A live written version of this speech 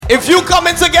If you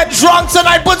coming to get drunk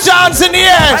tonight, put your hands in the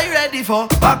air. Are you ready for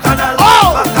Bacchanal?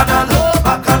 Oh! Bacchanal,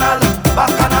 Bacchanal,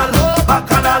 Bacchanal,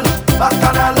 Bacchanal,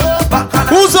 Bacchanal.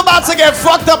 Who's about to get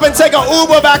fucked up and take an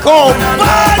Uber back home?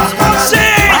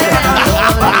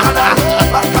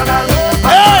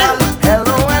 Hey!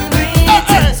 Hello and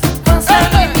greetings. First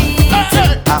time we meet.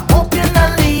 I hope you're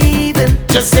not leaving.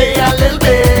 Just stay a little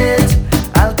bit.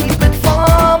 I'll keep it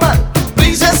formal.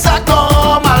 Please just act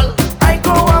normal. I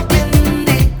grew up in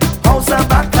the house of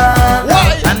Bacchanal.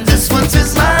 Why? And this foot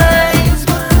is mine.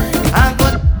 I'm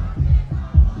good.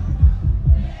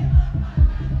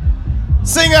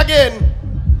 Sing again.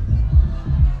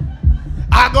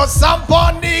 I got some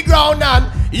on the ground and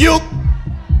you.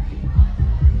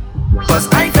 Cause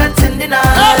I felt in the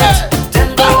night.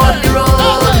 Then go on the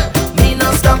road. Me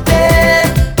no stop there.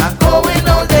 I'm going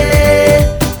all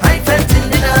day. I felt in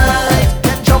the night.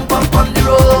 Then jump up on the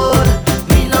road.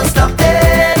 Me no stop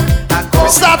there. I go. We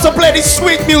start to play this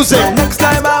sweet music. Next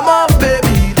time I'm up,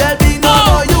 baby, there'll be no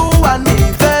more you and me.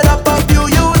 Fed up of you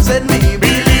using me.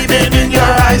 Believing in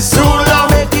your eyes too long.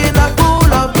 Making a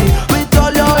fool of me with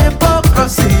all your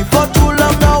hypocrisy. For too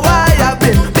long now I have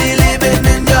been believing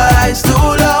in your eyes too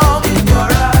long. In your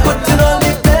eyes. Putting all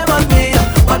the blame on me.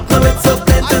 But now it's so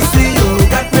plain to see you.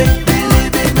 Got me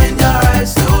believing in your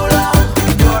eyes too long.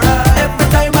 In your eyes. Every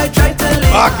time I try to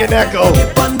leave, Fucking echo.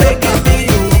 keep on begging me.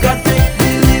 You got me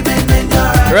believing in your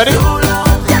eyes Ready? too long.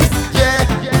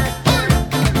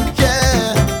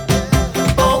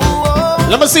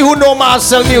 Let me see who know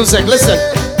Marcel music. Listen.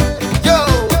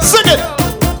 Sing it.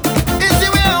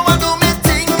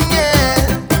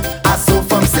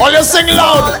 All you sing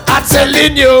loud. I'm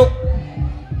telling you.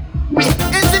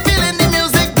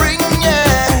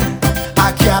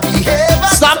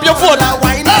 Stamp your foot.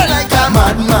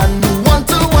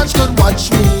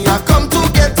 Watch me, I come to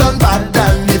get on bad.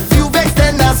 And if you vex,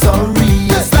 then I'm sorry.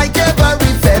 It's like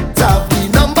every vet have the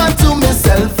number to my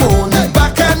cell phone.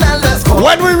 Bacchanal, let's go.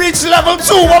 When we reach level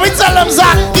 2, what we tell them,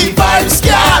 Zach? The vibes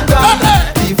can't done.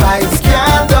 The vibes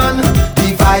can't done.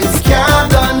 The vibes can't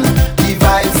done. The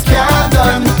vibes can't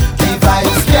done. The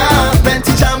vibes can't.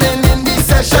 Plenty jamming in the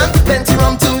session. Plenty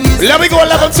rum to ease. Let me go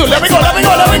level 2. Let me go. Hey!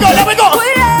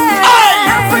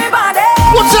 Everybody.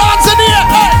 Put your hands in the air.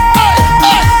 Hey!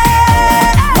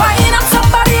 Wine up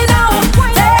somebody now.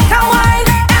 Take a wine.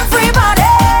 Everybody.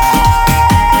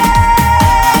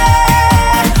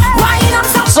 Wine up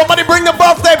Somebody bring the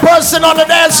birthday person on the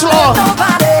dance floor.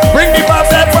 Bring the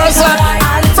birthday person.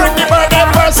 Bring the birthday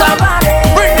person.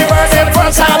 Bring the birthday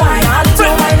person.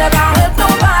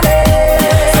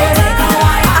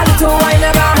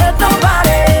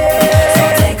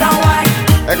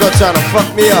 They go trying to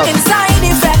fuck me up. Inside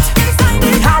effect,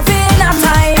 we having a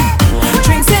time.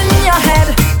 Drinks in your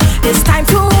head. It's time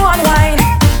to unwind.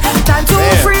 Time to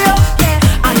free up,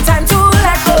 and time to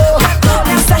let go.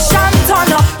 This session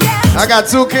turn up. I got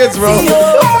 2 kids, bro.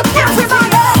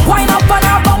 Everybody, wind up on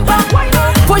a bumper.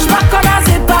 Push back on a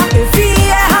zipper. If he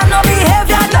have no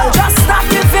behavior, no, just stop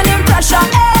giving him pressure.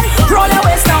 Roll your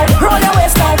waist now, roll your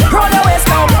waist now, roll your waist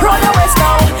now, roll your waist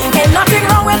now. Ain't nothing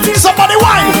wrong with you. Somebody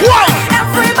whine.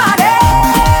 Everybody,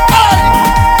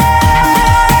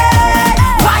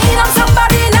 wine up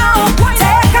somebody now.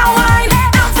 Take a wine,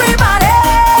 everybody.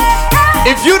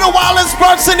 If you the wildest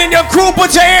person in your crew,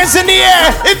 put your hands in the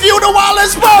air. If you the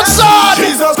wildest person.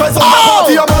 Jesus Christ, on the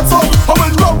party I'm at so. I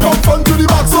will rock from front to the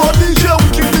back so. DJ we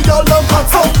keep the girl down hot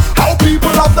so. How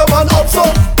people have the man up so.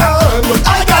 And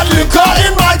I got liquor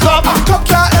in my cup. cup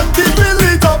can't empty, fill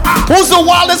it up. Who's the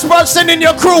wildest person in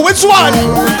your crew? Which one?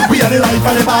 We are the life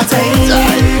of the party.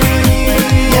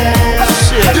 Yeah.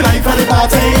 Shit. The life of the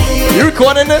party. You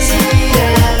recording this?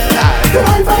 The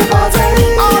life of the party.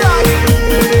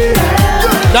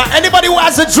 Now, anybody who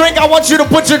has a drink, I want you to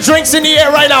put your drinks in the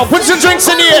air right now. Put your drinks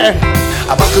in the air.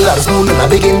 A buckle of spoon and I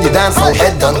begin to dance. My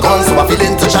head done gone, so I feel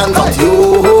into chant out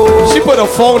you. She put a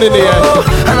phone in the air.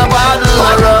 And a bottle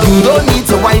of rum. You don't need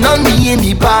to wine on me in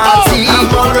the party.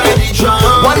 I'm already drunk.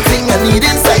 One thing I need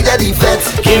inside of the fete.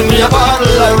 Give me a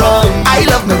bottle of rum. I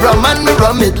love me rum and me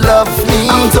rum it loves me.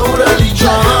 I'm totally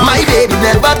drunk. My baby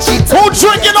never cheats. Who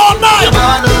drinking all night?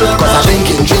 Cause I'm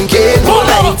drinking all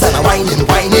night. And I'm whining,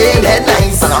 head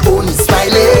nice. And I'm only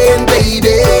smiling,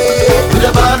 baby. With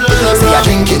a bottle of rum. See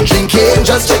I'm drinking,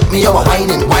 just check me out.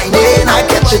 Whining, I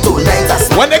catch it all night.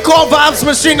 When they call Vibes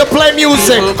Machine to play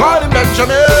music, Call him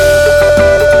Benjamin.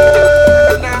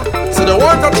 So the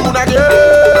water tune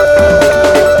again.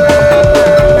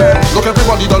 Look,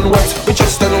 everybody done wet. We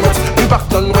chest done wet. We back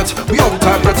done wet. We out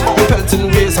of breath. We pelting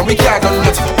ways and we can't done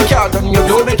yet. We can't done yet.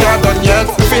 No, we can't done yet.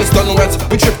 We face done wet.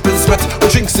 We tripping sweat. We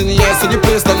drinks in the air, so the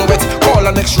place done wet. Call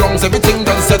our next rounds, everything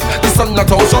done set. This done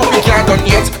that also. We can't done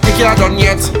yet, we can't done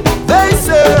yet. They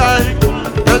say,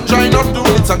 then try not do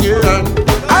it again.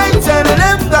 I tell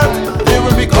them that they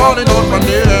will be calling out my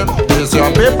name. Here's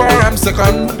your paper, I'm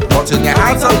second, but in your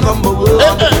hearts I'm number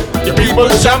one. The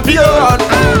people's champion,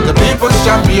 the people's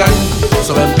champion.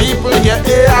 So when people hear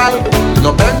AI,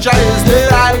 no bencher is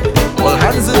the eye. All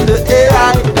hands in the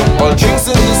AI, all drinks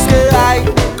in the sky.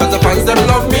 Cause the fans them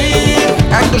love me,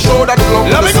 and the show that love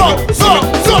me. Let me go, so.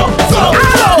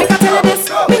 Me can tell you this,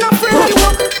 me not afraid of the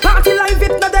work. Party life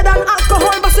it not dead and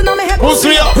alcohol busting on me head. Boost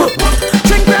me up.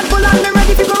 Drink Red Bull and me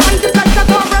ready to go and it like that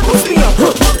over. Boost me up.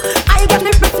 I get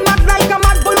the flips mad like a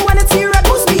mad bull when it's here.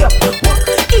 Boost me up.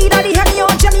 Either the Henny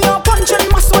or Jenny or Punch and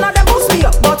must one of them boost me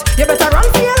up. But you better run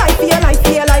for your life, for your life,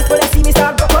 for your life. When I see me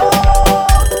start go.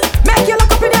 Make you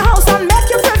lock up in your house and make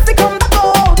your friends to come back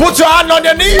out. Put your hand on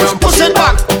your knees, push it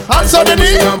back. Hands on the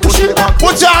knee, push it back.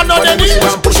 Put your hand on your knees,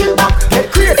 push it back.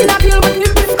 In a deal with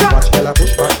new beef crap.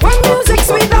 When music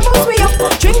sweet, that boost me up.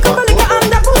 Drink up a liquor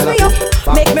and that boost me up.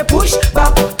 Make me push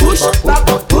back, push back,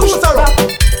 push back.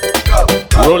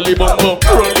 Rolly bum bum,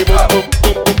 rolly bum bum,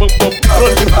 bum bum bum,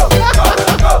 rolly bum.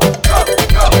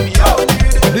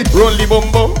 Rolly bum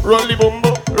bum, rolly bum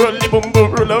bum, rolly bum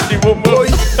bum, roll up the bum bum.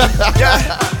 Yeah,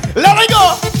 let me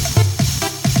go.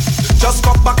 Just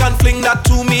come back and fling that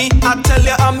to me. I tell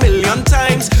you a million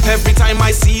times. Every time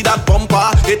I see that bumper,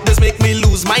 it does make me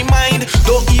lose my mind.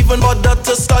 Don't even bother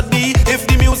to study if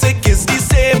the music is the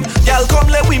same. Y'all come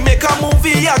let we make a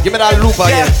movie. Yeah. Give me that loop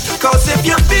again. Cause if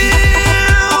you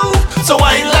feel so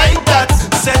I like that,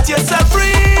 set yourself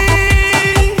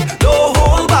free. Don't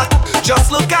hold back. Just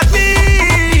look at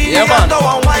me. Yeah, man. Now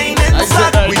I'm whining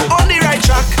sad. We on the right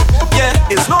track. Yeah,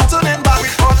 it's not turning back. We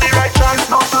on the right track.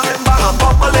 It's not turning back. I'm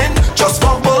bubbling. Just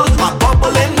bubble, I'm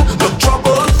bubbling, look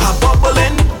trouble, I'm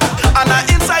bubbling. And I'm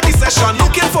inside the session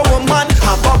looking for a man,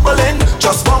 I'm bubbling.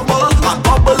 Just bubble, I'm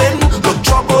bubbling, look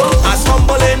trouble, I'm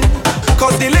stumbling.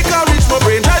 Cause the liquor reach my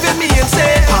brain, driving me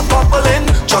insane. I'm bubbling,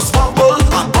 just bubble,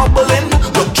 I'm bubbling,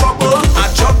 look trouble, I'm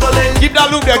juggling. Keep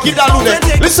that loop there, keep that loop there.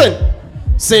 Listen.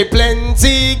 Say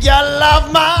plenty, girl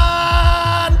love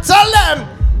man. Tell them.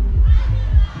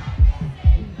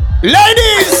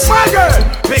 Ladies! My girl,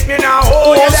 pick me now,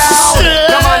 hold you down.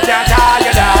 Shit. Come on, down, tie you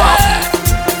down.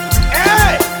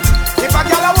 Hey, if a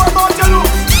girl a work out your look,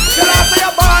 tell her say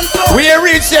you're born so. We ain't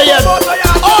reached there yet. Oh,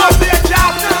 say your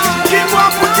job. Keep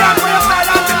one foot down for your side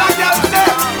until I get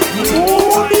there.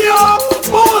 Move me up,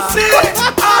 pussy.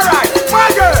 Alright,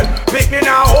 my girl, pick me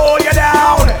now, hold you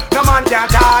down. No man can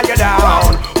tie you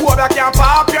down. Whoever can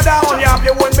pop you down, you have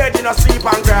your own bed in a sleep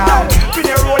and ground. Spin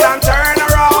your roll and turn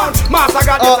around. Master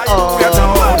got this, I you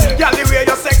down. Girl, the way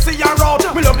you're sexy and round.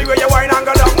 Me love the way you whine and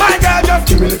go down. My girl, just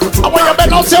give me a little. I want you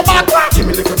bend out your back. Give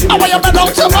me a little. I want you bend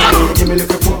out your back. Give me a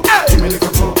little. Give me a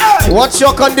little. What's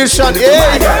your condition?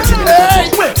 Hey, hey,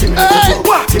 hey.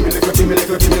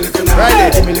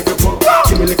 Right there.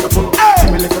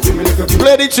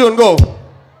 Play the tune, go.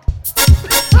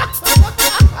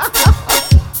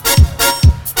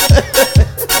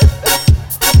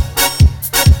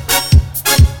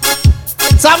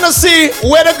 Time to see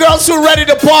where the girls who ready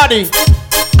to party.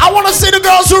 I want to see the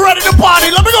girls who ready to party.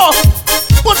 Let me go.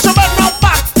 Put your men on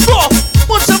back. Go.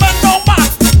 Put your men on back.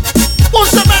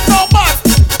 Put your men on back.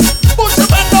 Put your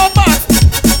men on back.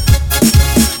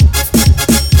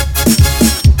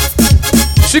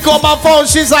 She called my phone.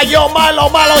 She's like, yo, Milo,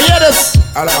 hear this.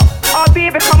 Hello. Oh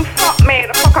baby, come fuck me.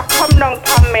 The fucker come down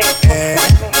on me.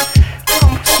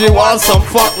 She wants some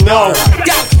fuck now.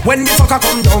 Yeah, when the fucker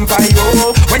come down by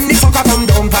you, when the fucker come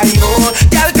down by you,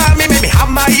 y'all call me, maybe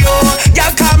hammer you. Y'all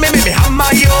call me, maybe hammer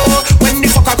you. When the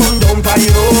fucker come down by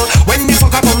you, when the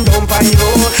fucker come down by you,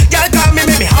 y'all call me,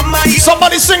 maybe hammer you.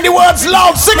 Somebody sing the words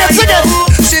loud. Sing it, sing it.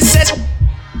 She said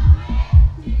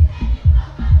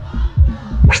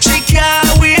she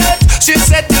can't wait. She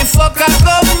said the fucker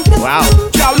come. Wow.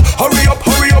 Y'all hurry up,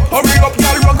 hurry up, hurry up.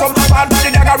 Y'all run come up and the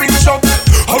dagger reach up.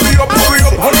 Hurry up, hurry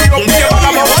up, hurry up. Yeah,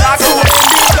 I'm about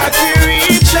to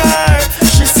reach her.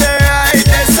 She say right,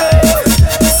 that's so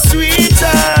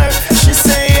sweeter. She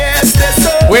say yes, that's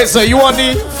so. Wait, so you want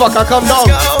the fucker come down?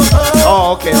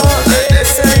 Oh, okay.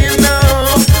 That's how you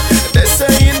know. That's how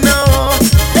you know.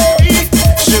 Hey,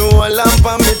 she will lamp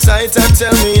on me tight and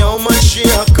tell me how much she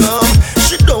a come.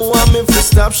 She don't want me to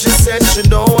stop. She said she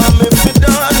don't want me to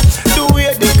done. The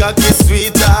way the cocky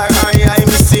sweeter, I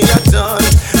me see her done.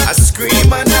 I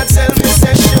scream and I tell me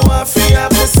say she want to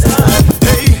have the sun.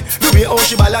 Hey, the way how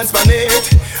she balance on it.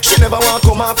 She never want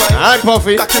come off her. I'm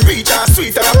Puffy. Cocky reach her,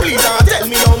 sweet and please her. Tell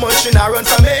me how much she not run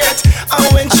from it. And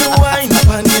when she whine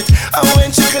up on it, and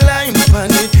when she climb up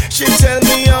on it, she tell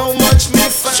me how much me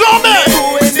find. Show me.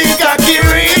 When the cocky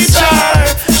reach her.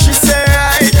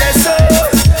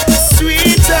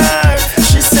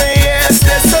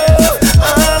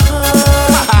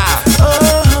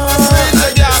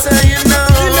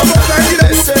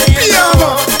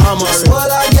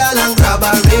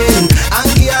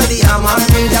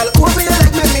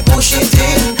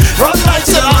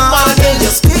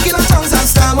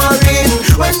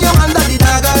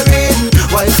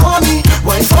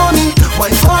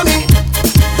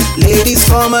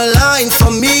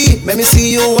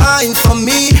 see you wine for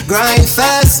me. Grind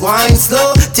fast, wine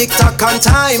slow. Tick-tock on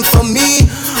time for me.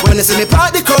 When you see me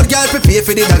party crowd, girl, prepare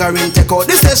for the daggering. Take out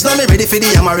the stage, now me ready for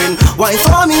the yammering. Wine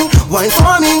for me, wine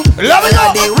for me. Love it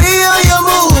up. The way you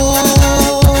move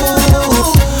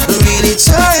really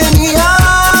turn me on.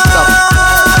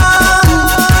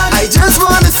 I just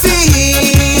wanna feel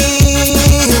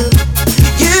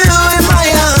you in my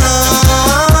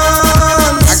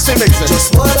arms.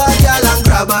 Just hold a girl and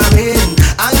grab her in,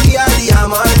 and give her the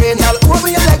hammering. Girl,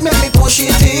 open your leg, make me push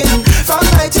it in. From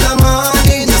night till the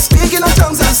morning, speaking of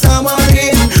tongues and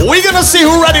stammering. We gonna see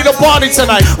who ready to party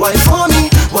tonight. Wine for me,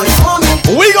 wine for me.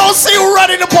 We gonna see who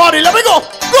ready to party. Let me go,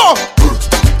 go.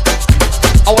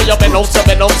 I want you bend out,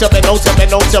 bend out, bend out,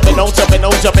 bend out, bend out, bend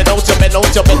out, bend out, bend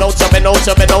out, bend out, bend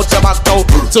out, bend out, back now.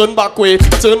 Turn back way,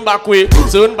 turn back way,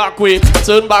 turn back way,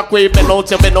 turn back way. Bend out,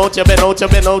 bend out, bend out,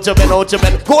 bend out, bend out,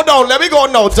 bend. Go down, let me go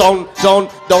now. Down, down,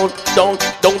 down, down,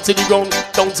 down to the ground,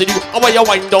 down to the. I want you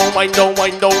wind down, wind down,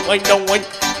 wind down, wind down, wind.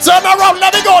 Turn around,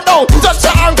 let me go now. Touch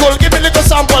your ankle, give me a little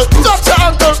sample. Touch your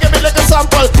ankle, give me a little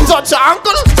sample. Touch your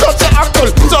ankle, touch your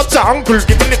ankle, touch your ankle,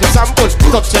 give me a little sample.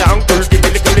 Touch your ankle, give me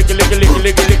a little.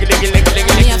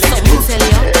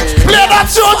 Play that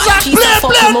tune, Zach. Play.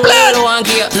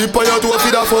 Keep on your toe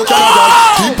for the fuck and a girl.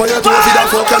 Keep on your toe for the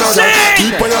fuck and a girl.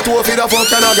 Keep on your toe for the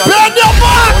fuck and a girl. Bend your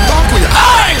back.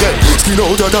 Skin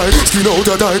out your tight, skin out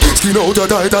your tight, skin out your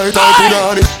tight,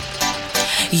 punani.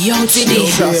 Young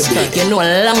today, you know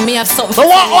long me have something. I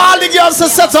want all the girls to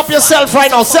set up yourself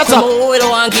right now. Set up.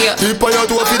 Keep on your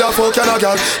toe for the fuck and a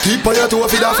girl. Keep on your toe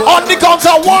for the fuck. On the count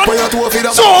of 1, 2, 1, 2,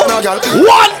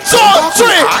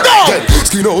 3, go.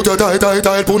 Skin out your tight,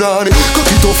 punani. Cut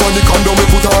it off on the condom we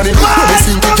put on it. Let me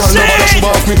sink it, girl, nobody should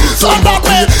off me. Turn back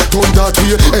way, turn that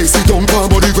way. Hey, sit down, palm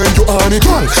body when you on it.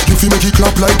 Girl, you feel make it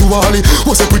clap like Duali.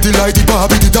 Was a pretty like the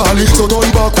Barbie, the dolly. So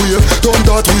turn back way, turn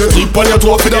that way. Keep on your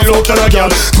toe for the fuck and a girl.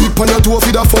 Keep on your toe for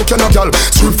the fuck and a girl.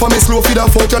 Strip for me slow for the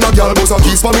fuck and a girl. Boss a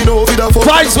kiss for me no for the fuck.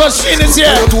 Price machine is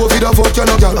here. On your toe for the fuck and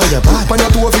a girl. On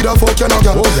your toe for the fuck and a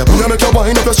girl. Me make you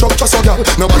wind up your structure so girl.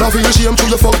 Nobody feel shame to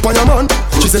your fuck on your man.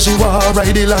 She say she want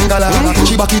ride the Langala.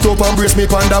 She back it up and brace me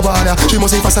pon the water. She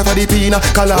must sing faster for the pina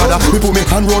colada. Me put me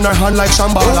hand round her hand like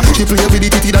Shambhala. She play with the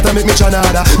titty that make me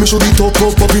chanada. Me should be top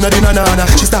in a dinanana.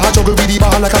 She start juggle with the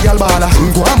ball like a gal bala.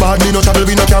 Go on bad, me no trouble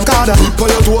with no camcorder. Keep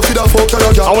on your toe for the fuck and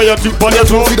a girl. I want you to keep on your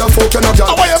toe for the fuck and a girl.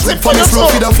 I want you to for me slow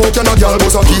for the fuck and a girl.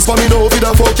 Boss a kiss for me no for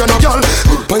the fuck and a girl.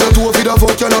 On your toe for the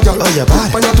fuck and a girl.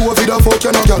 On your toe for the fuck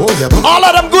and a girl. All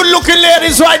of them good looking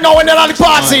ladies right now when they're at the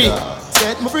party.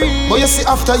 Set me free. But you see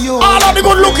after you. All of the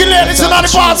good looking ladies in at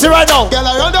the party right now. Girl,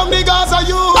 I run down the Gaza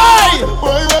you. Hey!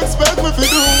 What you expect me to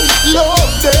do?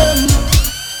 Love them,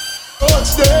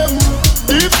 touch them,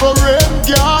 different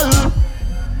girl.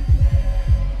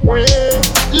 We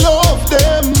love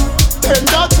them,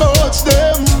 tender touch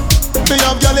them. Me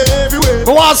have girl everywhere.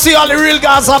 We want to see all the real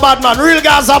guys are bad man. Real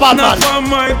guys are bad man. Not on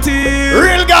my team.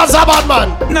 Real guys are bad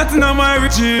man. Nothing on my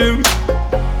regime.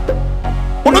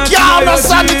 But you can't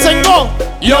understand the thing, no.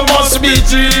 You must be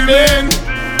dreaming.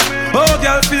 Oh,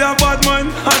 girl, feel a bad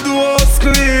man, I do house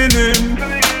cleaning.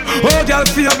 Oh, girl,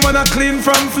 feel a man, I clean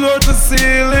from floor to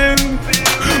ceiling.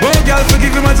 Oh, girl,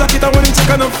 forgive me my jacket, I want him check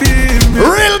on a film.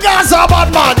 Real guys are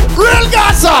bad man. Real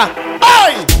guys are.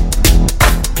 Hey!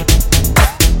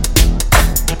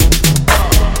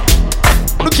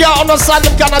 You can't understand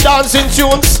them kind of dancing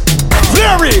tunes.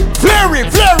 Flurry, flurry,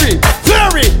 flurry,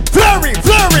 flurry, flurry,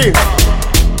 flurry.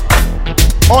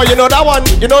 Oh, you know that one?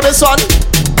 You know this one?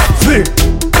 Flip.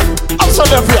 I'm so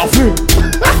there for you. Flip.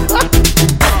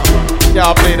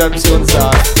 Yeah, play them tunes,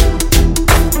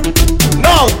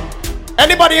 No.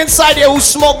 Anybody inside here who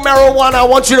smoke marijuana, I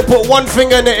want you to put one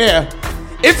finger in the air.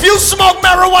 If you smoke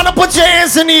marijuana, put your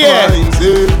hands in the air.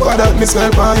 What that me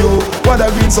smell for you? What that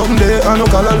green someday I no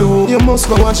color do? You must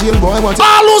go and chill, boy. What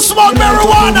all who smoke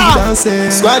marijuana?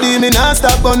 Squaddy, me not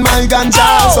stop on my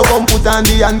ganja. So come put on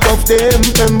the handcuff them.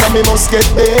 Remember me must get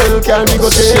bail. Carry me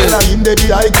go jail. And in the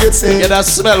I get say. Get that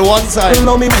smell one time.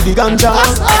 Know me with the ganja.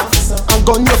 And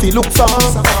gun you fi look for.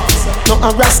 No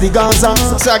harass the Gaza.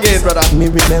 Say again, brother. Me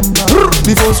remember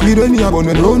before speed when me a gun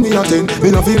when round me a 10.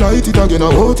 Me no feel light it again, I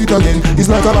want it again.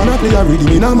 It's like a banana player rhythm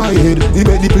in my head. He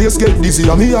make the place get dizzy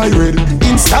and me I read.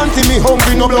 Instantly me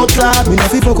hungry no blood clot. Me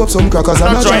have to fuck up some crackers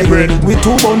and a dry bread. With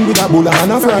 2 bun with a bulla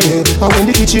and a fry head. And when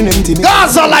the kitchen empty me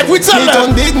Gaza like we tell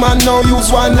them. Big man now use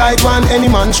one like one.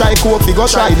 Any man try coke we go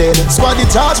try dead. Squaddy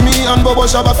charge me and Bobo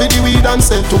Shabba for the weed and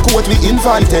sent to court we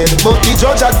invited. But the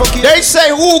judge advocate. They say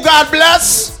who God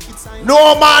bless,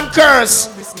 no man curse.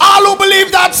 All who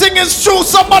believe that thing is true,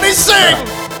 somebody sing.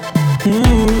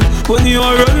 When you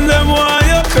run them while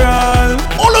you crawl.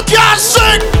 Who look can't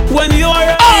sing? When you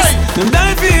are rise, them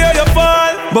die for you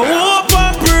fall. But hope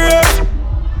and pray.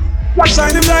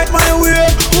 Shine them light my way.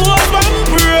 Hope and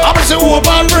pray. I'm gonna say hope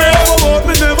and pray. Hope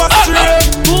me never stray.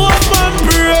 Hope and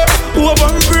pray. Hope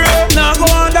and pray. Now go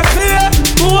on the clear.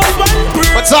 Hope and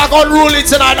pray. But talk unruly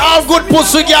tonight. All good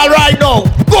pussy girl right now.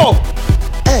 Go.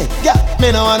 Hey, yeah,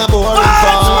 me no wanna boring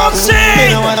fuck.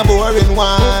 Me no wanna boring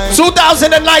wine.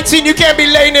 2019, you can't be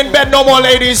laying in bed no more,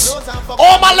 ladies.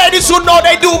 All my ladies who know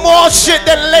they do more shit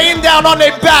than laying down on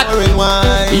their back.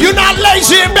 You not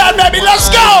lazy in bed, baby. Let's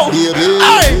go.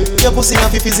 Hey. Your pussy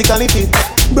have physically fit.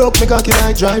 Broke me cocky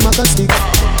like dry maca stick.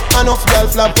 Enough girl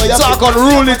flap for your talk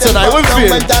unruly tonight. We feel.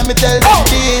 When time me tell you,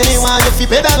 anyone you fi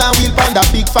pedal and wheel pan that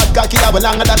big fat cocky that will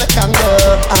longer than a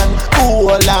kangaroo and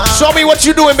cool on. Show me what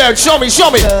you doing, babe. Show me.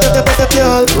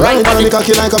 Ride on the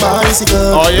cocky like a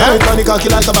bicycle. Oh yeah. Ride on the cocky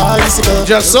like a bicycle.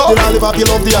 Just so. You lollipop, you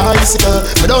love the icicle.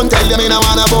 But don't tell me I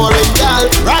want a boring girl.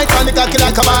 Ride on the cocky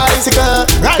like a bicycle.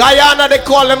 Guyana they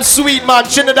call them sweet man.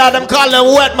 Trinidad them call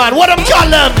them wet man. What them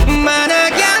call them? Man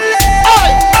again.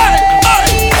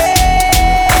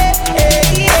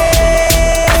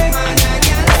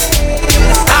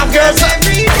 Girls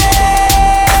every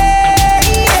day.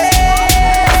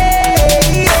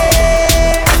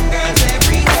 Girls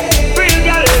every day. Real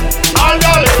girl, all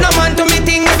girl. No man to me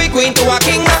thing, every queen to a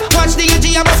king. Watch the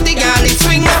UG above the galley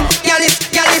swing.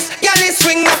 Galley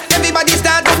swing. Everybody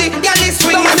start to the galley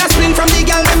swing. Man a swing from the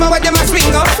gal, them a where them a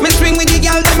swing up. Me swing with the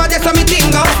gal, them a just a me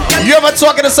ting up. You ever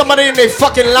talking to somebody in they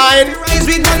fucking line? Rise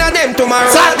with one of them tomorrow.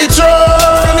 Start the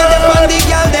truth. From your left on the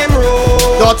gal, them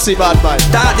roll. Don't see bad man.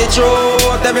 Start the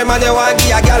truth. Every man they want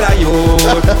give a gal a youth.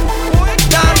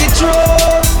 Start the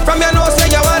truth. From your nose say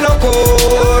you want no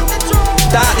coat.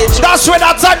 Start the truth. That's when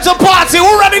that time to party. Who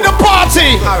ready to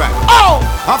party? Alright. Oh.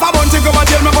 Half a bunch go and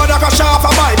tell me about a sharp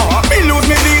a bite. Me lose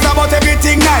me visa but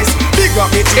everything nice. Big up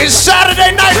it. It's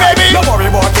Saturday night, baby. Don't worry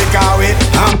about it, away.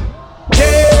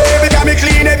 Yeah, because me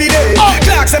clean every day.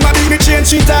 Clocks and my baby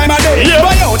change 3 times a day. Yeah.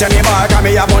 Buy out any bar, cause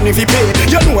me have money fi pay.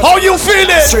 You know How you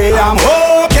feeling? straight I'm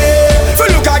okay. For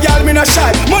look a girl, me no shy.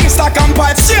 Money stack and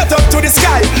pipe straight up to the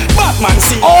sky. Batman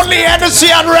see. Only Hennessy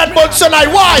and Red Bull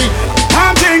tonight. Why?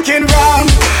 I'm thinking wrong.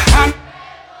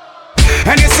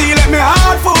 And you see, let me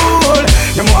heart full.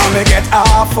 The more me get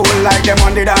awful, like them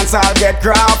on the dance, I'll get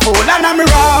grappled. And I'm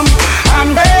wrong,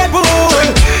 I'm Red Bull.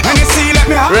 And you see, let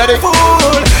me heart Ready? full.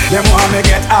 The more me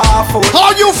get awful.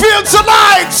 How you feel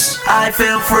tonight? I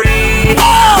feel free.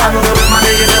 Oh. I'm a little my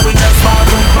niggas and we just fall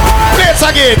apart. Play it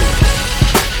again.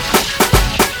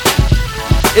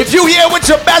 If you here with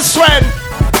your best friend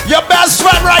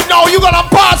right now, you gonna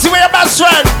party with your best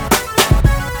friend.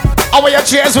 I want your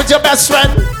cheers with your best friend.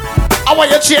 I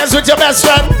want your cheers with your best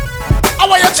friend. I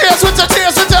want your cheers with your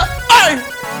hey!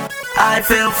 I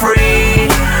feel free.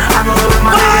 I'm a little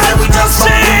my niggas and we just fall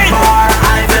apart.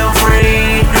 I feel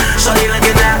free. Shawty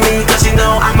looking at me cause you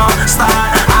know I'm a star.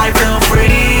 I feel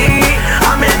free.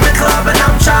 I'm in the club and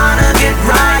I'm trying to get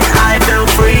right. I feel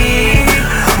free.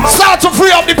 Start to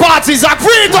free up the parties, like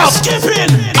free it up.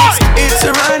 It's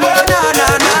a run,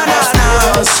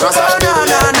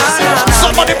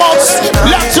 Somebody bounce,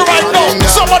 left to right now.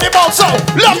 Somebody bounce out,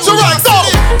 left to right now.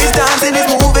 It's dancing, it's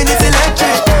moving, it's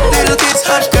electric. Little kids,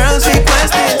 hot girls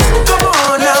request it. Come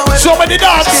on now, Somebody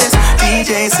dance.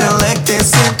 DJ select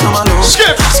this, skip to my loop.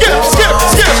 Skip. Skip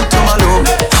to my loop.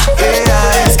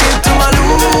 Yeah, skip to my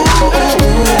loop.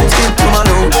 Skip to my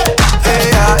loop.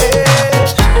 Yeah.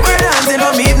 We're dancing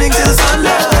from evening till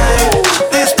sunlight.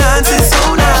 This dance is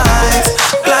so nice.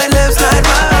 Glide left, slide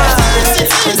right.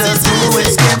 Just do it,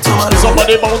 skip to my loop.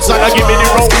 Somebody bounce and give me the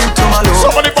roll.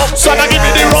 Somebody bounce and give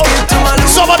me the roll.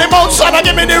 Somebody bounce and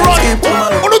give me the roll.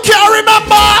 Who can't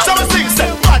remember? Some things say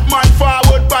bad man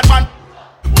forward, bad man.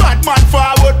 Bad man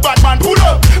forward, bad man pull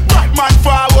up. Bad man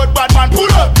forward, bad man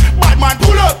pull up. Bad man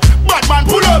pull up. Bad man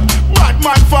pull up. Bad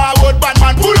man forward, bad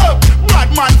man pull up. Bad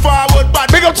man forward, bad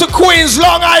man. Big up to Queens,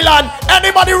 Long Island.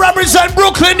 Anybody represent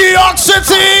Brooklyn, New York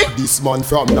City? This man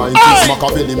from 90s, Aye.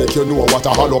 Machiavelli make you know what a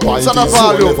hollow pint Son is. of a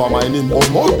So look. never mind him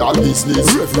about that business.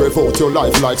 Rev out your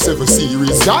life like 7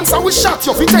 series. Dance and we shot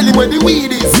you, fi tell him where the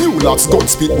weed is. New locks gun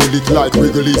spit bullet like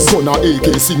Wrigley's. Son of AK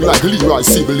sing like Leroy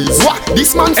Sibbles. What?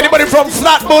 This man Anybody from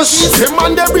Flatbush? Them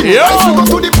man they bring Yeah. life, we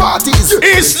go to the parties.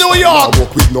 East New I York.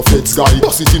 walk with no feds guy.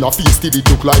 Bust it in a feast till it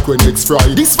look like when eggs fry.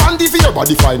 This Van Devere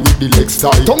body fine with the legs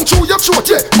tight. Tongue chew your throat,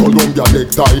 yeah. Columbia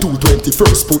necktie.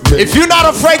 221st put me. If you're not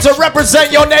afraid to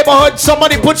represent your neighborhood, forward.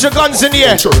 Somebody put your guns in the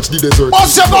air. Church the desert.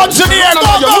 What's your guns in the air?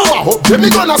 Go, go. Then we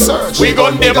gonna search. We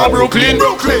gun them a Brooklyn.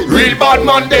 Real bad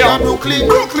man there. Brooklyn.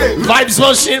 Vibes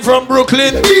machine from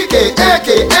Brooklyn. DK,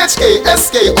 AK, HK,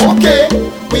 SK, OK.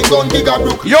 We gon' dig a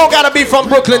Brooklyn. You don't gotta be from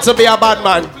Brooklyn to be a bad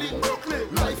man.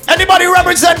 Anybody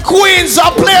represent Queens?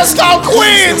 A place called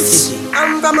Queens.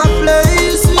 I'm from a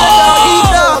place where I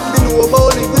eat up. They know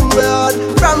about living world.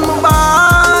 From my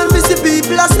barn, we see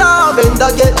people are starving.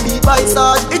 That get beat by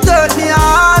sword. It hurt me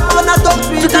hard when I talk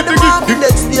sweet at the market.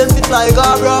 Next day it like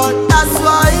a broad. That's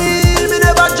why me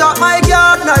never drop my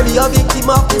guard. Nor be a victim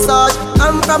of the surge.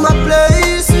 I'm from a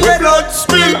place where blood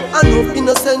spill. And no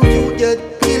innocent you get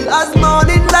killed. As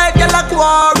morning like a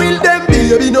quarrel. Them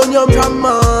baby no yam from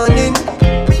morning.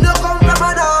 Me no come from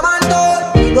a normal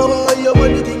town. You know how you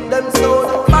want to think them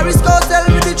so. Paris go tell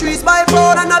me the trees by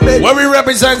phone and a bed. Where we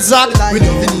represent Zach. We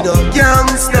live in a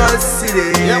gangster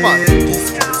city. Yeah, man.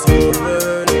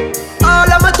 All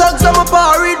of my thugs and my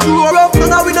party grow up.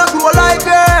 Now we not grow like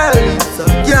girls. It's a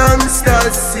gangster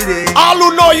city. All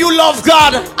who know you love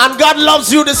God and God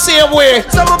loves you the same way.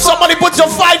 Somebody put your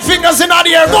 5 fingers in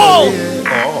the air. Go.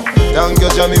 Thank you,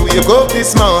 Jamie, wake up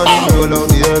this morning. Roll out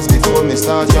the earth before me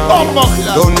start jamming.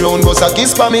 Down round, bust a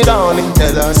kiss for me darling.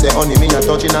 Tell her, say, honey, me a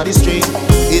touching at the street.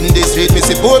 In the street, me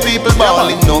see poor people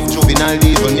balling. Enough juvenile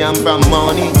even yam from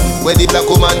money. Where the black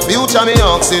woman future me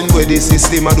oxen. Where the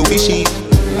system a do be sheep.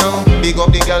 No, big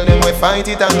up the girl, them we fight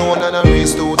it alone. And a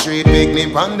race to treat big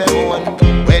name on them one.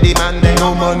 Where the man, they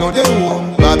no man, no they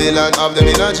own. Babylon have them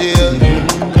in a jail.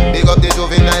 Big up the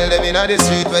juvenile, them in the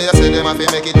street. Where you say them have to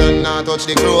make it and not touch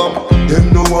the chrome.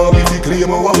 Them no want we fi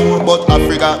claim our own. But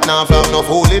Africa now have no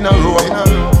hole in a row.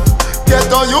 Get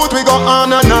the youth, we go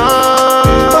on and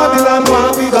on. Babylon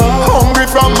want we go. Hungry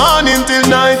from morning till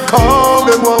night come.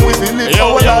 Them want we fi live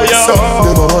our life so.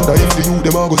 Them a wonder if the youth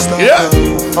them a go stop.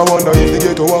 I wonder if the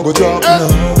ghetto a go drop.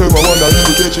 Them a wonder if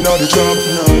we catching all the jump.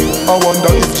 I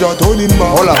wonder if Jah turn him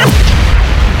back. Hold on.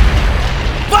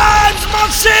 Vibes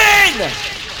Machine.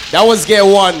 That was Get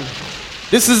One.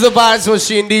 This is the Vibes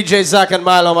Machine, DJ Zach and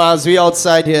Milo Miles. We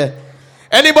outside here.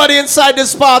 Anybody inside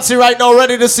this party right now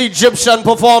ready to see Egyptian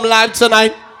perform live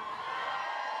tonight?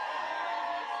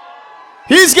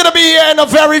 He's gonna be here in a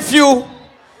very few.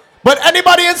 But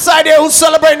anybody inside here who's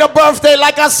celebrating a birthday,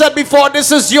 like I said before, this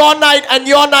is your night and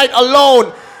your night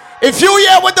alone. If you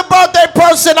here with the birthday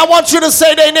person, I want you to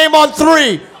say their name on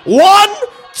 3. 1,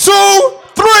 2,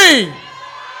 3.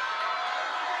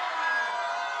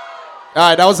 All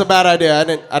right, that was a bad idea.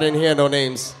 I didn't hear no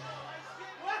names.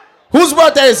 Whose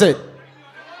birthday is it?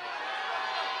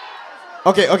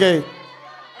 Okay.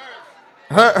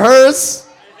 Hers.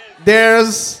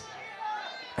 Theirs.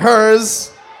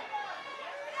 Hers.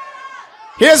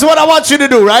 Here's what I want you to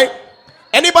do, right?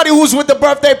 Anybody who's with the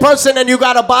birthday person and you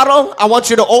got a bottle, I want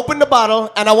you to open the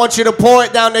bottle and I want you to pour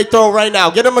it down their throat right now.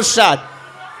 Give them a shot.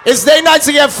 It's their night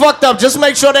to get fucked up. Just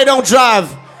make sure they don't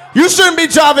drive. You shouldn't be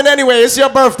driving anyway. It's your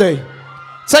birthday.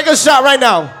 Take a shot right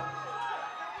now.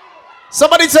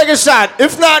 Somebody take a shot.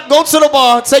 If not, go to the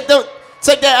bar. Take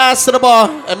their ass to the bar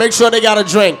and make sure they got a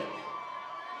drink.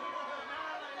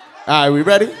 All right, we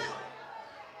ready?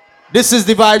 This is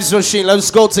the Vibes Machine. Let's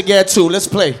go to Get 2. Let's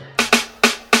play.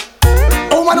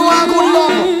 Oh, man, want good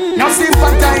love. Now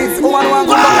sympathize. Oh, man, want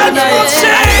good love.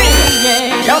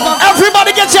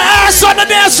 Everybody get your ass on the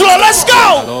dance floor. Let's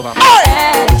go. Hey.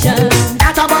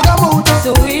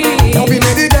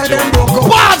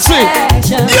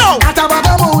 Yo.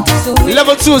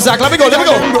 Level 2, Zach. Let me go.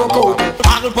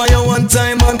 I'll buy you one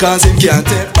time, man, cause him can't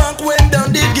take back when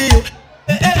down did give you.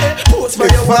 Post for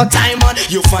you one time, man.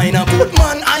 You find a good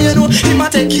man, and you know he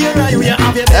might take care of you. You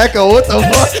have your Echo, what the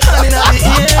fuck? hand in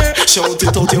the ear. Shout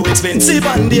it out, you expensive,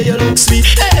 and there you look sweet.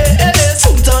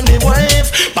 Suit on the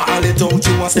wife, ball it out,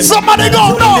 you want somebody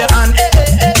go, no.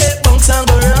 Bounce and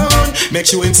go round. Make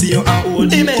sure him see you and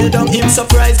hold him head down, him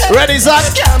surprised. Ready, Zach?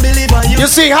 Can't believe on you. You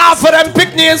see half of them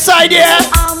pick me inside here.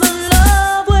 I'm in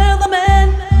love with a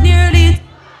man nearly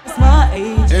my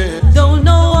age. Don't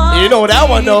know why. You know that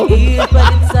one though. But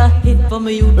it's a hit for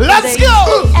me. Let's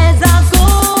go. As I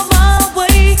go my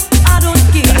way, I don't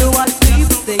care what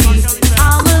people say.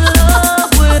 I'm in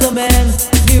love with a man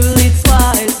nearly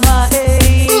twice my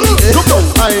age.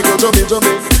 I go to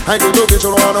me. I go to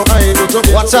Toronto. I go to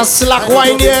me. What's a slack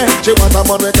wine here? She want a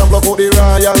man we can block out the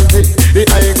royalty. The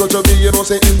I go to me, you know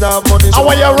say in that money. I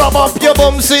want you rub up your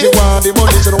bum, see. She want the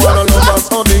money, she don't want no love and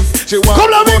honey. She want. Come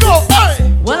let me go.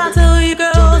 Hey. Well, I tell you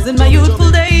girls, in my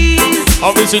youthful days,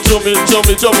 Obviously, tell me.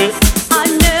 I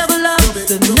never loved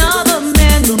another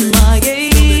man my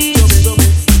age.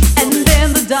 And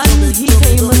then the done he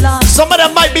came along. Some of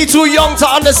them might be too young to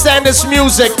understand this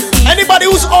music. Anybody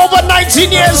who's over 19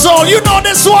 years old, you know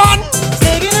this one?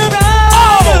 Taking a ride,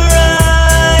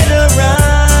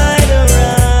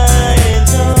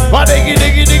 But diggy,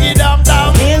 diggy, diggy, down,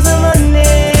 down. Here's the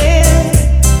money.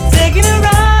 Taking a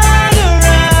ride.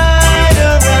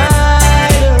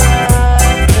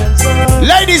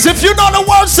 Ladies, if you know the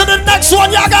words to the next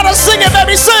one, y'all gotta sing it,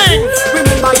 baby, sing.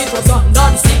 Remember it was under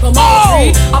the sycamore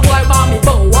tree. A boy want me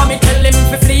bow, want me tell him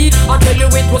to flee. I tell you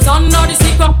it was under the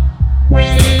sycamore.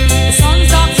 The sun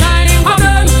stopped shining for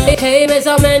them. It came as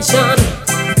I mentioned.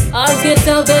 Ask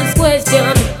yourself this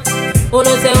question.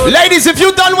 Ladies, if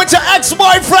you done with your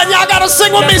ex-boyfriend, y'all gotta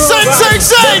sing with me. Sing, sing,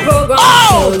 sing.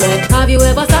 Oh! Have you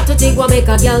ever stopped to think what make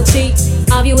a girl cheat?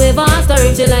 Have you ever asked her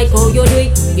if she like how you do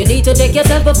it? You need to check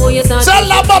yourself before you start. Tell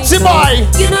that boxy boy.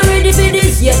 You're not ready for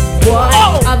this yet, boy.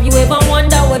 Oh. Have you ever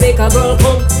wondered what make a girl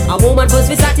come? A woman must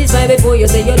be satisfied before you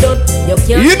say you're done.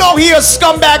 You know he a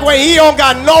scumbag when he don't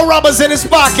got no rubbers in his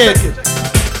pocket.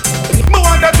 Me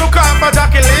wanted to call for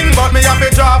Jacqueline, but me have to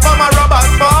draw for my rubbers,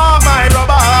 for my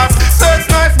rubbers. So it's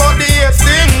nice, but the hate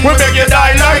sting. We make you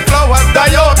die like flowers,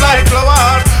 die out like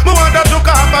flowers. Me wanted to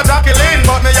call for Jacqueline,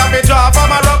 but me have to draw for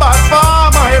my rubbers,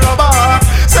 for my rubbers.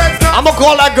 So I'ma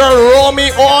call that girl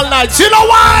Romy all night. You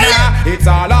know why? It's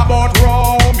all about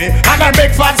Romy and her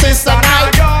big fat sister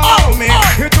night. Oh, me.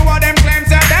 You two of them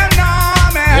claims that them know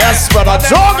me. Yes, brother,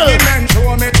 juggle.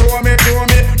 Show me.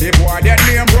 The boy that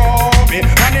name Romy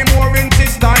and the more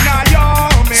insist on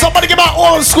me. Somebody give an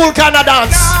old school kind of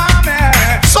dance.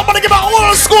 Somebody give an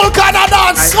old school kind of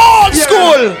dance. Old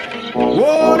school.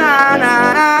 Oh na na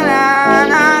na na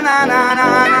na na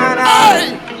na na na.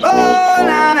 Oh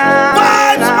na na.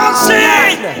 Vibes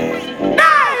machine.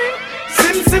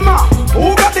 Simma,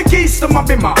 who got the keys to my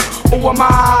bimmer? Who am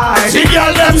I? She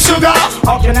girl them sugar.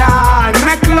 How can I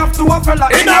make love to a fella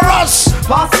in a rush?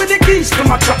 Pass me the keys to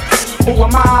my trucks. Who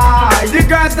am I? The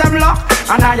girls them lock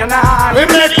and I. We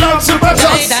make love to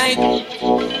precious.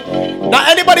 Now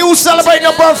anybody who's celebrating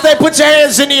your birthday, put your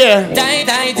hands in the air.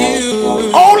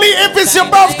 Only if it's your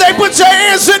birthday, put your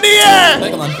hands in the air.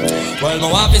 Well,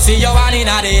 my want to see you one in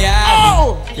the air.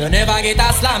 Oh. You never get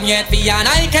a slam yet, and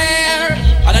I care.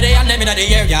 Another day and them in the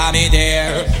air, yeah, me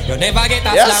there. You never get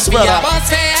a slam, yeah, but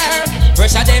fair.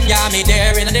 Pressure them, yeah, me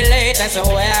there in the latest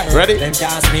wear. Ready? Them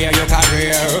can't smear your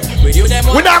career. With you, them.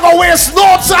 We're not gonna waste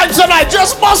no time tonight.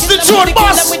 Just bust the tune,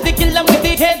 bust. Kill them with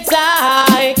the heads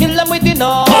high. Kill them with the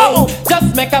no. Oh.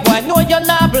 Just make a boy know you're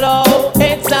not blow.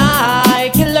 Heads high.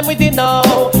 Kill them with the no.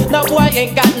 No boy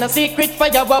ain't got no secret for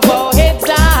your bow. Heads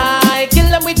high. Kill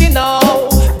them with the no.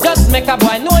 Just make a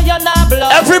boy know you're not blow.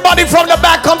 Everybody from the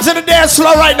back come to the dance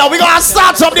floor right now. We're gonna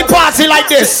start up the party like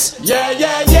this. Yeah.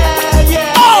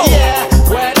 Oh. Yeah.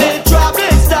 When the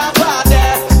traffic stop out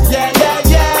there. Yeah.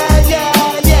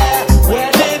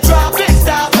 When the traffic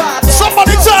stop out there.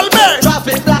 Somebody tell me.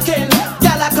 Traffic blocking.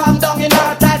 Y'all come down in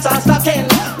her tights and stocking.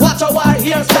 Watch our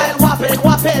hairstyle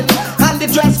whopping. And the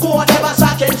dress code never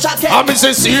shocking. I'm a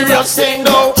serious thing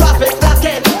though. Traffic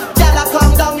blocking. Y'all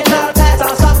come down in her tights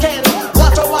and stocking.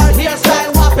 Watch our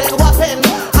hairstyle whopping.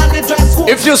 And the dress code.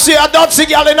 If you see a dancing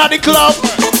girl in the club.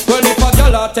 Well, if a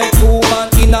girl take 2 man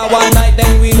in a one night,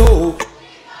 then we know.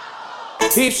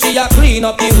 If she a clean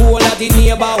up the whole of the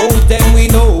neighborhood, then we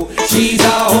know she's a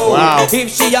hoe. Wow. If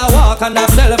she a walk and a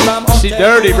sell from she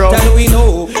dirty, bro. Then we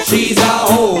know she's a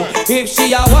hoe. If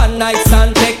she a one night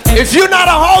stand, take. If you're not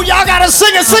a hoe, y'all gotta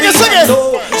sing it.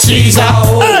 She's a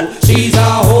hoe. She's a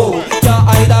hoe. You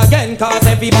hide again, cause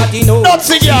everybody knows.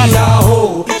 She's a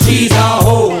hoe. She's a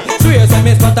hoe. Swears and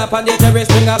miss spot up on the terrace,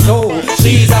 bring a show.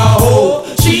 She's a hoe.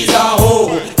 She's a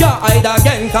hoe. You hide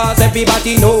again, cause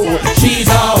everybody knows. She's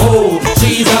a hoe.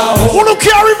 She's a hoe. Who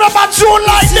can't remember June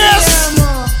like this?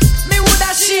 Me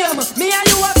woulda shame. Me and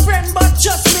you a friend, but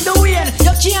just me the way.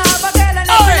 You can't have a girl and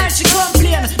every night she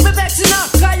complain. Me vexing up,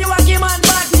 cause you a give man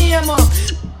bad name.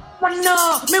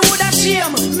 No, me woulda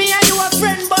shame. Me and you a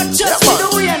friend, but just me the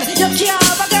way. You can't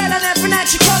have a girl and every night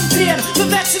she complain. Me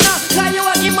vexing up, cause you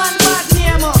a give man bad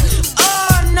name.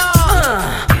 Oh no.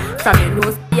 From your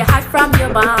nose, you hide from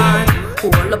your band.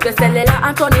 Hold up your cellular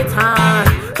and turn it on.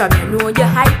 From your nose, you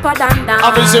hyper than that.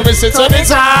 Obviously, we say turn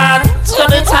it on.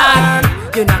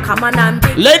 You know, come on and be.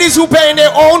 Ladies who paying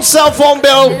their own cell phone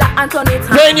bill,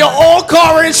 paying your own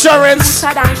car insurance.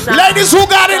 Ladies who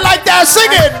got it like that,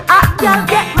 sing it. Y'all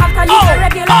get mad cause you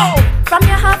regular. From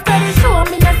your half to the show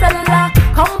me your cellular.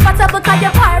 Compatible cause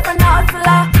you're fire from the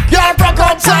hustler. Y'all broke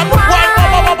out time. You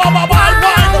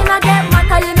get mad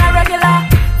cause you're not regular.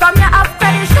 From your half to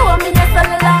the show me your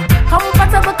cellular.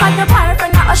 Compatible cause you're fire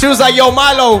from the hustler. She was like, yo,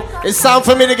 Milo, it's time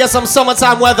for me to get some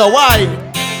summertime weather. Why?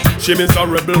 She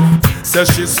miserable, says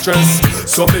she's stressed,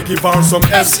 so me give her some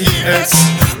SEX.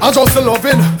 I just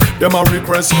loving them a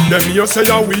request. Them here say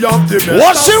we have the best.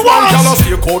 What she wants? Y'all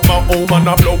stake out my home and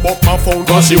I blow up my phone,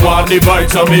 cause she want the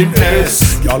vitamin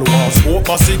S. Y'all want smoke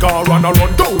a cigar and I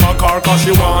run down my car, cause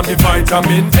she want the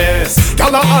vitamin S.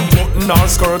 Y'all a unbutton her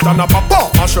skirt and a pop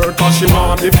off my shirt, cause she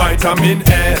want the vitamin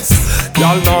S.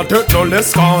 Y'all not take no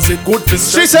less, cause it good for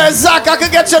stress. She says, Zach, I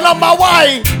can get your number,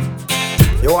 why?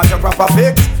 You want your proper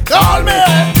fix? Call me.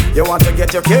 You want to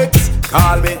get your kicks?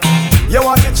 Call me. You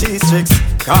want your cheese tricks?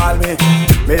 Call me.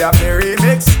 Me have the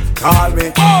remix? Call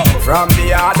me. From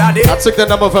the other day, I took the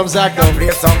number from Zach though.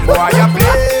 play some boy you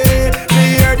play.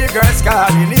 Me hear the girls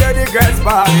calling, hear the girls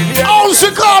bawling. Oh, she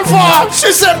called for.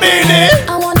 She said, Beanie.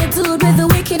 I want a dude with the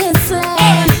wickedest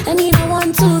slang. I need a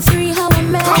 1, 2, 3, how a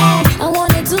man. I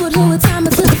want a dude who would time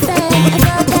it to the fan. A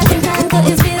girl that can handle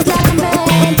his biz like a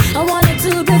man. I want a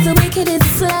dude with the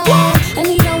wickedest slang. I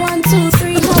need a 1, 2,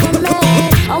 3, how a man.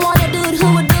 I want a dude who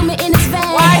would do me in his van.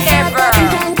 Whatever. A girl that can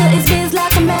handle his biz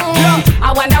like a man.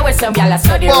 I wonder where some y'all are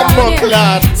study around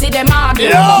here. See them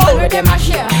argue, where them a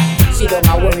share. See them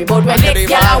a worry about when next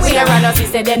y'all we around us. He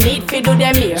said they need to do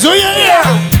them here. So yeah.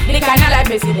 The kind of life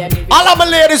we see them. All of the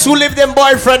ladies who leave them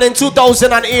boyfriend in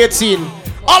 2018.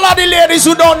 All of the ladies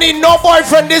who don't need no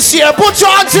boyfriend this year, put your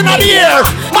hands in the air.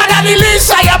 Mother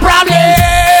Lisa, your problem.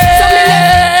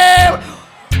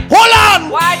 Hold on.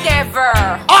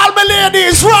 Whatever. All the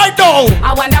ladies right now.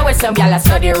 I wonder where some y'all are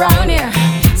study around here.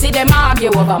 See them argue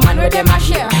over man where them a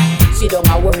share. See them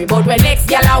a worry about when next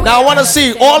y'all are. Now I want to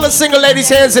see all the single ladies'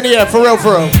 hands in the air, for real,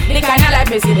 for real. The kind of life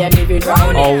we see them living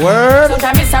round here. Oh, word.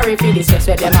 Sometimes I'm sorry for this, just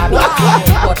where them are.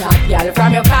 But y'all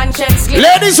from your conscience.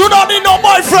 Ladies who don't need no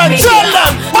boyfriend, tell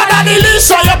them. Mother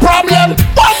Lisa, your problem.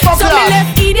 So me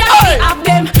left idiot of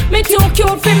them. Me too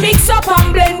cute for mix up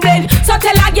and blend. So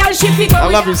tell a girl she fi go. I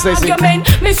love you, Stacey.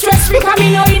 Me stress free cause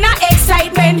me know in a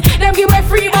excitement. Them give me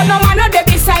free but no man no dey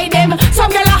beside them. Some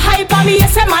girl a hype on me,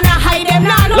 yes a man a hide them.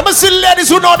 Nah, no. Let me see the ladies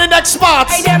who know the next spot.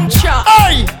 Them chop.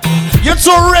 Hey, you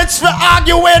too rich for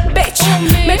arguing. Bitch,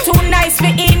 me too nice for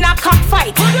in a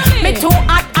cockfight. Me too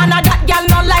hot and a that girl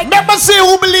no like. Let me see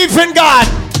who believe in God.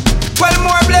 Well,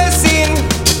 more blessing.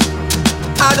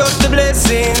 Adopt the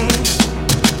blessing.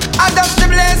 Adopt the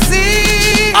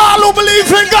blessing. All who believe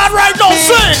in God right now,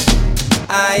 sing.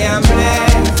 I am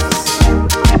blessed.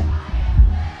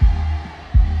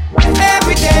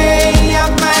 Every day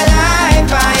of my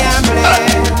life I am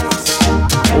blessed.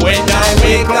 When I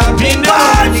wake up in the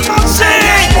morning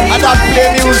and I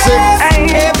play music.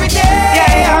 Every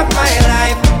day of my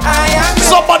life I am blessed.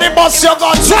 Somebody bust your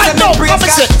guns right now. Come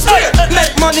and sit.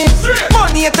 Make money,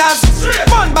 money haters,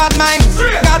 fun bad mind.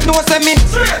 God knows me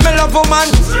love woman,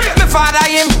 me father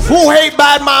him. Who hate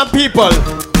bad man people?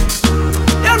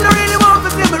 Them don't really want to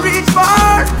see me reach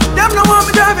far. Them don't want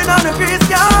me driving on a grease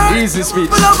car. Easy speech.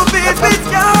 Full of a bitch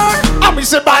car. I'm a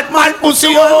bad man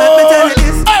pussy. Let me tell you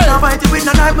this. Now fight it with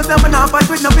no knife, myself and now fight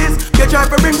with no fist. You try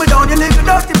to bring me down, you little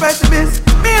dirty pessimist.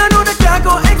 Me I know that can't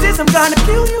go exist, I'm gonna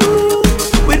kill you.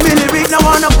 With me lyrics, I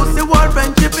wanna pussy war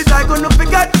friendship is I gonna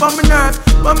forget from my nerves.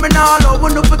 But me now I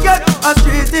wanna forget. A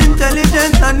street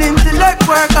intelligence and intellect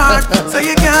work hard. So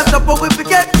you can't stop what we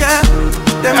forget, yeah.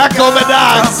 Them can't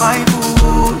find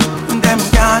food. Them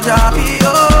can't drop me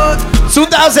out.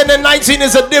 2019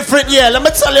 is a different year. Let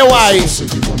me tell you why.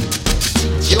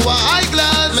 You are high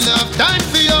class, me not have time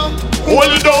for you.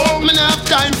 Hold it down. Me not have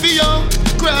time for you.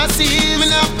 Grassy, me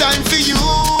not have time for you.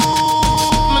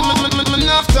 Me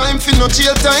not have time for no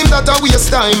jail time, that a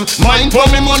waste time. Mind for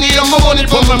me money and my money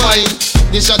for my mind.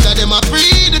 The shot of them a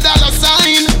free the dollar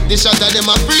sign. The shot of them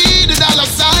a free the dollar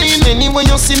sign. Anyway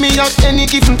you see me at any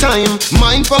given time.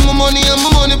 Mind for my money and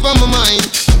my money for my mind.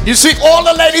 You see all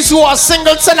the ladies who are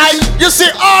single tonight. You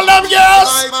see all them girls.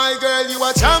 My girl, you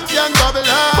a champion bubbler.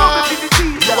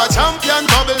 You a champion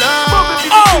bubbler.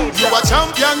 Oh, you a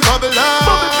champion bubbler.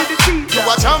 You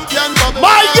a champion bubbler.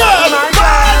 My girl,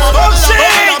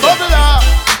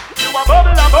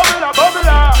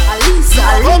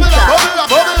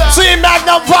 see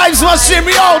Magnum Vibes must see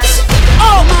me out.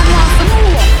 Oh,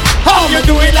 how you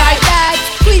do it like that?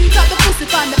 Clean up the pussy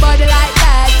from the body like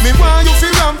that. Me want you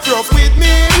feel ramp rough with me.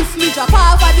 If me drop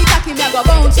off of the cocky, me go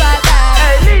bounce right back.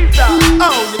 Hey Lisa,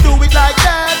 how you do it like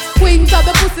that? Clean up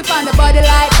the pussy from the body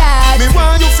like that. Me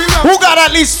want you feel ramp. Who got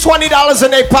at least $20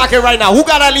 in their pocket right now? Who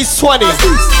got at least 20?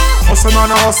 Hustle man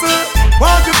a hustle.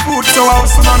 Want your food, so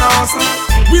hustle man a hustle.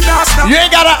 We not stop. You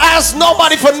ain't gotta ask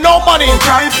nobody for no money.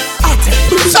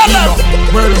 Shut up.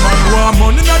 Well, man want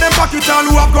money in them pocket. All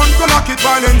who have gun go lock it.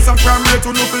 Violence and crime rate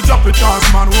to look to drop it. Cause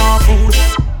man want food.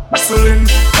 Hustling,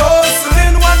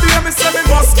 hustling. One day me say me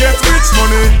must get rich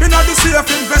money. Inna the safe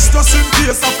invest just in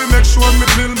case. I fi make sure me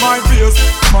build my base.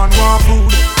 Man want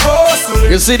food, hustle.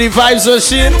 You see the vibes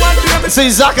machine? See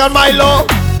Zach and Milo.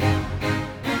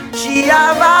 She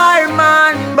have her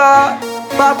man, but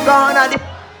popcorn at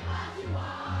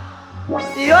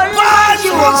the only man she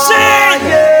want,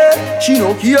 yeah. She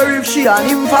no care if she and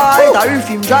him fight or if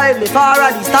him drive the far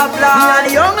at the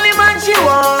stoplight. The only man she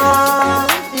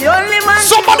want, the only man.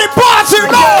 Somebody party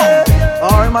now.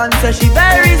 Our man says she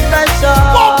very special,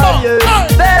 yeah.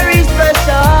 Very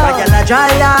special. Like a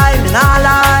dry line, me nah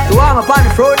lie. So I'm up on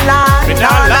the front line, me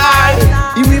nah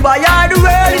lie. If we buy her the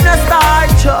world in a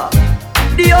starch,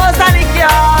 the house and the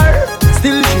car.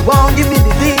 Still she won't give me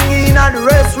the thing in the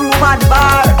restroom and the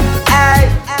bar. Hey,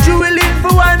 she willing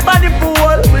for one for the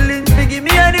pool, willing to give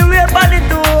me anywhere for the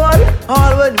toll.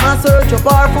 All when I search up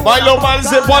her for Milo man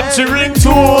say want to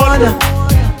ringtone.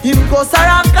 Him go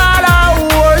Sarah call her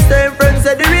horse. Them friends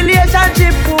say the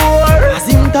relationship poor. As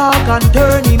him talk and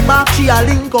turn him back, she a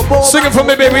link up over. Sing it for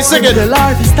me, baby, sing it. The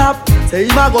life is stop. Say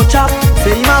him a go chop,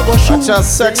 say him a go shoot. Such a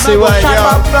sexy way,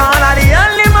 yo. The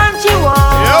only man she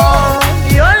want,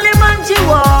 the only man she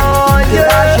want,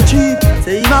 yeah. She cheap,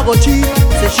 say him a go cheap,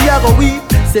 say she a go weep,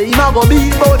 say him a go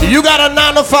beat. But you got a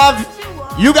 9 to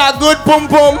 5, you got good boom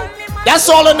boom. That's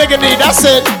all a nigga need, that's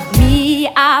it. Me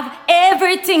have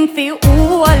everything for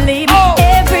all him,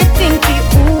 everything for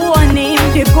all him.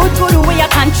 The good way I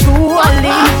control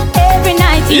him. Every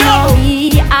night you know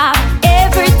me have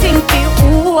everything for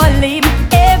all him,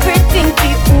 everything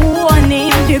for all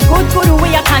him. The good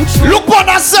way I control. Look on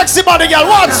that sexy body girl,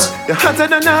 what? You're hotter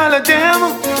than all of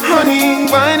them, honey.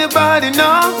 Why anybody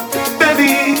know?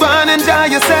 Baby, go and enjoy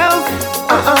yourself.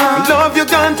 Love you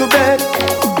gone to bed.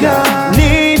 Yeah,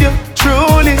 need you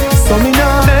truly. So me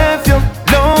not left you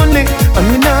lonely, and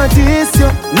me not diss you.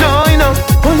 No, you know,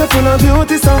 wonderful and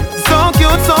beauty, so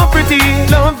cute, so pretty.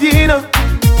 Love you, know.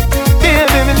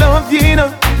 Baby, me love you,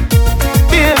 know.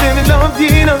 Baby, me love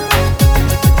you, know.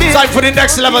 Time for the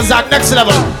next level, Zach, next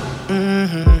level.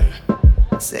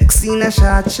 sexy in a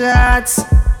short shorts,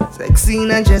 sexy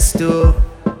in a dress too.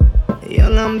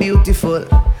 Young and beautiful,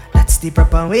 that's the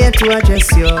proper way to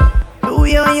address you. The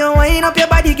way how you wind up your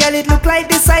body, girl, it look like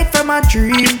the sight from a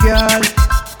dream, girl.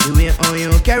 The way how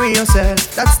you carry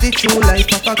yourself, that's the true life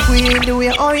of a queen. The way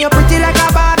how you pretty like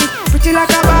a Barbie, pretty like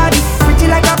a Barbie, pretty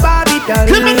like a Barbie,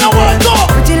 darling. Give me the word, go!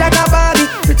 Pretty like a Barbie,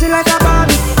 pretty like a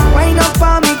Barbie. Wind up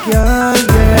for me, girl,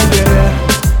 yeah,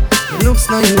 yeah. It looks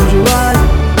not usual.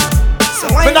 So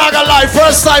I'm not gonna lie,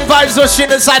 first time vibes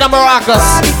machine inside of Maracas.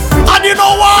 And you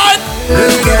know what? You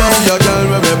never see a girl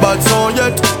with a bad song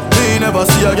yet. You never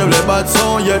see a girl with a bad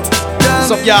song yet.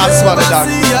 Some yards for the dog.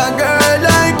 See a girl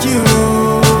like you.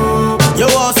 You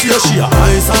want to see she a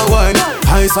ice and wine,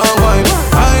 ice and wine.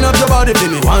 Wind up your body for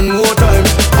me one more time.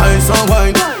 Ice and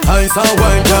wine,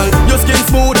 girl. Your skin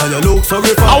smooth and your look so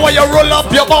refined. I want you roll up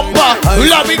your bumper.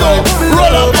 Let me go.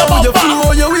 Roll up your bumper.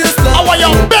 I want you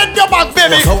bend your back,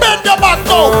 baby. Bend your back,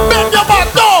 go. Bend your back,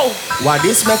 go. What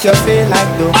this make you feel like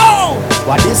though? Oh!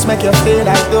 What this make you feel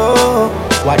like though?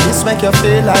 What this make you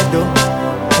feel like though?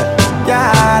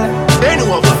 Girl,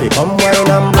 come wine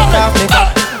and broke off me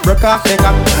cock, broke off me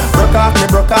cock, broke off me,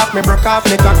 broke off me, broke off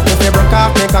me cock. If you broke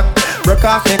off me cock, broke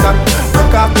off me cock,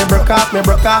 broke off me, broke off me,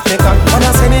 broke off me cock.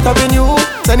 Wanna send it up in you,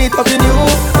 send it up in you,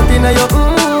 up in your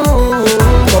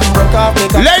come broke off me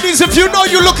cock. Ladies, if you know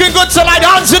you're looking good tonight,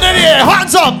 hands in the air,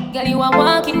 hands up. Girl, you are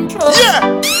walking trophy.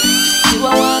 Yeah. You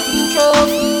are walking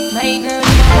trophy. My girl,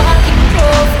 you are walking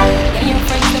trophy. Yeah, your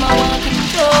friends, them are walking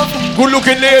trophy. Good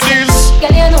looking ladies.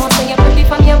 Girl, you know so you're pretty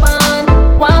from your band.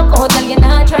 Walk out and you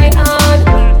not try hard.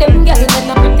 Them girls that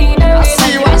not pretty in a real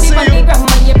life. You're pretty from the grandma,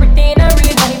 you're pretty in a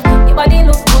real life. Your body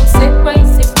look good, set right,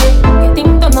 set right. Your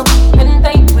thing done up, well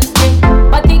tight, well straight.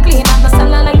 Body clean and the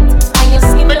cellulite. And your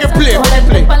skin make it play, make it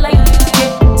play.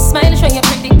 Smile, show your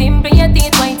pretty dimple, your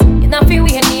teeth white. You not feel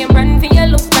weird, name brand for your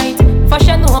look right.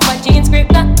 Fashion over jeans, grip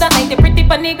that night. You're pretty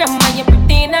from the grandma, you're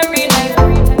pretty in a real life.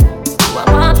 You a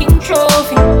walking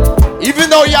trophy. Even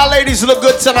though y'all ladies look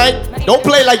good tonight, don't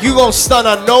play like you gon' stun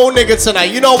on no nigga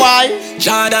tonight. You know why?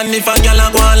 Jordan, if a girl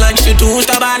a go on like she too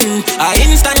stubborn, I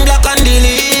instant block and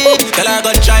delete. Tell her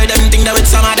go try them thing that with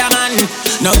some other man.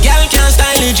 No girl can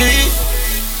style it, G.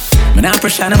 Man, I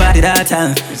pressure nobody that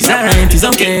time. It's alright, it's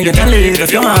okay, you can live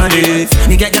if you want it.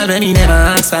 Me get girl when me never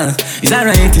ask for. It's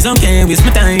alright, it's okay, waste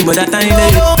my time, but that time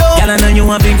late. Girl, I know you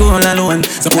want to go all alone.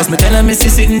 Suppose me tell her me see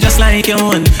sitting just like your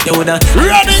own. You woulda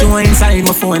ready to inside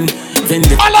my phone.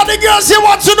 All of the girls you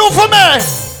want to do for me.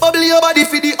 Bubble your body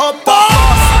for the up boss.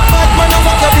 Bad man, I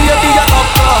fuck your baby, you're up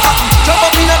boss. Jump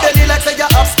up in a belly like say you're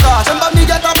up stars. Jump up me,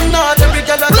 get up in every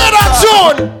girl. Play that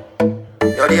tune.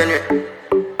 You're the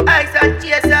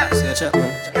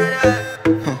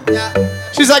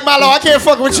like Malo, I can't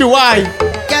fuck with you. Why?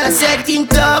 Girl, I said think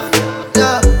tough,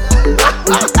 tough.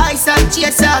 Ice and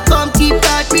chaser, come keep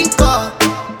that drink up.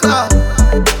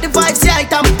 The vibes right,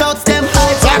 I'm touch them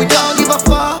high, so we don't give a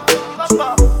fuck.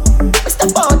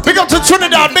 Big up to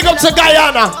Trinidad, big up to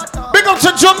Guyana, big up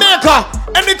to Jamaica,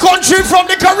 any country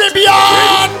from the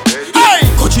Caribbean. Hey!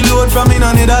 Coachy load from in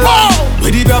another land.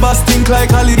 Where the grabbers stink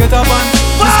like alligator man.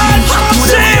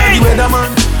 The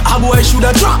weatherman. A boy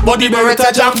shoulda drop, but the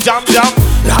Beretta jam.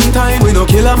 Long time we no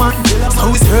kill a man. So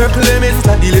we circle elements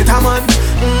like the later man.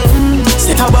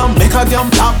 Set a bomb, make a damn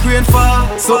black rain fall.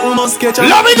 So we must catch a.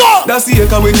 Let me go! That's the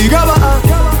echo with the grabber.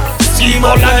 Steam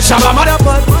out like Shabba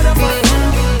Motherpot.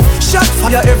 Shot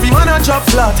fire, everyone a drop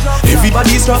flat.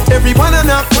 Everybody's drop, everyone a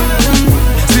knock.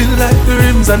 Feel like the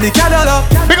rims and the Cadillac.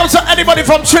 Big up to anybody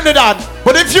from Trinidad.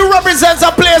 But if you represent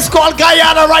a place called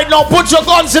Guyana right now, put your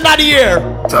guns in the air.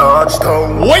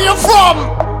 Touchdown. Where you from?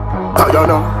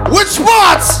 Guyana. Which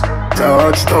parts?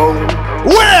 Touchdown.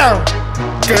 Where?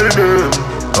 Tell them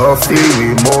of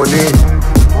the morning.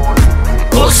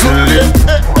 Hustling.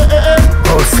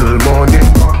 Hustle money.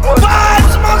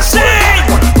 Vibes machine.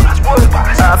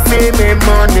 I feel me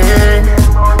money.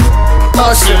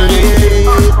 Hustling.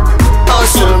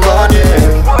 Hustle money.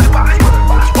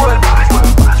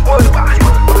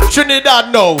 Trinidad,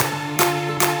 no.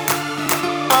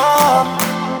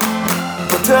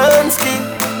 Turnsky,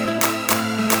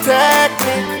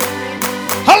 technique.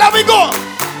 How let we go?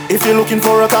 If you're looking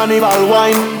for a carnival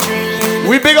wine,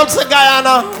 we big up to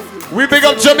Guyana, we big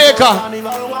up Jamaica.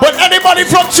 But anybody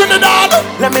from Trinidad?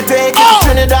 Let me take you to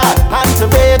Trinidad and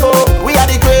Tobago. We are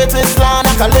the greatest land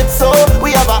of Calypso.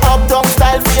 We have a uptown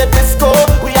style for your disco.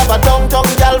 We have a downtown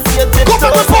gal for your tiptoes.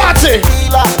 Come to the party.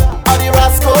 Tequila or the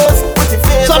Rascals with the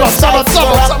favorite Son of.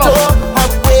 And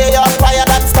we way up higher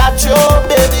than statue.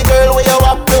 Baby girl, where you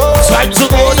up to? Time to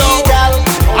go down.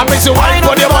 I miss you wine,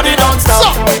 but your body don't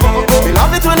stop. We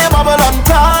love it when you bubble on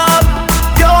top.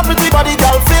 Your pretty body,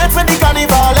 girl, fit for the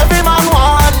carnival. Every man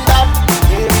want that.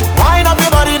 Wine up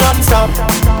your body non-stop.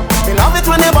 We love it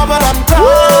when you bubble on top.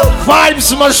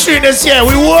 Vibes machine is here,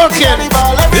 we working.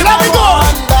 Let me go.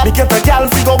 Me get a gal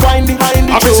fi go wine behind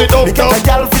the show. Me get a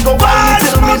gal fi go wine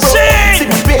till me broke. See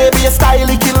me baby, your style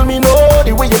it kill me no.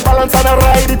 The way you balance and I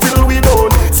ride it till we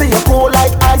don't. Say you cold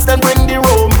like ice, then bring the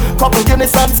rum. Couple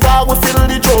unison star, we fill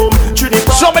the drum.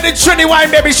 Show me the Trini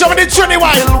wine, baby. Show me the Trini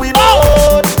wine. Till we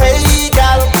don't. Hey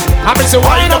gal, I miss you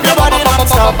wine up your body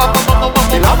non-stop.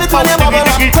 We love it when you bubble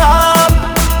on top.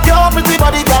 Your pretty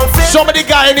body, girl, fit. Show me the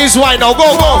guy in his wine now.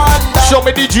 Go. Show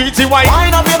me the GT wine.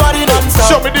 Wine up your body non-stop.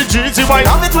 Show me the GT wine.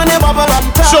 Love it when you bubble on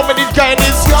top. Show me the guy in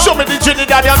his. Show me the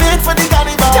Trinidad. Fit for the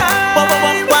carnival.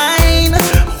 Wine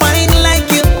like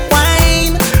you,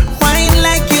 wine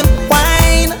like you,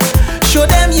 wine. Show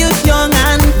them you're young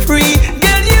and free.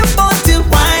 Girl, you want to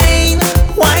wine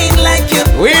like you.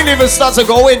 We ain't even start to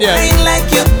go in yet. Wine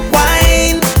like you,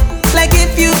 wine like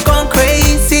if you gone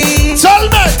crazy. Tell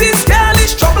me. This girl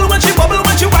is trouble when she bubble,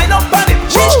 when she wind up on it.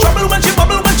 She's trouble when she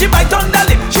bubble, when she bite on the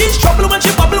lip. She's trouble when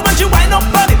she bubble, when she wind up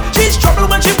on it. She's trouble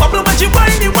when she bubble, when she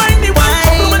whiny.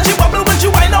 Trouble when she bubble, when she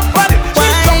wind up on it.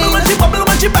 She's trouble when she bubble,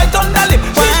 when she bite on the lip.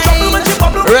 She's trouble when she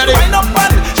bubble, when she wind up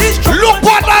on it. She's trouble. Look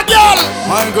what that girl.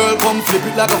 My girl, come flip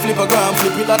it like a flippergram,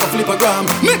 flip it like a flippergram.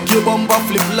 Make your bumper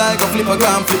flip like a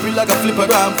flippergram, flip it like a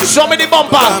flippergram. Show me the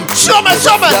bumper. Show me.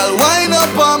 Girl, wind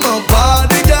up on my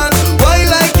body, girl. Why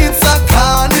like it's a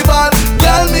carnival?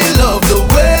 Girl, me love the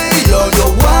way you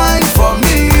wine for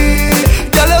me.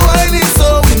 Girl, your wine is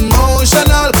so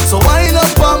emotional. So wind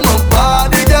up on my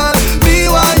body, girl.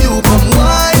 Me while you come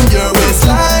wine your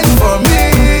waistline for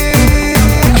me.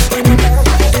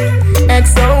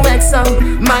 XOXO,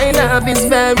 my love is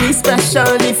very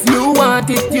special. If you want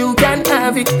it, you can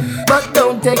have it. But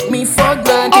don't take me for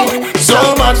granted.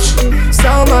 So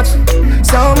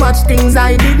much things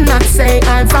I did not say.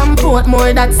 I'm from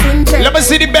Portmore, that's in check. Let me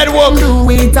see the bedwork. Do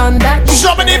it on that.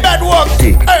 Show me the bedwork.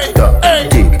 Hey.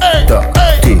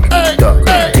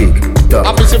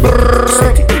 I'm busy.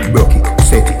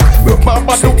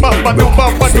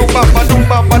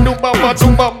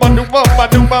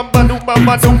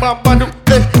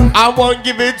 I won't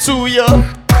give it to you.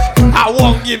 I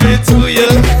won't give it to you.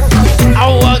 I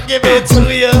won't give it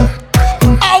to you.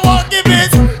 I won't give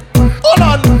it. Hold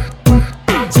on.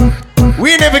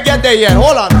 We never get there yet.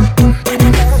 Hold on.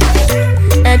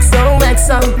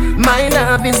 XOXO, my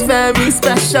love is very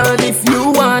special. If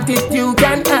you want it, you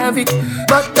can have it.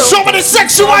 But don't show me the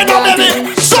sexy wine now,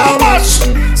 baby.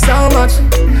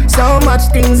 So much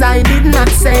things I did not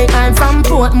say. I'm from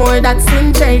Portmore, that's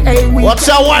in J.A. What's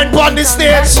your wine on the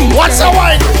stage? What's your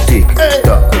wine? Tick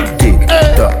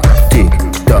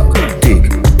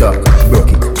tock,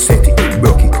 broke it.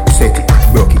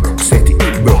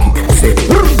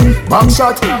 back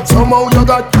shot. Somehow you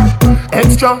got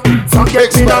extra.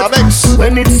 Forget me not.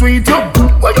 When it's sweet, you.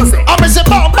 What you say? I'm say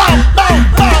bam, bam,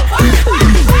 bam, bam.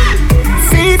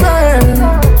 Fever,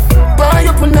 buy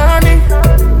up punani.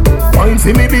 Wine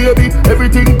for me, baby,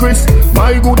 everything crisp.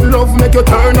 My good love make you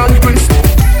turn and crisp.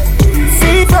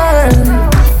 Fever,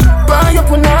 buy up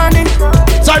punani.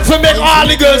 Time to make all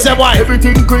the girls them wine.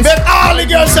 Everything crisp. Make all the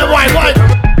girls them wine, wine.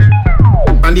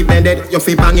 And the bed, you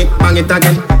feel bang it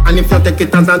again. And if you take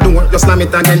it as a door, you slam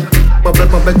it again. Bubble,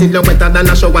 bubble till you wetter than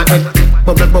a shower head.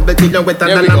 Bubble, bubble till you wetter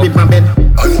than a river bed.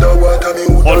 Underwater, me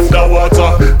wood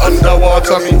underwater.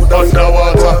 Underwater, me wood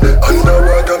underwater.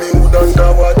 Underwater, me wood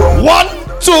underwater. 1,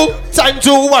 2, time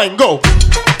to wine, go.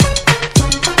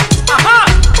 Aha!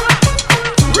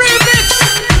 Remix!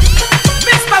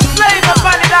 Mr. Flavor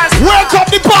Valley Dance. Wake up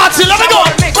the party, let me go.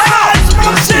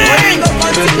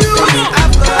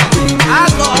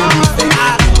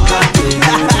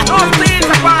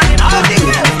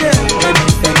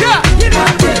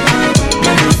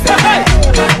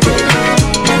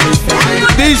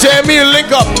 DJ Emil,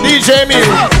 link up, DJ Emil.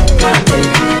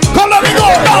 Come let me go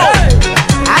now.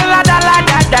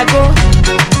 Aladaladago,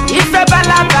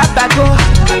 Ifebalabago,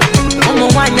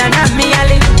 Umuwanya na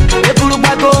miale,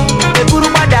 Eburubago,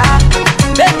 Eburubada,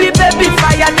 baby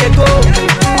fire they go.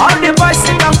 All the boys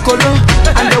sit down colo,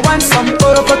 and they want some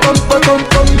porokotom.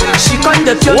 She con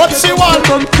the pure. What she want?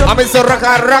 I'm Mr.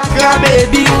 Raka,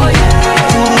 baby. Ooh,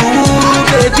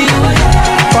 baby.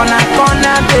 Corner,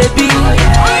 baby.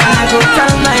 And I go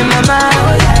tell my mama,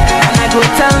 and I go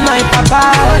tell my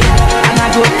papa, and I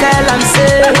go tell and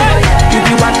say, you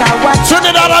be waka.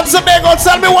 Trinidad and Tobago,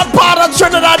 tell me what part of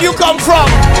Trinidad you come from.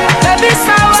 Baby,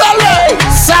 Sawa.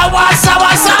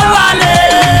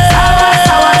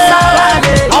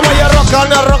 How are you rockin'?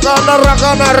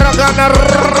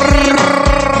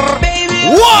 Baby,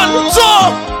 1,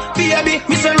 2. Baby,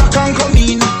 me say rock and come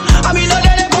in. I mean, no,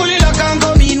 they pull it rock and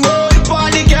come in. Oh, if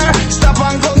party girl, stop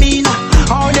and come in.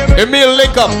 Emil,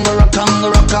 link up. Rock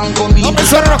and come in. I'm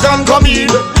Mr. Rock and come in.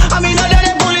 I mean, no,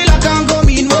 they pull it rock and come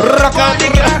in. Rock and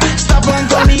girl, stop and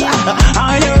come in.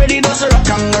 I ain't ready to rock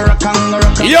and.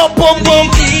 Yo, boom, boom.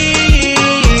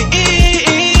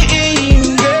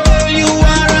 Girl, you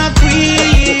are a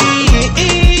queen.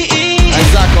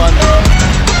 Exactly.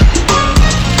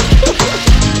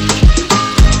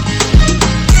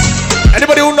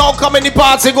 Anybody who now come in the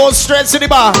party, go straight to the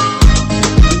bar.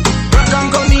 Rock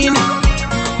and come in.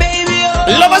 Baby,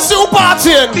 love us you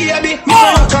partying. Baby,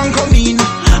 rock and come in.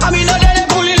 I mean, no, they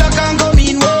pull it rock and come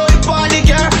in. Oh, if party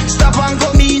girl, stop and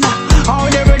come in. Oh,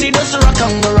 they ready to rock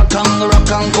and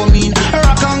come in.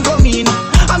 Rock and come in.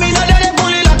 I mean, no, they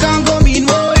pull it rock and come in.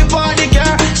 Oh, if party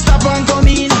girl, stop and come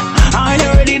in. Oh, they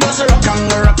ready to rock and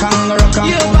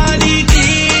your body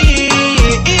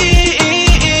clean.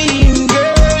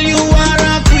 Girl, you are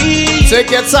a queen.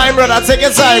 Take your time, brother. Take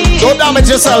your time. Don't damage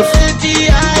yourself.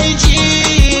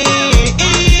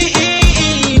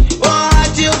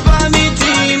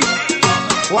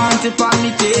 Want it for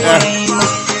me, baby,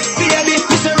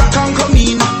 Mr. Rock and come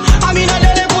in. I mean, I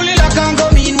don't pull it rock and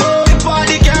come in. Oh, if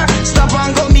party girl, stop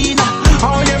and come in.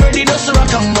 Oh, you ready to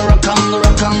rock and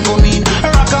come in.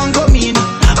 Rock and come in.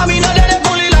 I mean, I don't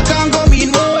pull it rock and come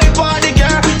in. Oh, if party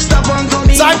girl, stop and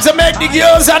come in. Time to make the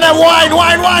girls and then wine.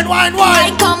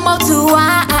 I come out to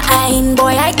wine,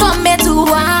 boy. I come here to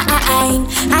wine.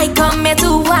 I come here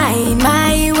to wine.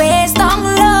 My waist on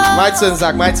low. My turn,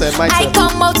 Zach. My turn. I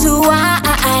come out to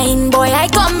wine, boy. I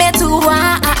come here to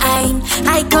wine.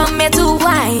 I come here to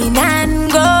wine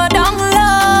and go down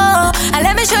low. And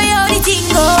let me show you how the thing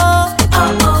go.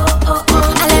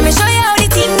 And let me show you how the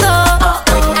thing go.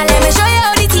 And let me show you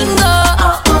how the thing go.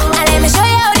 And let me show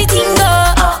you how the thing go.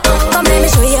 Come, let me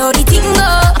show you how the thing go.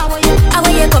 I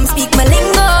want you come speak my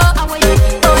lingo.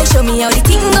 Boy, show me how the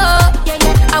thing go.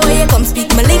 I want you come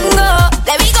speak my lingo.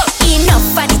 Let me go. Enough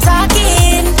for the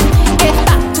talking. Get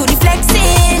back to the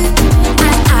flexing.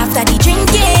 And after the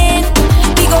drinking,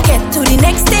 we go get to the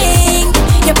next thing.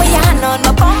 You put your hand on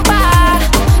my bumper.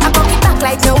 I pop it back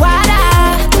like no water.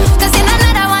 Cause in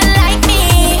another one like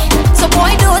me. So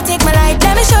boy, don't take my life.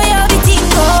 Let me show you how the thing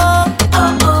go.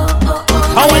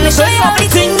 I want to show you how the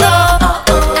thing go.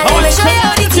 I want to show you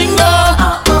how the thing go.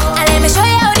 And let me show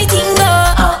you how the thing go.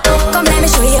 Come, let me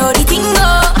show you how the thing go.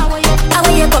 I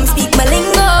want you come speak my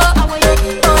lingo.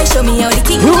 Boy, show me how the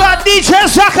thing go. You got DJ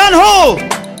Zach and who?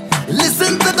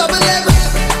 Listen to Double M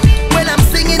when I'm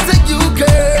singing to you,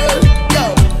 girl.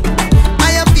 Yo,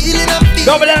 I am feeling.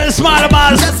 Double M is smart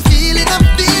about. Just feeling.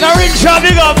 Now reach out,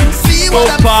 big up. See what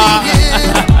I'm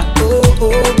singing.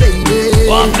 Oh, baby.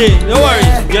 One day, don't worry.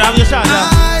 You have your shot now.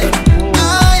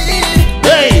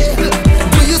 Hey,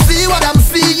 do you see what I'm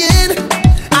seeing?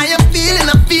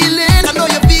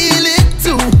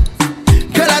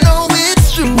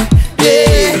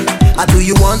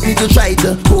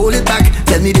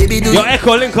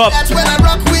 Echo, link up. That's when I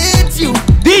rock with you.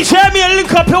 DJ me a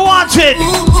link up, you want it.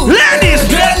 Ladies,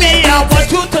 let me. I want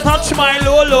you to touch my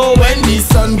Lolo when the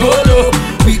sun go low.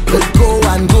 We could go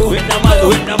and go. With the man,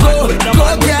 with the man, with the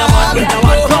man, with the man, with the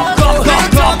man. Come.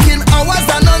 Talking hours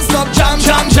and non-stop jam.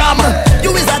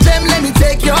 You is a gem, let me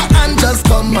take your hand, just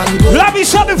come and go. Let me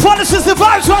show before this is the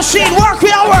Vibes Machine. Work, we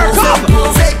are work. Come.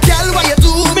 Say, girl, what you do?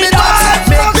 Me not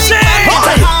make me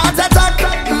heart attack.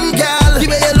 Girl, the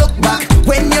way you look back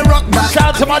when you rock back.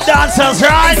 Shout out to my dancers,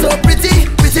 right? So pretty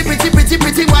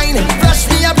wine. Flash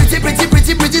me a pretty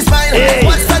smile. Hey.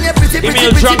 What's on your pretty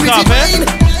wine?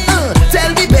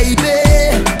 Tell me, baby,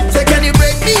 say can you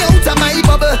break me out of my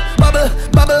bubble?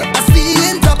 I see you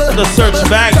in trouble. The search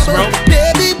bags, bro.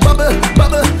 Baby, bubble,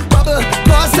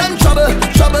 cause some trouble.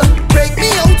 Break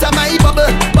me out of my bubble.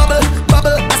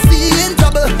 I see you in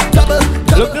trouble.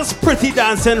 Look, this pretty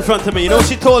dancer in front of me. You know what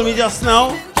she told me just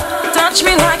now? Touch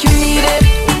me like you need it.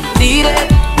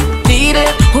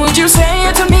 Would you say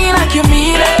it to me like you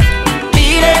mean it?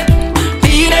 Need it.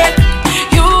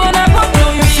 You and I both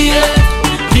know you feel it.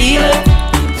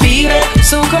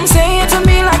 So come say it to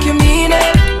me like you mean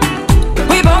it.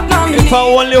 We both know you need it. If I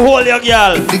only hold your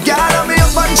girl. The girl on me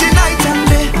up and she night and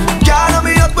day. Girl on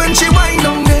me up when she wind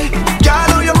on me.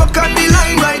 Girl on you rock on the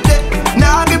line right there.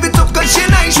 Now give it up cause she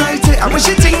nice right there. And when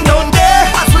she ting down there,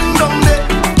 I swing down there.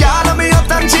 Girl on me up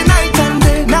and she night and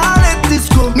day. Now let this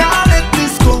go.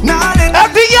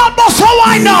 Every girl must how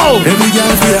I know. Every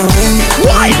girl feel a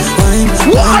wine.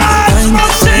 Slow wine.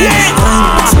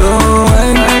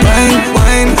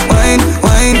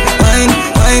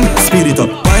 Speed it up.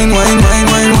 Wine. Wine.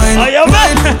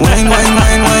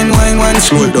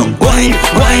 Slow it down. Wine.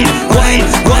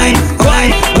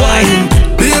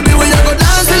 Baby, we go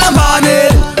dance till the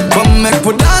morning. Come make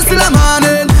we dance till the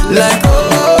morning. Like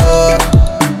oh.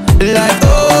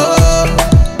 Girl,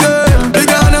 we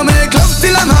gonna make love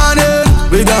till the morning.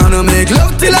 We gonna make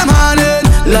love till the morning.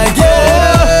 Like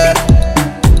yeah.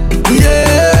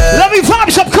 Let me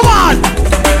vibes up, come on.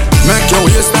 Make your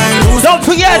waistline lose. Don't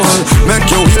forget. Make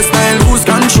your waistline lose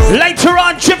control. Later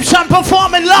on, Gypsum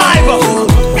performing live.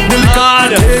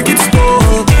 God. Take it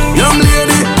slow. Young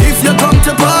lady, if you come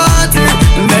to party,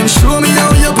 then show me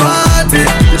how you party.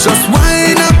 Just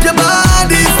wind up your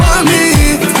body for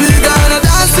me. We gonna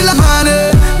dance till the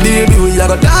morning. Baby, we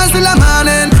gonna dance till the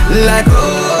morning. Like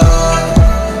oh,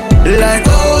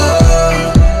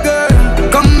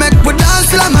 girl, come make we dance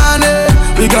till the morning.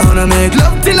 We gonna make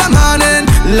love till the morning.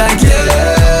 Like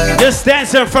yeah. Just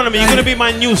dance in front of me. You're gonna be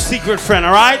my new secret friend,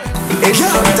 alright? It's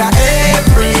up to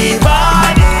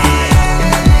everybody.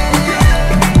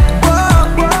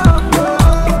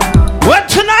 Well,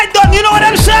 tonight done, you know what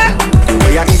I'm saying?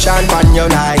 We are each and pan you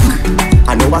like.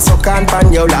 I know I suck and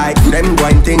pan you like. Them go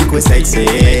and think we sexy.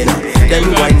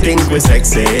 Them go and think we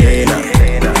sexy. We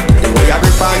are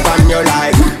rip and pan you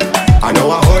like. I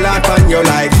know a whole lot pan you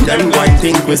like. Them go and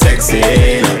think we sexy.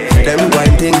 Them go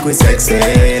and think we sexy.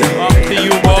 Up to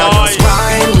you, boy.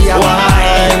 We are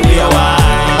wine.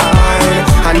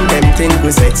 And them think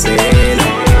we sexy.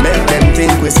 Make them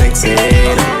think we sexy.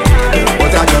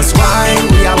 But I just wine.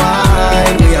 We are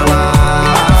wine.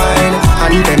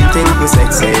 And them think we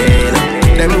sexy.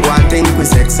 Them go and think we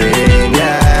sexy.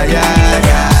 Yeah.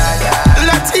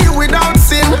 Let's hear without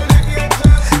sin.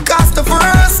 Cast the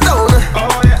first stone.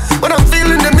 When I'm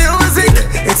feeling the music,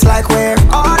 it's like we're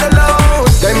all alone.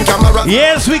 Them camera.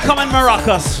 Yes, we come in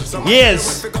Maracas.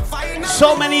 Yes.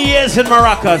 So many years in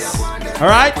Maracas.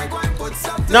 Alright?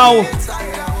 Now,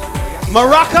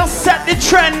 Maracas set the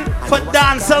trend for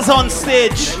dancers on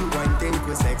stage.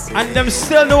 And them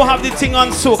still don't have the thing on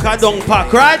soca dung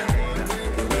pack, right?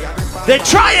 They're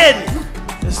trying.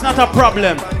 It's not a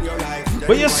problem.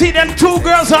 But you see them two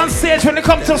girls on stage when they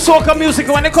come to soca music,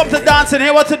 when they come to dancing,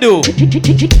 hey, what to do?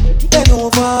 Bend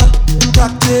over,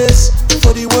 practice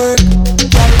for the work,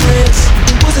 balance,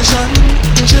 position,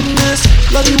 gymnast,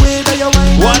 love the way that you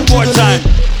wind. One more time.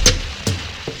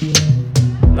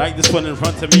 Like this one in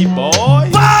front of me, boy.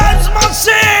 Vibes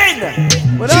Machine!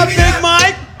 What up, Big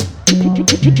Mike?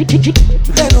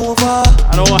 Bend over,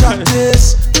 I don't want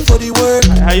practice for the work,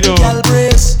 how you doing?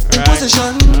 brace, right.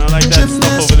 position, I don't like that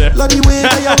stuff over there. love the way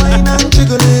that you wind and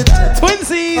jiggle it.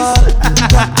 Twinsies!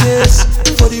 Practice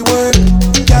for the work,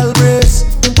 brace,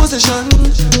 position,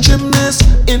 gymnast,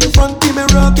 in front the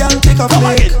mirror, girl, take a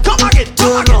flick. Come again.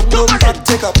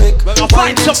 Take a pic.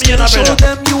 Find something in a show better.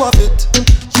 them you have it.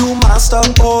 You master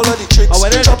all of the tricks.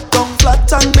 Chop down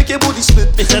flat and make your booty split.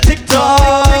 It's a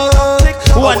TikTok.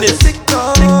 Who on this?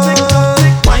 TikTok.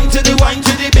 Wine to the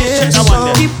bitch.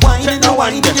 Keep whining and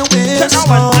whining your waist.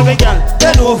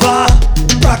 Bend over.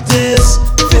 Practice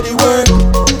for the work.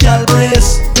 Girl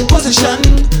brace. Position.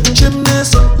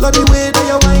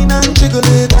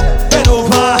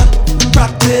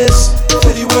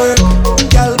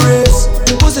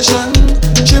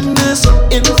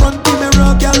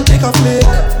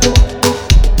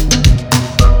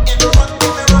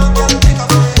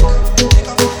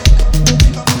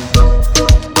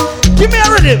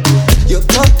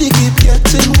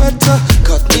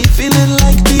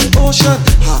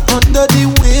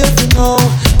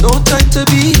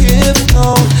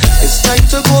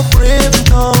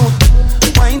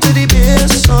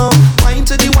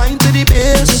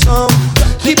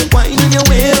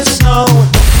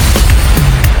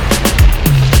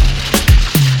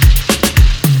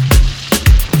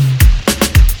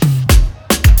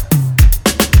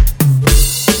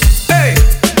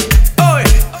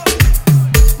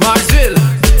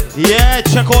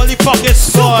 check all the fucking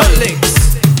soil.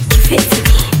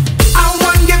 I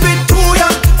want give it to ya.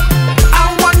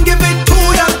 I want give it to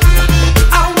ya.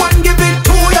 I want give it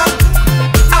to ya.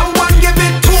 I want give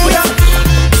it to ya.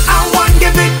 I want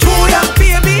give it to ya,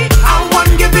 baby. I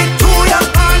want give it to ya,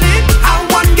 honey. I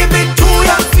want give it to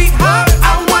ya, sweetheart.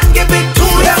 I want give it to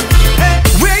ya. Hey,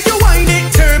 where you whine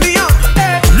it, turn me up.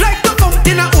 Hey, like the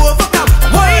fountain I overcome.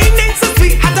 Wine it so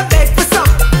sweet, I to beg for some.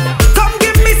 Come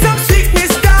give me some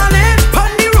sweetness, darling.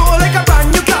 Pon the roll like a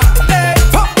brand new car. Hey,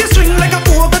 pop the string like a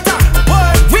overtop.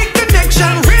 We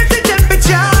connection, raise the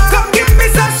temperature. Come give me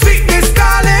some sweetness,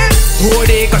 darling. Oh,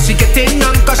 they cause she getting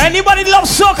on, cause anybody love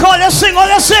soca? Let's sing, oh,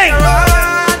 let's sing.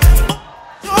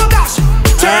 Oh gosh,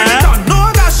 turn it on, no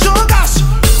gosh, oh gosh.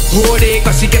 Oh, they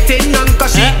cause she getting on,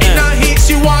 cause she in a heat,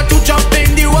 she want to jump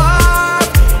in the water.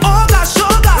 Oh gosh,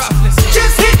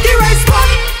 just hit the right spot.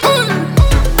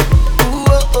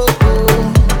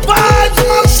 Vibes,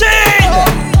 I'm saying.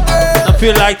 I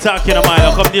feel like talking to mine,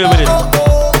 I'll come deal with it.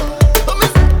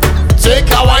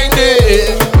 Take a wine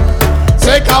day,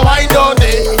 take a wine down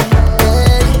day.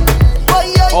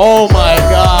 Oh my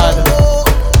God.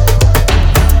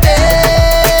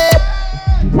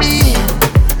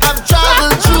 I've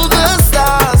traveled through the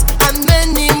stars and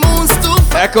many moons to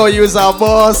find. Echo, use our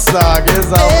boss, dog.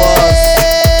 Use our boss.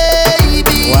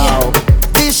 Wow.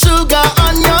 The sugar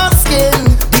on your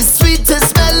skin, the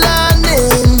sweetest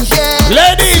melanin, yeah.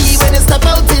 Ladies, when you step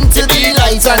out into the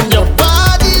light and your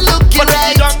body looking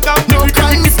right, no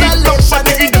constellation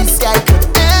in the sky could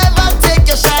ever take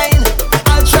your shine.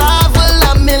 I'll travel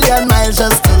a million miles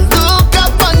just to look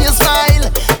up on your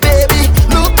smile, baby.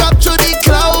 Look up to the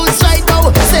clouds right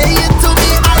now. Say it to me,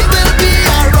 I will be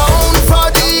around for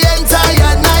the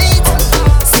entire night.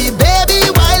 See, baby,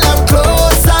 while I'm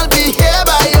close, I'll be here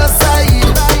by your side.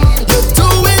 You're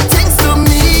doing things to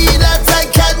me that I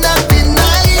cannot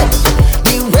deny.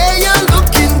 The way you're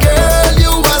looking, girl,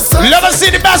 you are so. Let us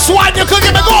see the best one you could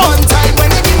give me go.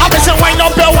 I'm saying wind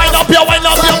up your, wind up your, wind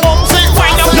up your mom. Say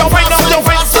wind up your, wind up your,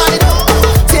 wind up your.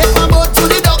 Take my boat to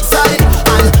the dock side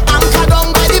and anchor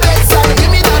down by the bedside. Give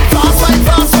me that fast wine,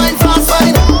 fast wine, fast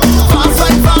wine, fast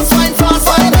wine, fast wine, fast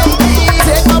wine.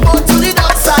 Take my boat to the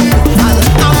dock side and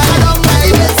anchor down by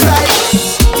the bedside.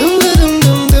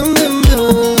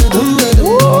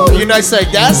 You know, it's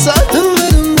like that, son.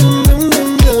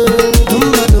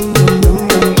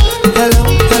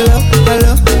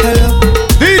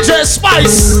 DJ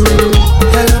Spice.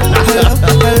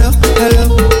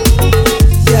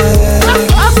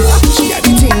 She got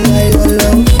the thing I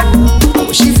love.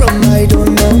 Where she from, I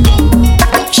don't know.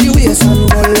 She wears some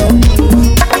color.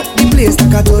 The place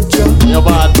like a dojo. You're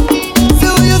bad. So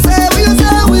what you say, what you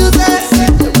say, what you say?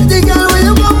 The girl when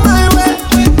you come my way.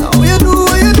 What you do,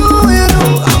 what you do, what you do?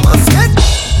 I'm a sketch.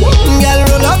 Girl,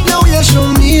 roll up now, you show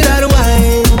me that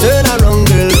wine. Turn around,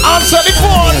 girl. Answer the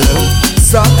phone.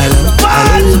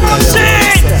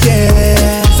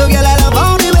 Yeah. So girl, I love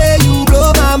how the way you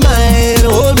blow my mind.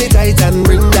 Hold me tight and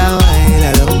bring down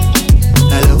wine. Hello,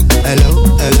 hello, hello,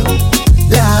 hello.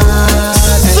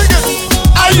 Sing it.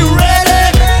 Are you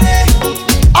ready?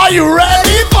 Are you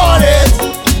ready for it?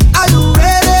 Are you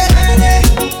ready?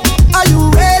 Are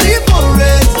you ready for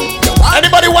it?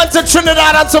 Anybody want to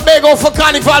Trinidad and Tobago for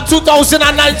Carnival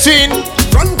 2019?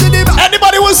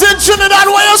 Anybody was in Trinidad,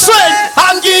 what you say?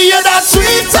 I'll give you that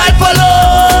sweet type of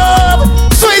love.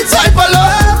 Sweet type of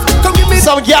love. Come give me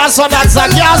some gas on that, some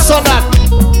gas on that.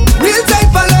 Real type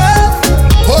of love.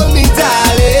 Hold me,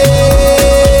 darling.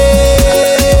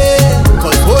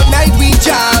 Cause whole night we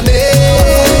jamming.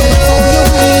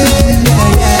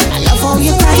 I love how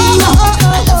you cry. I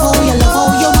love how you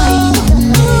whine.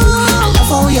 I love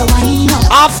how you whine.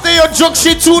 After you joke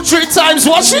she 2-3 times,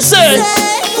 what she say?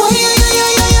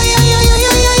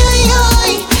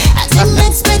 I didn't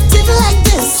expect it like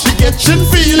this. She catching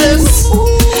feelings.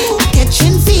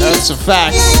 Catching feelings. That's a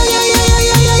fact. I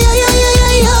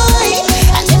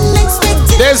didn't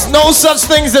expect it. There's no such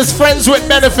things as friends with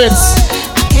benefits.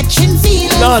 Catching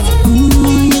feelings. None.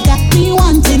 You got me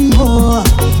wanting more.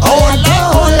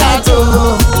 Hola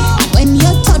do. When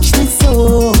you touch me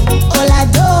so. Hola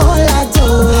do.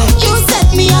 You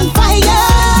set me on fire.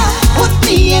 Put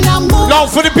me in a mood. Now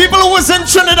for the people who was in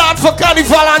Trinidad for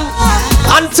Carnival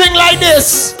and thing like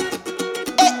this.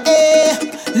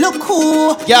 Look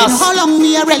who, yes. You know how long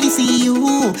me I really see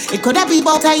you. It could have been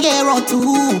about a year or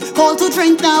two. Call to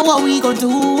drink now, what we go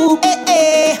do?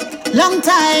 Long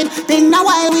time, been a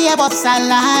while we have us a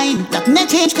line. Nothing they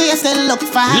change, cause you still look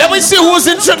fine. Let me see who's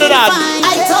in Trinidad.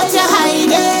 I thought you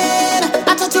hiding,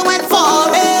 I thought you went for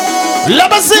it.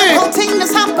 Let me see. Look how things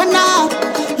that's happen now.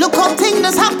 Look how things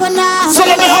that's happen now. So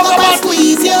let me have a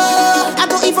squeeze you. I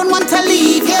don't even want to leave.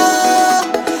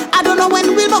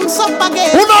 up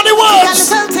again. Who know the words?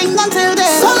 Take a little thing until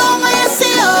then. So long as you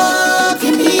see you,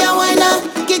 give me a wine up.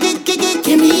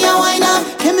 Give me a wine up.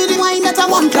 Give me the wine that I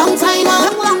want long time.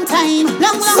 Long time.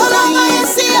 So long as you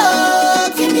see you,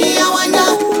 give me a wine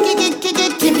up.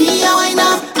 Give me a wine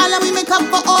up. All of me make up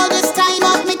for all this time.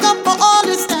 Make up for all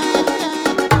this time.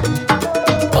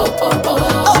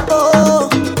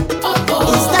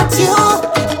 Is that you?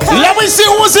 Let me see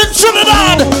who's in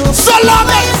Trinidad. So long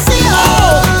as you see you,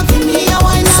 give me a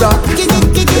wine up. Give me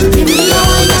a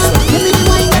wine up. Give me the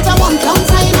wine that I want long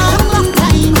time. Long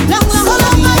time. So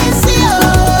long as you see you,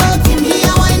 give me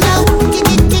a wine up. Give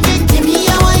me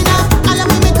a wine up. All of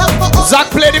me make up for all. Zach,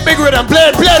 play the big rhythm.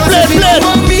 Play.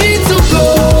 Want me to go?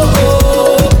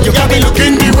 You got me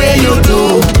looking the way you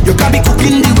do. You got me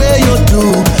cooking the way you do.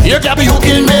 You got me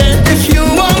hooking me. If you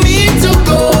want me to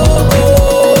go,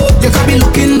 you got me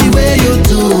looking the way you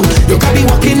do. You got me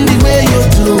walking the way you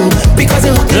do. Because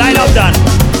you're hooking Line me. up, Dan.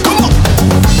 Come on.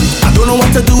 I don't know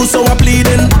what to do, so I'm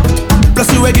pleading. Plus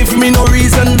you ain't give me no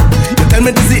reason. You tell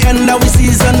me this the end of the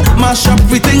season. Mash up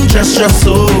everything just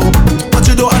so. But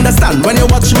you don't understand when you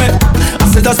watch me. I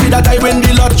said just be that I win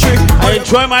the lottery. I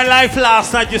enjoyed my life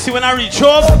last night. You see when I reach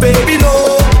home, Baby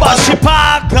no. but she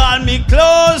park call me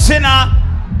close enough.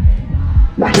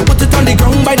 You put it on the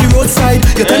ground by the roadside.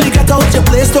 You tell me get out your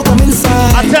place to come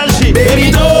inside. I tell she, baby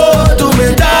don't do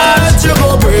me that. You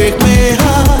go break my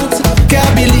heart.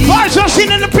 Can't believe. Why is your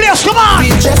scene in the place? Come on.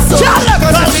 Just so.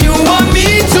 Cause if you want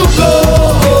me to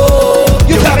go,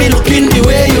 you got me looking the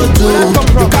way you do.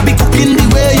 You got me cooking the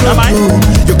way you do.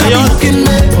 You got me looking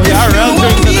me. Oh yeah, real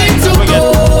drink tonight. Don't forget.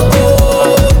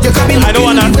 You got me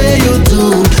looking the way you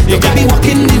do. You got me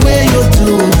walking the way you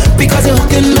do. Because you're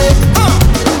hooking me.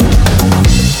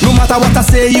 No matter what I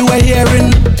say, you are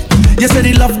hearing. You say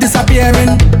the love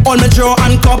disappearing. On the drawer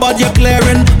and cupboard you're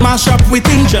clearing. Mash up with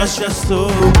things just so.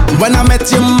 When I met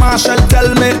you, Marshall tell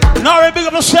me. No, big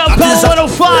up yourself, go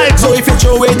 105. So if you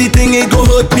throw away the thing, it go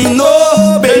hurt me.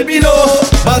 No, baby, no.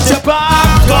 But your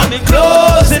back on the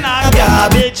clothes in a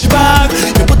garbage bag.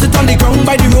 You put it on the ground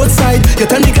by the roadside. You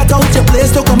tell me get out your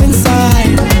place to come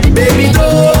inside. Baby,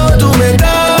 don't do me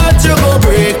that. You go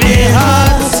break my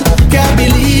heart. Can't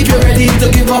believe you're ready to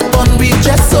give up on me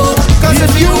just so. Cause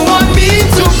if you want me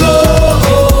to go,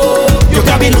 you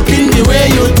got me looking the way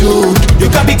you do.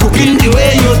 You got me cooking the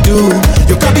way you do.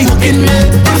 You got me hooking me.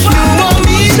 If you want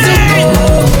me to go,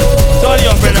 turn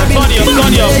you up, brother, turn you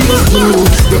up.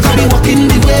 You got me walking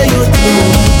the way you do.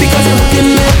 Because you're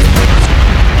hooking me.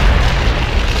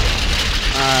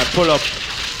 Alright, pull up.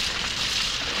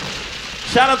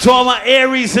 Shout out to all my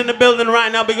Aries in the building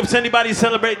right now. Big up to anybody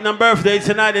celebrating their birthday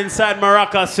tonight inside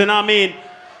Maracas. You know what I mean?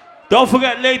 Don't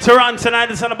forget later on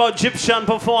tonight it's all about Egyptian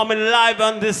performing live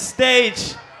on this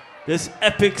stage. This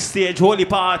epic stage. Holy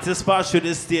artists pass through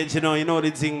this stage, you know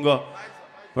the thing go.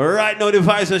 But right now the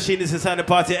Vibes Machine is inside the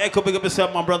party. Echo, big up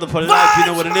yourself, my brother, for life. You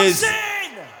know what it is.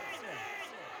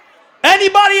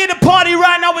 Anybody in the party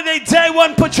right now with a day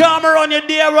one pajama on your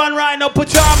dear run right now?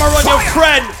 Pajama on your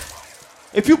friend.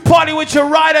 If you party with your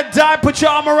ride or die, put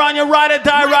your arm around your ride or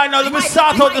die right now. Let me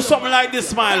start out with something like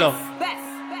this, Milo.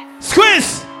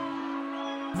 Squeeze!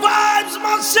 Vibes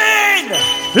Machine!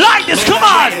 Like this, come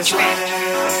on!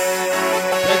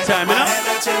 Bedtime, you know?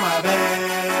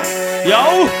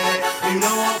 Yo!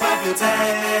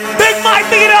 Big Mike,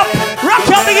 big it up!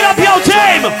 Rock out, big it up, yo,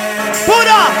 team! Put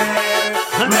up!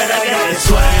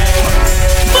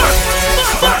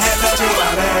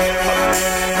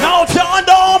 Now if your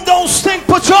underarm don't stink,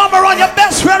 put your arm around your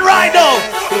best friend right now.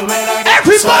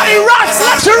 Everybody rocks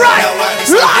left to right.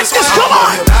 Like this, come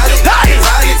on. Hey,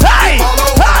 hey,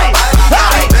 hey,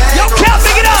 hey. Yo, can't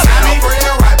pick it up.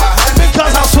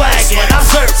 Because I'm swagging, I'm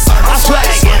surf. I'm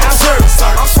swagging, I'm surf.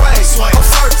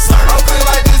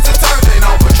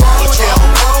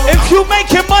 If you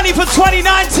making money for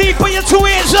 2019, put your 2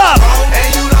 hands up.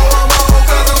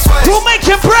 You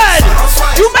making bread.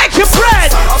 You making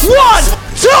bread. 1,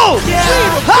 2, 3.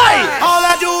 Hey. All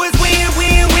I do is win,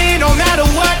 win, win, no matter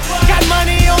what. Got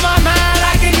money on my mind,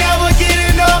 I can never get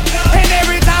enough. And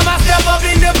every time I step up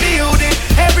in the building,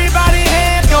 everybody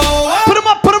hands go up. Put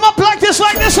them up like this,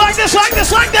 like this, like this, like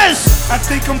this, like this. I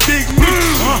think I'm Big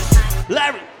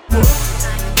Larry.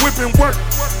 Whipping work.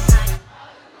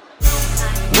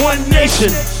 One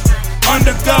nation.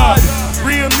 Under God.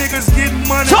 Real niggas getting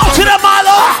money. Talk to them,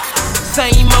 Milo.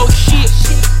 Same old shit,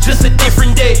 just a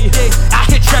different day. Out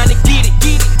here trying to get it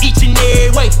each and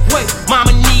every way.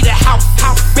 Mama need a house,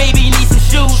 baby need some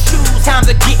shoes. Times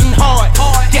are getting hard.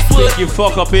 Guess what? Take you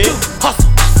fuck up here. Hustle,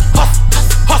 hustle,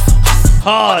 hustle, hustle,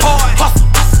 hard. Hustle, hustle,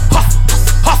 hustle,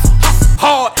 hustle,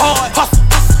 hard, hustle,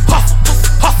 hustle,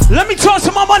 hustle, Let me talk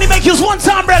to my money makers one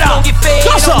time, brother.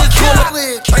 Go, sir. I got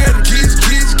the keys.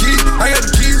 I got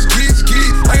the keys.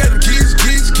 I got the keys.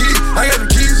 I got the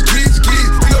keys.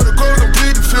 We got the gold, I'm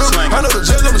bleeding film. I know the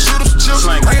judge, I'ma shoot him some chips.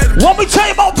 What we tell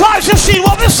you about Vibes Machine?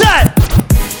 What we said?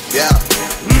 Yeah.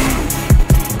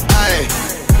 Aye.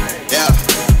 Yeah.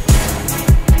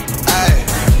 Aye.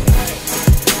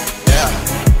 Yeah.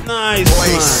 Nice.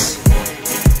 Boys.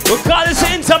 We call this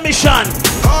intermission.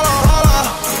 Holla.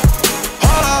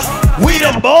 We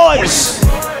them boys.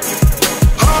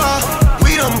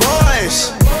 We them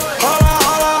boys.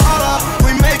 Holla.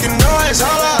 We making noise.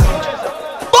 Holla.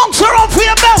 Bunks her up for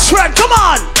your best friend. Come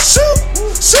on. Shoot.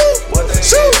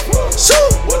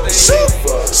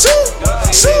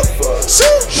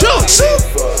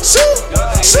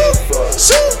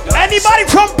 Anybody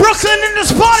from Brooklyn in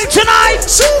this party tonight?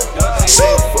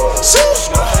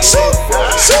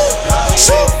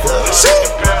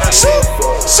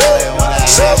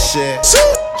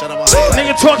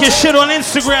 Nigga talking shit on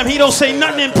Instagram, he don't say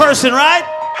nothing in person, right?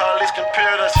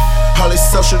 All these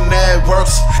social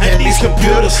networks and these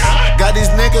computers got these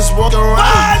niggas walking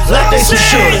around like they some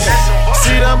shooters.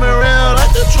 See them in real like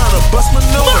they're trying to bust my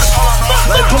nose.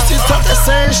 Like pussy talk that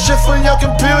same shit from your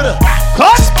computer.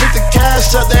 Just pick the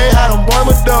cash up, they had them boy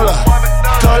Medulla.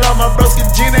 Call out my broski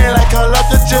Gina like call up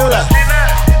the jeweler.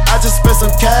 I just spent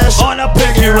some cash on a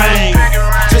pinky ring.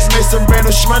 Just made some brand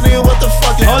new shmoney, what the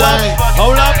fuck you think?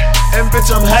 Hold up. And bitch,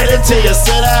 I'm headed to your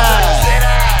city.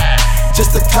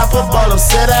 Just a couple ball of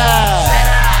city.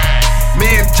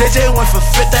 Me and JJ went for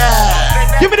 50.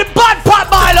 Give me the butt pop,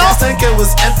 Milo. I think it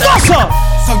was empty.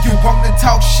 So you want to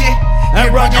talk shit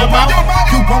and run your mouth?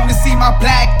 You want to see my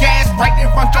black ass right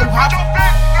in front your house?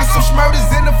 With some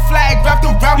smurders in the flag wrapped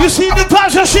around. You see the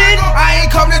Vibes Machine? I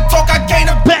ain't come to talk, I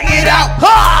came to bang it out.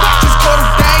 Just call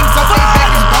them things up and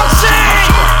back and bounce.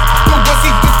 Don't want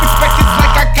see disrespected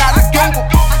like I gotta go.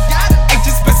 Ain't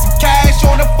just spent some cash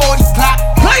on a 40 clock.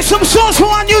 Play some songs for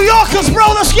our New Yorkers,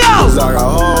 bro. Let's go.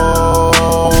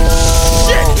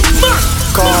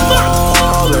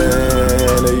 Calling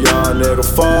a young nigga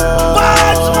phone.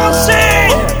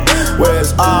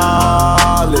 Where's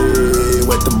Ollie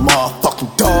with the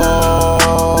motherfucking dog?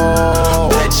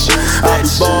 I'm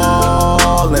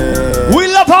ballin'. We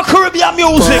love our Caribbean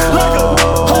music.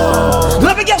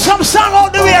 Let me get some song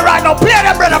out the way right now. Play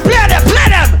them, brother. Play them.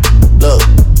 Look,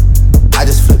 I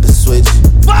just flipped the switch.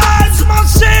 Vibes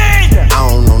Machine. I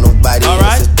don't know nobody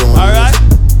else is doing this.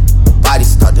 Body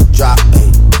start to drop,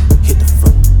 ayy. Hit the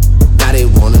front. Now they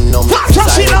wanna know me.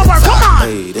 Come on.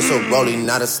 Hey, this a rolling,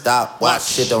 not a stop. Watch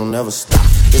shit don't never stop.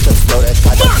 It's a flow that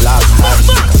got the block hot.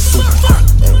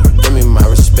 Hey, give me my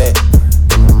respect.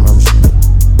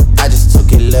 I just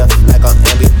took it left like an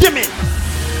ambulance. Give me.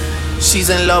 She's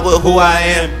in love with who I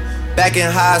am. Back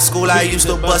in high school, I used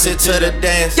to bust it to the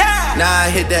dance. Now I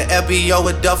hit the FBO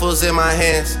with duffels in my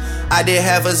hands. I did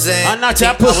have a Zen. I knocked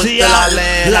that pussy out. I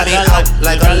be out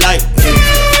like a light.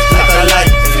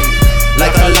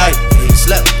 Like a light.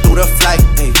 Slept through the flight.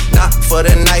 Not for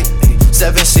the night.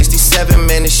 767,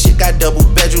 man, this shit got double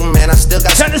bedroom, man. I still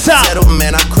got settled,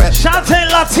 man. I crept. Shout out to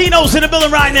Latinos in the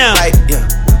building right now.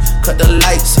 Cut the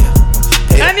lights.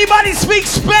 Anybody speak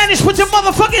Spanish? Put your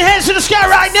motherfucking hands to the sky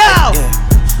right now.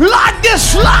 Like this,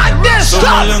 stop.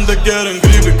 Somalian quieren,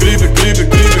 gribe, call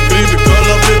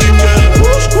up baby girl.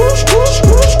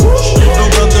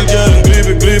 Somalian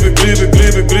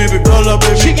quieren, gribe, call up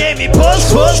baby. She gave me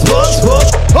puss.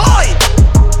 Oi!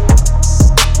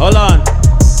 Hold on.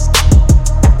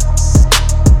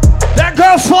 That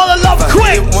girl fall in love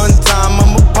quick. If I hit it one time,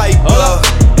 I'm a piper.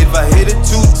 If I hit it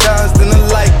 2 times, then I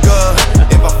like her.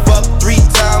 If I fuck 3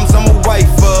 times, I'm a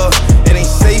wifer. It ain't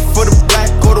safe for the black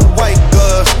or the white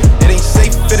girl. It ain't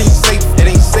safe.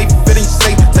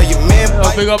 Tell your man.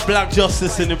 I big up Black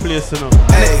Justice in the place, you know.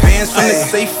 And advance from the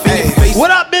safe in your face.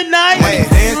 What up, Midnight? Hey.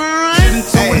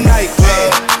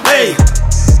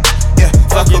 Yeah,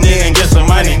 fuck with me and get some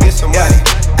money.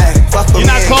 You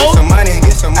not cold?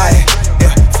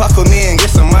 Fuck with me and get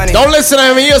some money. Don't listen to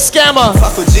him, he a scammer.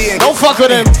 Don't fuck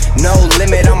with him. No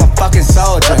limit, I'm a fucking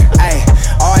soldier. Ay,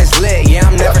 always lit, yeah,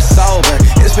 I'm never sober.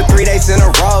 It's for 3 days in a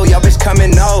row, yo bitch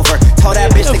coming over. Told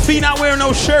that bitch the feet not wearing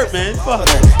no shirt, man. Fuck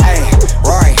her. Ay,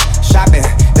 Rory, shopping,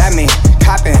 that mean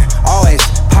copping, always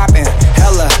popping,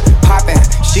 hella popping.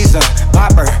 She's a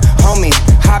bopper, homie,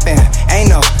 hopping, ain't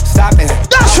no stopping.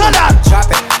 Shut up! Drop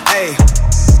it, ay.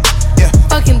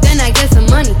 Fuck him, then I get some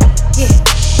money. Yeah.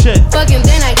 Shit. Fuck him,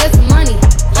 then I get some money.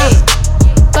 Yeah.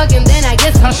 Fuck him, then I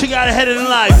get some. How she got ahead in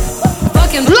life?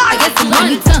 Fuck him, then I get some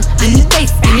money. Tongue, I need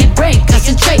face, I need brain,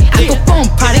 concentrate. I go phone,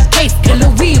 product case,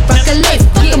 killer weed, rock a lace.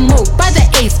 Fuck the move, buy the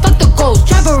ace, fuck the goals,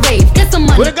 travel rave, get some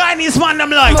money. With a guy Chinese man them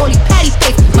like. Rolly patty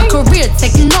face, my career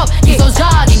taking off. These hoes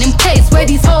jogging in place. Where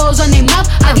these hoes on their mouth,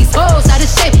 are these hoes out of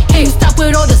shape? Can you stop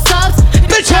with all the subs?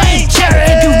 Bitch, I ain't cherry.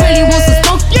 If you really want some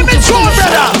smoke, give me two,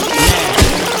 brother.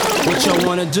 What y'all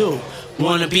wanna do?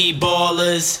 Wanna be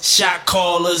ballers, shot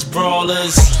callers,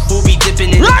 brawlers, who be dipping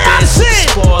in the best with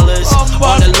the spoilers.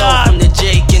 On the low from the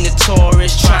Jake and the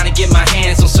Taurus, trying to get my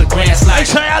hands on some grants like. Make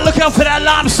sure y'all look out for that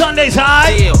Lime Sundays,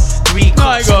 alright? Deal, 3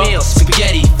 cooked meals,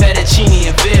 spaghetti, fettuccine,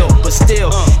 and veal. But still,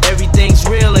 everything's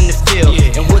real in the field.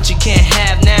 And what you can't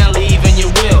have now, leave in your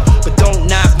will. But don't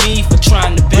knock me for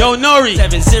trying to build. Yo, Nori.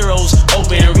 7 zeros,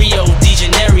 open Rio de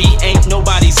Janeiro. Ain't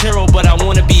nobody's hero, but I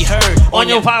wanna be heard. On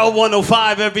your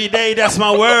 105 every day, that's my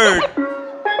word.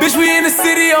 Bitch, we in the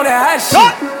city on that hot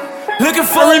shit. Looking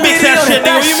for a remix that shit,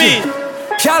 nigga. What you mean?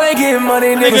 Y'all ain't getting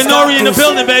money, nigga. Nori in the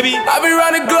building, baby. I be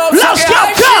round the globe, let's go,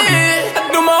 come. Shit.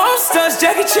 I do my own stunts,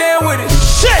 Jackie Chan with it.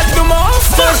 Shit. I do my own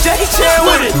stunts, Jackie Chan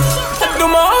with it. I do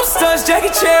my own stunts,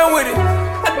 Jackie Chan with it.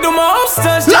 I do my own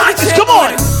stunts, Jackie Chan. Come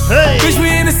on. Hey. Bitch,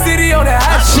 we in the city on that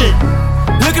hot shit.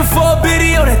 Looking for a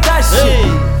biddy on that thot shit.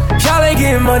 Y'all ain't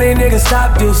getting money, nigga.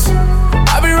 Stop this.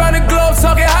 I be round the globe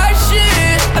talking high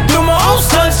shit. I do my own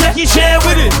stunts, Jackie Chan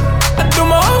with it. I do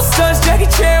my own stunts, Jackie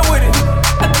Chan with it.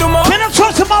 I do my own. Can I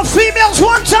talk to my females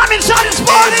one time inside this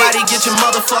party? Everybody get your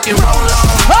motherfucking roll on.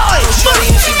 Hey, shorty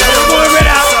and she got it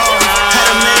out. Had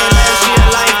a man last year,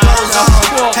 life goes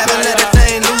on. Haven't let a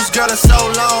thing loose, girl, in so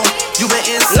long. You been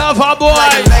inside. Love our boy.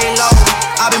 Like lay low.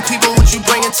 I've been people what you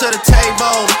bringing to the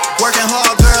table. Working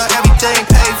hard, girl, everything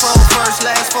paid for. First,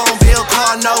 last phone bill,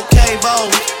 car, no cable.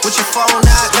 With your phone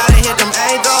out, gotta hit them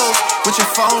angles. With your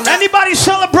phone out. Anybody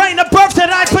celebrating a birthday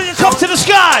night, put your cup to the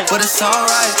sky. But it's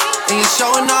alright, and you're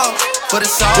showing off. But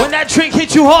it's alright. When that drink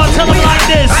hit you hard, tell them like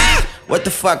this. What the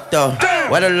fuck though?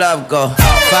 Where the love go? 5,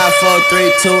 4,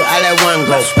 3, 2, I let one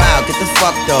go. Wow, get the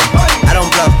fuck though. I don't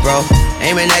bluff, bro.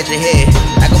 Aiming at your head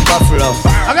like a buffalo.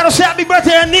 I gotta say happy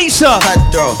birthday, Anissa.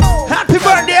 Cutthroat. Happy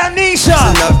birthday, Anissa.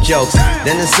 Enough jokes.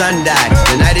 Then the sun died.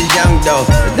 The night is young though.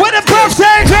 Where the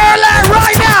birthday girl at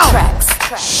right now?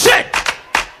 Shit.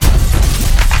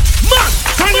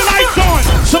 Turn your lights on.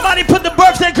 Somebody put the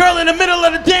birthday girl in the middle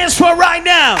of the dance floor right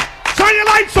now. Turn your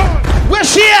lights on. Where's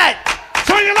she at?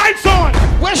 Turn your lights on.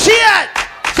 Where's she at?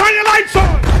 Turn your lights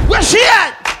on. Where's she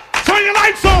at? Turn your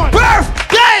lights on.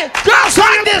 Birthday girls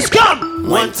like this, come.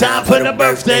 One time for the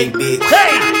birthday bitch.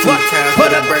 Hey, 2 times for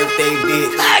the birthday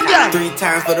bitch. Hey, 3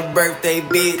 times for the birthday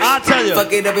bitch. I'll tell you.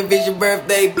 Fuck it up if it's your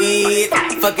birthday bitch.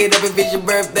 Fuck it up if it's your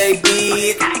birthday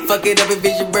bitch. Fuck it up if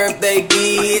it's your birthday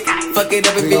bitch. Fuck it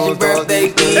up if it's your birthday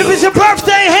bitch. If it's your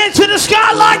birthday, hand to the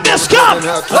sky like this, come.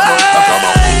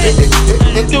 Hey.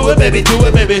 Do it, baby, do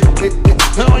it, baby.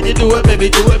 When you do it, baby,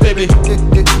 do it, baby.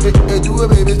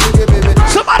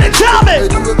 Somebody tell me.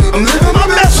 I'm living my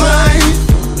best life.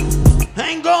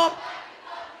 Hang on.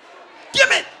 Give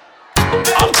me.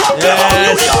 I'm talking about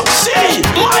New York City,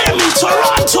 Miami,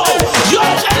 Toronto, yo,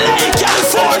 LA,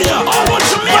 California, all what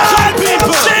Jamaican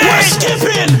people. We're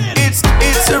skipping. It's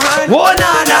a ride. Oh,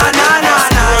 na na na na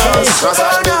na. Yes. Oh,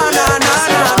 na na na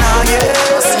na na.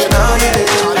 Yes.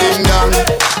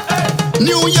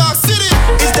 New York City.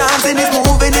 It's dancing, it's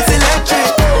moving, it's electric.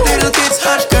 Little kids,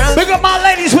 hot girls. Big up my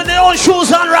ladies with their own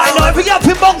shoes on right now. If you got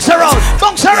bounce around,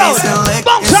 bounce around,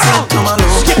 bounce around.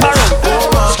 Skip around,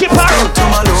 skip around, skip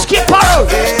around, skip around.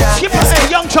 Hey,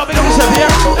 young chubby, don't yourself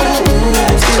here.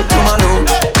 Skip to my loop.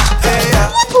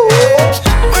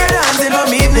 We're dancing from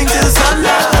evening till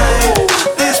sunlight.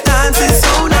 This dance is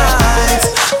so nice.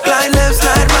 Glide left,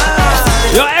 slide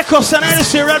right. Yo, Echo San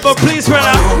Ernest, Red Bull, please,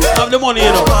 brother. Have the money,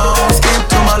 you know. Skip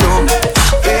to my loop.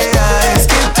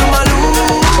 Skip to my loop.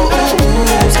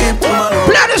 Skip to my loop.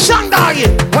 Play the song, doggy.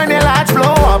 When the lights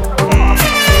blow up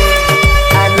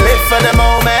and live for the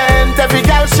moment, every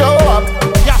girl show up.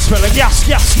 Yes, brother, yes,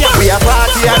 yes, yes. We a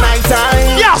party at night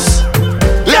time. Yes.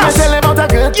 Let me tell you about a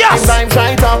good time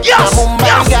right up. Yes. A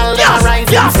Mumbai girl, a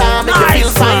rising star, make you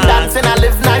feel fine. Dancing a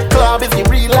live nightclub is the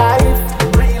real life.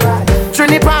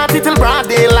 Trini party till broad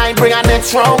daylight, bring our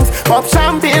next rounds. Pop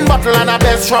champagne bottle and a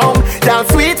best round. Down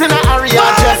sweet in the area,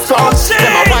 just come.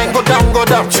 Them a wine go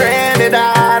down,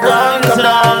 Trinidad. Run, come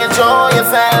down, enjoy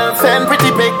yourself. Send pretty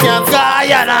pictures,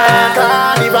 Guyana.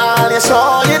 Carnival, you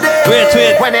show you there.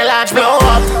 Wait. When the lights blow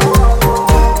up,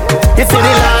 you see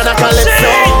the land of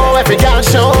Calypso. Every girl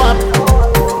show up.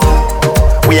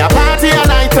 We a party at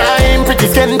night time, pretty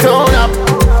skin tone up.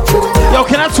 Yo,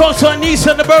 can I talk to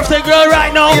Anissa, the birthday girl,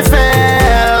 right now?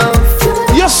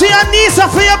 You see Anissa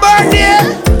for your birthday?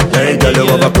 Hey girl, you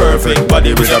have a perfect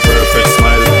body with a perfect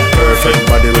smile. Perfect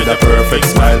body with a perfect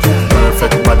smile.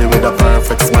 Perfect body with a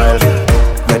perfect smile.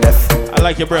 You're deaf. I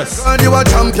spike your breasts. Girl, you a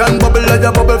champion, bubble like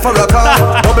you bubble for a cause.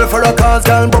 Bubble for a cause,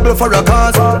 girl, bubble for a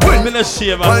cause. When you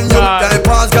die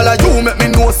pass, girl, you make me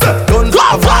know set guns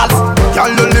are false.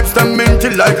 Girl, your lips them minty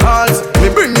like hearts. Me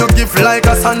bring you gift like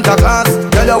a Santa Claus.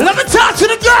 Let me talk to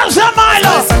the girls at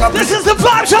Milo. This is the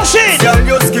vibe show shit. Girl,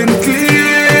 your skin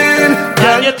clean.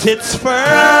 Girl, your tits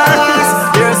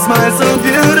first. Your smile so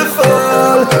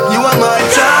beautiful. You are my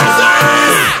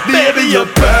choice. Baby, you're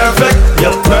perfect.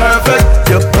 You're perfect.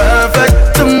 You're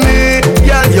perfect to me.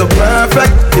 Yeah, you're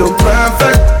perfect. You're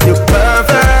perfect. You're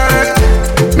perfect.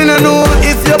 Me no know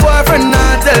if your boyfriend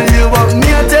not tell you, but me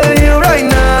I tell you right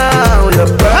now. You're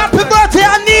perfect. Happy birthday,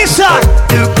 Anissa.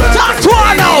 Talk to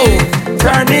her now.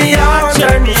 Turn me on,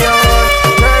 turn me on.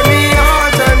 Turn me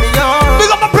on, turn me on. We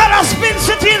got my brother Spin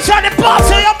City inside the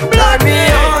party. Your blood. Turn me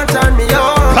on, turn me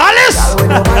on. Palace.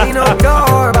 When you wind up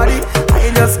your body,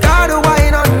 I just gotta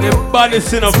wine on you. Body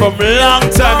sinner from long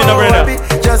time in the brother.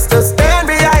 Just to stand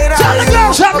behind her. Tell the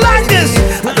girls I'm like this.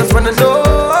 I just wanna know,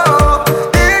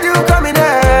 did you come in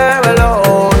there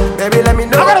alone? Baby, let me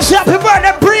know. I'm gonna say happy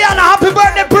birthday, Brianna. Happy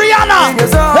birthday, Brianna.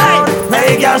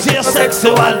 Hey, girls, you're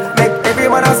sexual. Make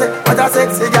everyone else say, what a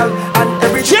sexy girl. And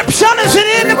every Egyptian is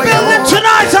in the building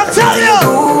tonight, I'll tell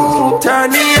you.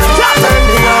 Turn me on, turn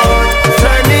me on.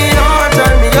 Turn me on,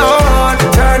 turn me on.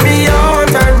 Turn me on,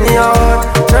 turn me on.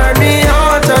 Turn me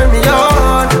on, turn me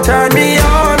on. Turn me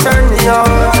on, turn me on.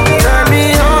 Turn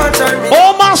me on, turn me on.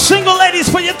 All my single ladies,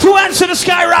 put your two hands to the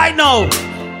sky right now.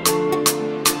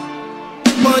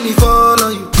 Money fall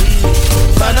on you.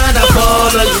 Banana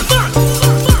fall on you.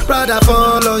 Brother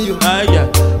fall on you.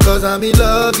 Cause I'm in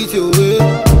love with you.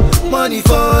 Money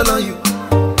fall on you.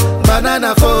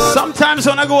 Banana fall. Sometimes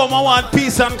when I go home I want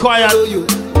peace and quiet.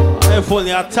 If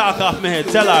only I talk off my head,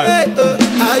 tell her. Hey,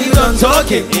 are you done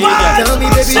talking? Tell me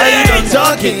baby, are you done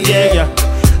talking?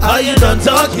 Are you done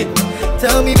talking?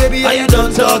 Tell me baby, are you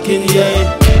done talking?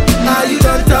 Are you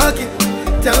done talking?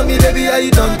 Tell me baby, are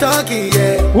you done talking?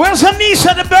 Where's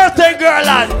Anissa, the birthday girl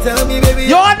at? Tell me baby,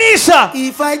 yo Anissa.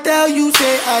 If I tell you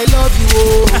say I love you,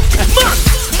 oh.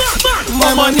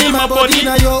 My money, my body,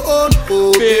 now your own,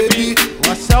 oh baby.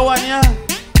 What's that one, yeah?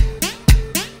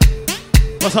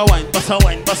 Bassa wine, bassa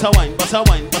wine, bassa wine, bassa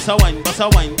wine, bassa wine, bassa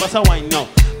wine, bassa wine now.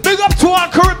 Big up to our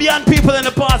Caribbean people in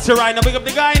the party right now. Big up the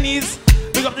Guyanese,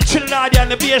 big up the Trinidadian,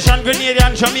 the Bayesian,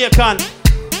 Grenadian, Jamaican.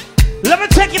 Let me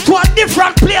take you to a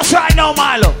different place right now,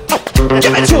 Milo.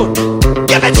 Give me tune,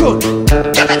 give me tune,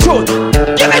 give me tune,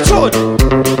 give me tune.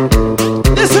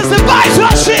 This is the Vibes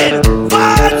Machine,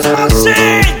 Vibes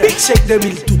Machine. Big shake the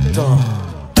wheel tout le temps.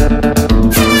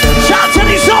 Shout to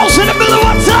these souls in the middle of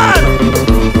one time.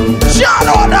 Shout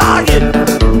on again.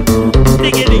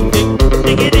 Diggy ding ding,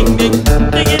 diggy ding ding,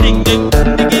 diggy ding ding,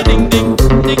 diggy ding ding,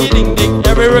 diggy ding ding.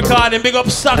 Every recording, big up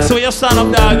stocks so you stand up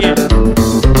there again.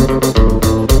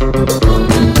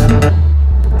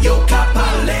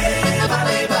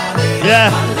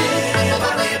 Yeah.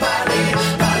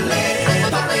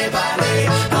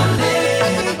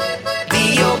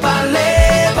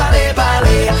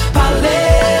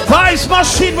 Vibes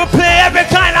Machine will play every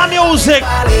kind of music.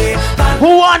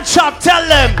 Who want chop? Tell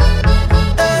them.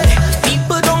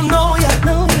 People don't know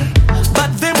you,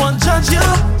 but they won't judge you.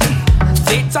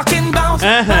 They talking about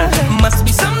must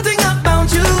be something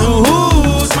about you.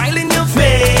 Smiling your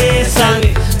face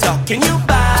and talking you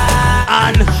back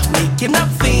and making up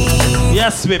things.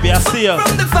 Yes, baby, I see you.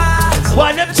 From the facts.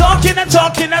 Why them talking and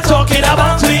talking and talking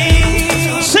about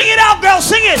me? Sing it out, girl,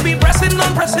 sing it. Be pressing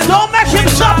on, pressing. Don't make him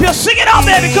stop you. Sing it out,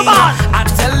 baby. Come on. I'm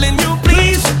telling you,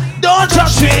 please don't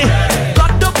touch me.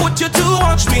 Got to put you to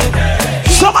watch me.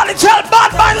 Somebody tell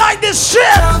bad man like this shit.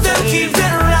 Tell them keep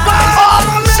their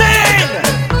eyes. Sing.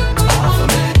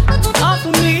 Off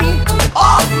of me.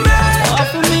 Off me.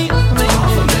 Off of me.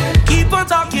 Keep on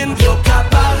talking. You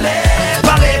got ballet.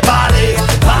 Ballet, ballet,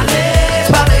 ballet,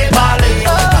 ballet, ballet.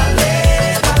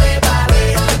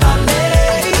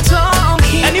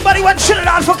 Anybody want chilling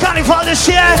out for Carnival this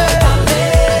year?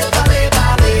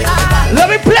 Let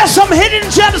me play some hidden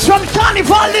gems from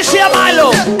Carnival this year,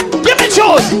 Milo. Give me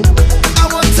choose. I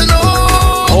want to know.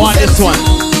 I want this one.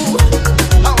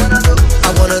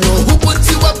 I wanna know who put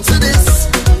you up to this.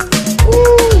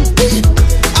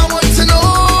 I want to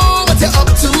know what you're up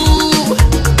to.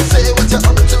 Say what you're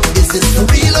up to. Is this for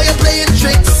real or you're playing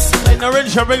tricks? Hey,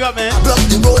 Narinja, bring up, man. I blocked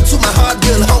the road to my heart,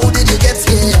 girl. How did you get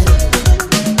here?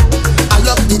 I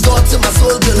locked the door to my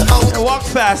soul, girl. How did you walk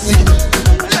fast?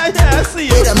 Yeah, I see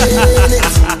you. Wait a minute.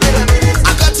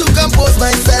 I got to compose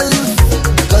myself.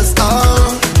 Cause no.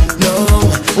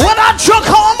 When I'm drunk,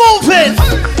 how I'm moving.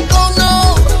 Oh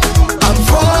no. I'm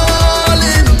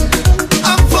falling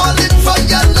for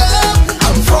your love.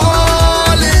 I'm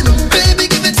falling. Baby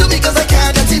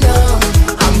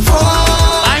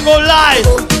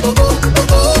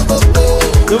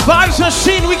The vibes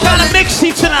machine, we kinda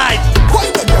mixy tonight.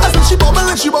 I said she bubbling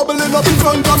up in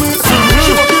front of me.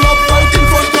 She bubbling up right in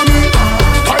front of me.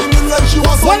 Timing like she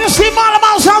was. When you see Mala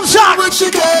Mouse on shot, when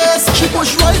she gets, she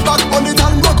push right back on it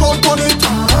and rock out on it.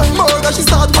 Murder, she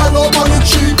start wild up on it.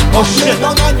 She shit.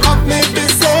 long and have me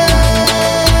busy.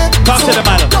 Talk to the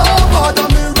man. Don't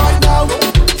bother me right now.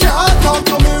 Can't talk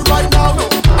to me right now.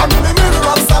 I'm in the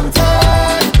middle of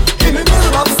something. In the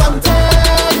middle of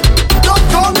something. Don't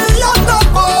call me on the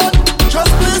phone.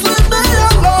 Just please leave me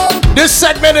alone. This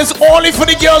segment is only for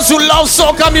the girls who love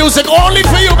soca music. Only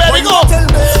for you, baby. Go.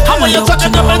 How about you touch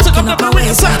the mental of the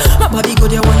waist? My body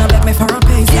good, you wanna let me for a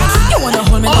pace. You wanna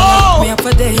hold me down, lock me up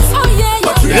for days. Oh yeah,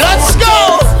 yeah. Let's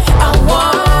go. I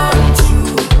want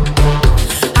you,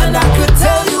 and I could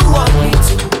tell you want me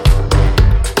to.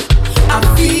 I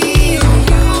feel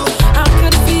you, I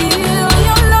could feel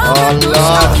your love. Oh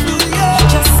Lord.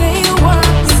 Just say you want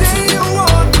me, say you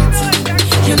want me to.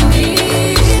 You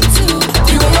need to.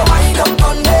 You want to wind up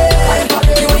on me,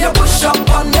 you want to push up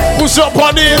on me. Push up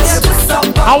on it.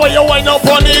 How are you wind up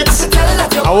on it?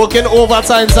 I'm working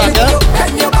overtime, Zach.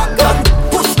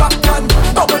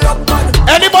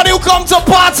 Anybody who come to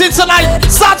party tonight,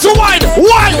 start to whine.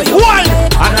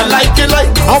 And I like it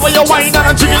like. How are you whine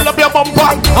and jiggle up your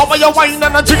bumper? How are you whine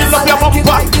and jiggle up your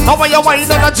bumper? How are you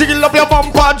whine and jiggle up your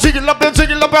bumper? Jiggle up your,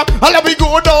 and let me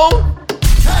go down.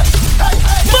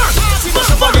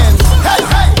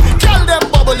 Hey, tell them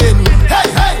bubbling.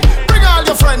 Hey, bring all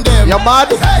your friend them. You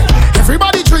mad? Hey,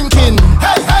 everybody drinking.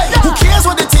 Hey, who cares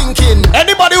what they thinking?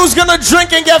 Anybody who's gonna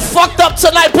drink and get fucked up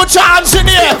tonight, put your hands in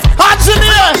here. Hands in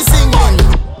here. Singing.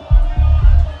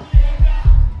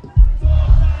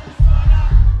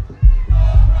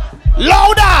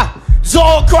 Louder.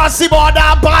 Zone cross the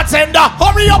border, bartender.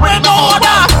 Hurry up in the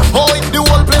order. Oh, the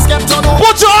whole place kept on.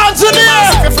 Put your hands in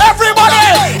here. Everybody.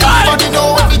 Everybody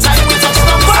know every time we touch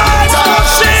them.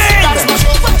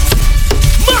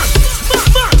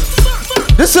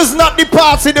 This is not the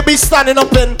party to be standing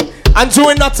up in and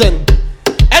doing nothing.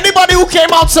 Anybody who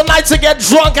came out tonight to get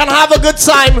drunk and have a good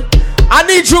time, I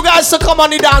need you guys to come on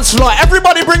the dance floor.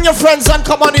 Everybody bring your friends and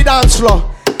come on the dance floor.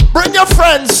 Bring your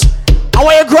friends. I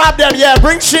want you to grab them, yeah.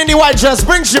 Bring she in the white dress.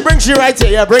 Bring she right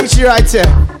here. Yeah, bring she right here.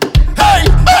 Hey,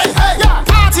 yeah.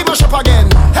 Party mash up again.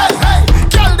 Hey,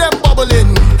 tell them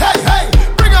bubbling. Hey,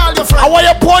 bring all your friends. I want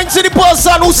you to point to the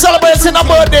person who's celebrating a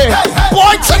birthday.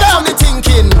 Point to them.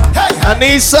 Thinking.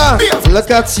 Anissa,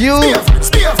 look at you.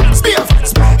 Spiff.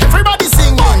 Everybody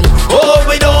singing. Oh,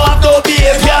 we don't have no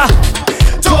behavior.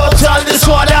 Total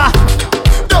disorder.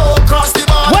 Don't cross the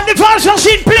border. When the vibes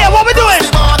machine play, what we doing?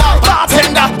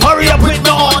 Bartender, hurry up with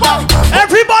the order.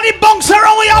 Everybody bunks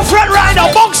around with your friend right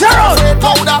now. Bunks around.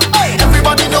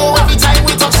 Everybody know every time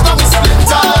we touch them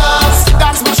splinters.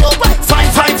 That's my show.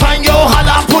 Fine, yo,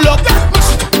 holla, pull up.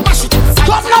 Mash it.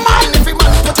 Come on, man. Every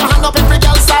man put your hand up, every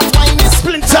girl start whining.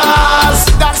 Splinters.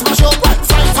 That's my show.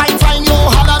 Fine, yo,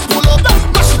 holla, pull up.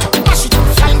 Mash it.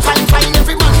 Fine,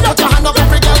 every man put your hand up,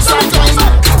 every girl start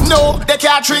whining. No, they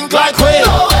can't drink like we.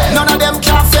 None of them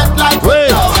can't fit like we.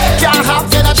 Can't have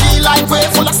energy like we.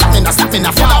 Full of stamina,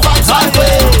 full of vibes like we.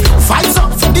 Vibes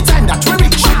up from the time that we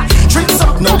reach. Drinks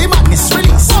up, now the madness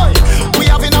release. We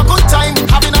having a good time,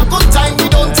 we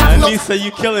don't have no. Lisa,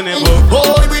 you killing it, bro.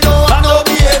 Boy, we don't have no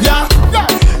behavior.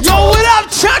 Yo, what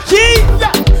up, Chucky?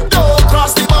 Don't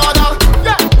cross the border.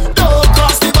 Don't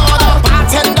cross the border.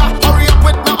 Bartender, hurry up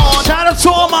with my order. Shout out to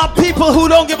all my people who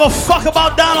don't give a fuck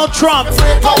about Donald Trump.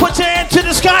 Put your hand to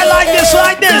the sky like this. Tell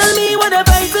me what I'm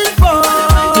fighting for.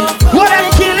 What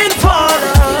I'm killing for.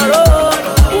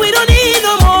 We don't need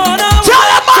no more. Tell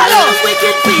them, mother.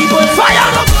 Wicked people.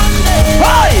 Fire up.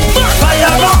 Fire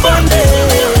up Monday.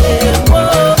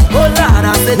 Oh Lord,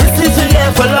 I said this is a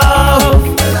year for love.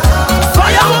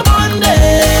 Fire up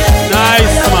Monday.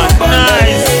 Nice, man.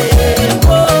 Nice.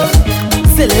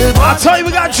 I'll tell you,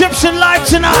 we got Gypsy live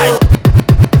tonight.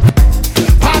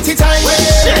 Party time.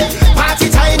 Party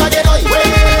time again.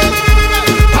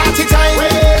 Party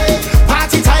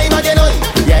time again.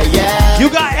 Yeah. You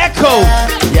got Echo,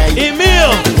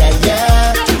 Emil.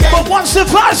 But once the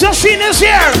vibes machine is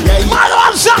here, mother,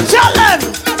 I'm so tell them.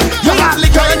 You got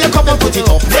liquor in your cup and put it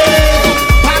up.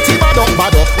 Party bad up.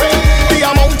 The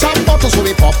amount of bottles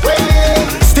we pop.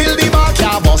 Still the bar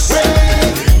can't bust.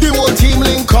 The whole team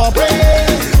link up.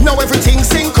 Now everything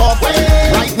sync up.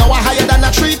 Right now we're higher than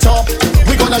a treetop.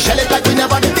 We gonna shell it like we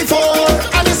never did before.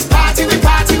 And this party, we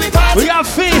party. We got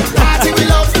Fee. Party we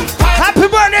love. Happy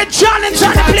birthday, John,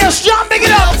 inside the place. John, big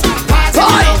it up. Party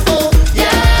we love. Yeah.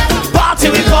 Party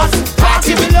we love.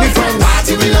 Party we love.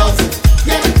 Party we love.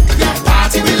 Yeah.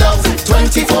 Party we love.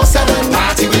 24/7.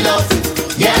 Party we love.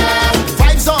 Yeah.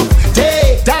 Vibes up.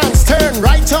 Day.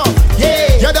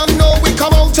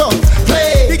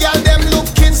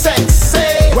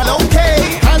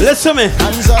 Listen to me.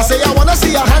 Hands up, say I wanna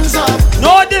see your hands up.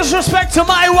 No disrespect to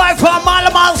my wife or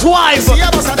Malamal's wife.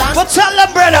 But tell them,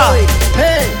 brother.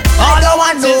 Hey, all I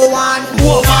want no one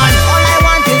woman. All I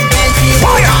want is plenty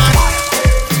woman.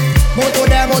 Moto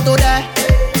there.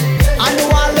 And the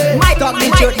wall, talk the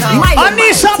truth now. I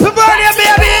need some birthday,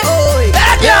 baby.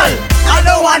 Hey, girl. I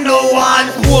don't want no one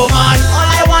woman. All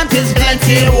I want is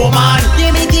plenty woman. Give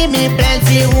me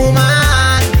plenty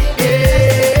woman.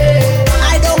 Yeah.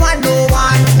 I don't want no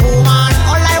one woman.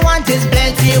 All I want is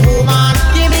plenty woman.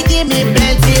 Give me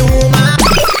plenty woman.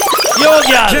 Yo,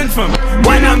 girl. Gentlemen,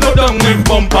 when I go down with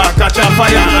bumper, catch a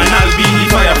fire, and I'll be the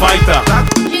firefighter.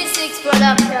 G6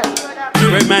 production.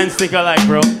 Great man stick alike,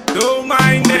 bro. Don't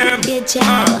mind them.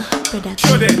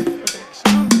 Show them.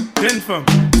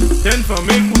 Gentlemen,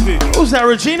 make movie. Who's that,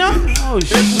 Regina? Oh,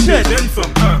 shit.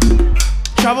 Gentlemen,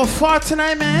 travel far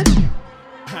tonight, man.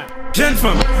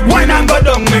 Gentlemen, when I go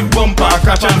down with bumper,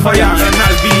 catch on fire, and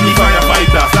I'll be the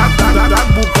firefighter. That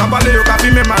book, kabale yo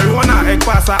kafi me marijuana, ek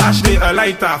pasa ashte a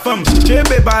lighter. Femme,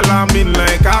 chebe balamin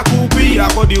like a kupi,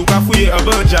 akodi yo kafuye a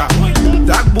burja.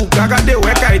 That book, agade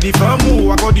weka di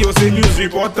famu, akodi yo se news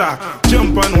reporter.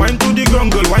 Jump and wine to the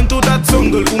grungle, wine to that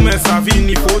sungle, ume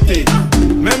savini fote.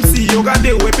 Même si yo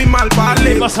gade wepi mal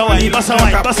parle. Bassa wine,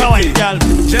 girl.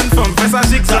 Gentlemen, fessa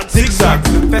zigzag,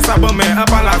 fessa bome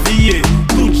up a la vie.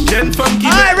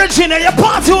 Alright, Regina, you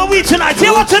party with me tonight. Tell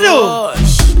you what to do.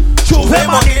 Chuve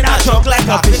money in a truck like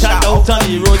a fish out on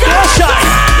the road.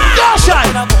 Go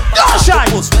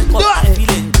shine.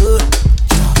 Feeling good.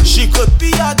 She could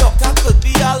be a doctor, could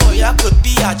be a lawyer, could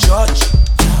be a judge.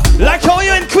 Like how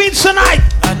you in Queens tonight.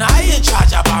 And I in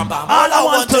charge of Bam Bam. All I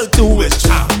want to do is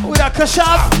jam. We are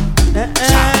Kashab.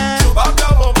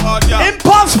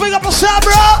 Impulse, big up yourself,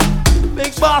 bro.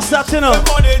 Big boss, that you know.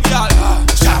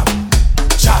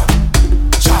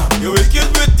 You will get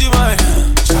with the man.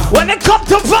 When it comes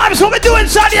to vibes, what we do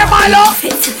inside here, Milo?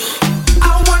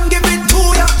 I want give it to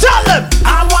ya. Tell them.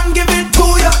 I want give it to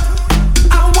ya.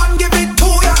 I want give it to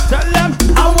ya. Tell them.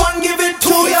 I want give it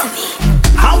to ya.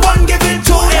 I want give it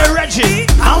to ya. Hey, Reggie.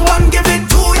 I want give it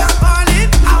to ya.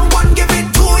 I want give it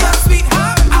to ya,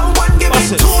 sweetheart. I want give it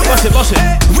to ya. Boss it.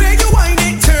 Where you whine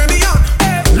it, turn me on.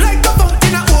 Like a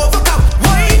fountain, I overcome.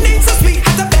 Whining so sweet,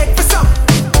 I beg for some.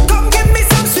 Come give me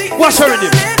some sweet. Watch her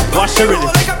rhythm. Watch your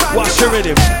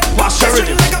rhythm.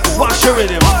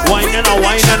 Wine and a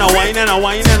wine and a wine and a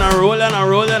wine and a roll and a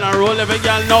roll and a roll. Every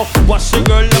girl know. Watch the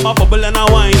girl them a bubble and a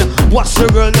wine. Watch the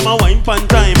girl them a wine pan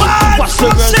time. Watch the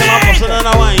girls them a bustle and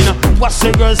a wine. Watch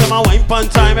the girls them a wine pan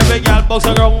time. Every girl bounce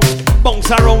around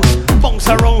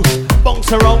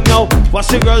now. Watch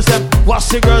the girls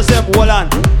them. Hold on.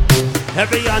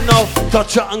 Every girl know.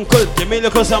 Touch your ankle, give me a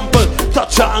little sample.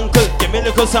 Touch your ankle, give me a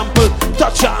little sample.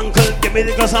 Touch your ankle, give me a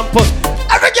little sample.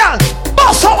 Every girl,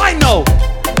 boss how I know.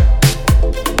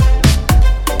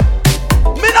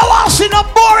 Me no want see no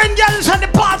boring girls at the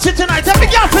party tonight. Every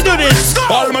girl to do this.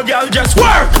 All my girls just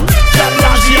work. Girl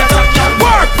lazy attack, girl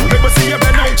work. Never see you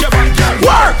bend out your back, girl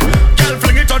work. Girl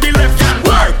fling it on the left, girl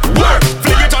work.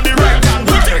 Fling it on the right, girl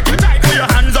work. Put your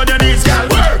hands on your knees,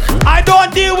 girl work. I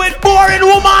don't deal with boring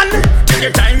woman. Take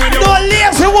your time with no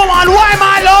lazy woman. Why,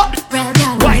 Milo?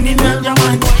 Whining, girl, you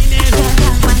want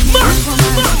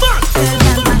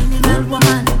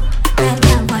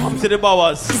Up to the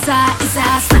bowers. It's a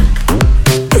snack.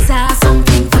 It's a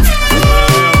something fun.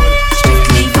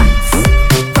 Strictly fans.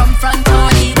 From front or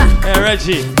the back. Hey,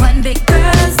 Reggie. One big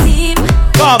girl's team.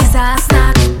 Come. It's a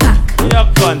snack pack. Yeah,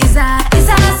 fun. It's a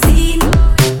scene.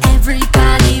 Every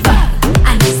carnival.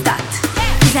 And it's that.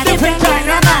 It's a different kind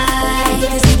of vibe.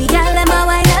 You see the girl them a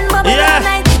wine and bubble all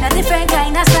night. In a different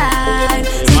kind of style.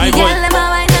 See the girl them a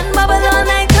wine and bubble all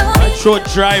night. Short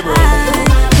driver.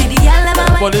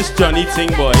 But this Johnny thing,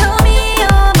 boy.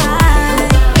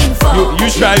 You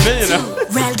driving, you know.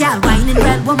 Real girl whining,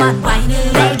 real woman whining.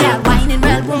 Real girl whining,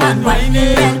 real woman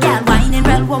whining. Real girl whining,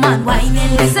 real woman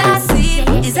whining. It's a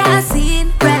scene.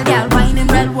 Real girl whining,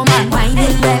 real woman whining.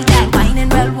 Real girl whining,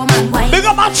 real woman whining. Big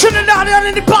up my Trinidadian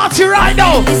in the party right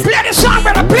now. Play the song,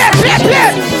 brother. Play.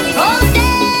 All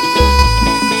day.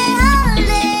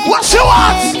 What you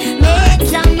want? Make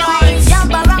some noise. Jump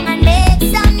around and make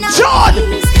some noise. John.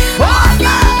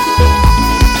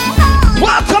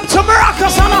 Welcome to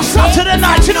Maracas on a Saturday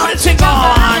night. You know the thing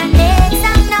on.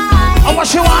 Oh,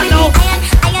 what you want now?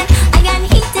 Iron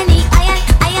hitting the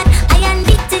iron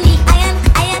beating the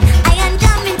iron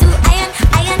jumping to iron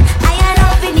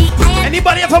open the iron.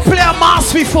 Anybody ever play a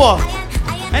mass before?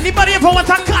 Anybody ever went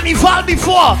to carnival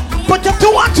before? Put your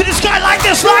two hands to the sky like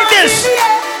this. All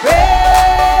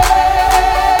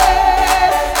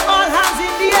hands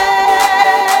in the air.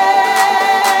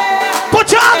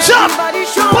 Put your hands up.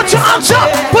 Put Put your hands up.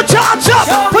 Put your hands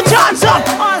up. Put your hands up.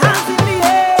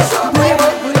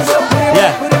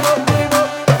 Yeah.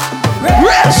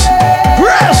 Rest.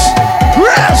 Rest.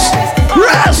 Rest.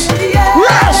 Rest.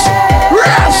 Rest.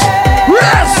 Rest.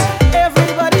 Rest.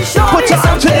 Put your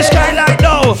hands to the sky right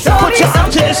now. Put your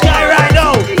hands to the sky right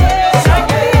now.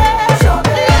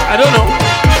 I don't know.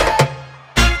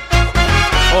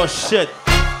 Oh shit.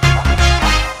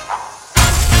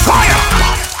 Fire!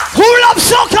 Who loves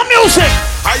soca music?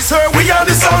 I swear we are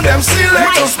the sound them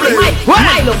selectors play.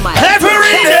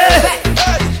 Every day.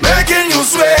 Making you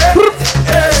sweat.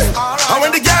 And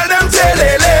when the girl them tell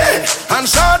and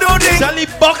shadow ding. Charlie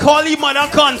Buck Holly mother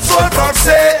cunt. So talk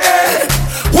say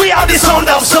we are the sound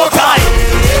of soca.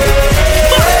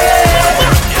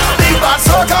 Big bad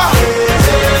soca.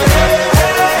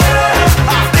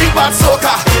 Big bad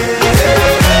soca.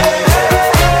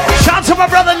 Shout to my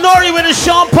brother Nori with his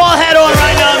Sean Paul head on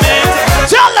right now, man.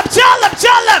 Tell them, tell them,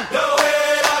 tell them.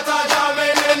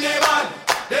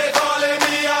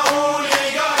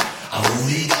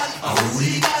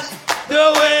 The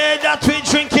way that we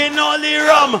drinking all the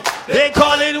rum, they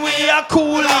calling we a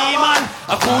coolie man,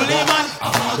 a coolie man.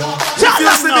 Tell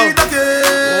them now.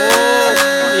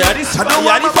 Oh, yeah, this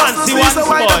fancy ones,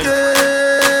 boy.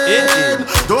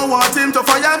 Don't want him to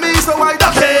fire me, so I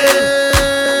duck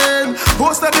him.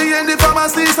 Post at the end of the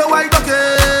pharmacy, so I duck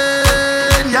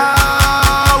him. Yeah.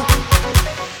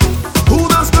 Who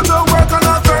does go to work on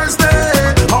a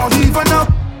Thursday, or even up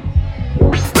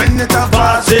when it a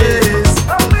passes?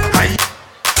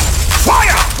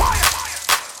 Fire!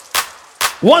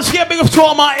 Once again, big up to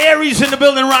all my Aries in the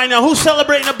building right now. Who's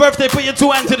celebrating a birthday? Put your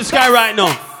two hands to the sky right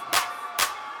now.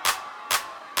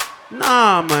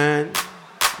 Nah, man.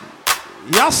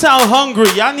 Y'all sound hungry.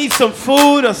 Y'all need some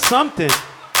food or something.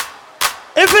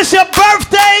 If it's your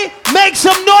birthday, make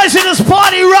some noise in this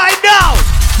party right now.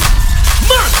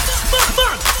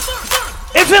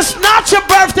 If it's not your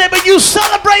birthday, but you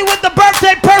celebrate with the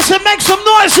birthday person, make some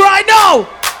noise right now.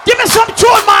 Give me some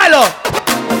tune, Milo.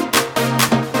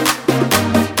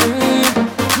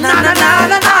 Na na na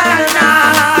na na na.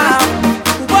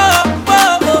 Whoa,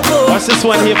 whoa, whoa, whoa. What's this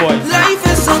one here, boy? Life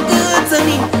is so good to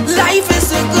me. Life is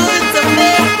so good to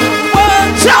me.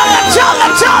 Whoa, tell them, tell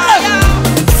them, tell them.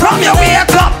 From your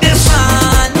wake up this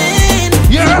morning.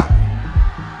 Yeah.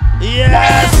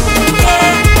 Yes. Yeah.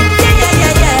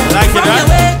 Like it, right?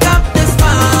 Wake up this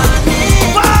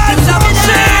morning.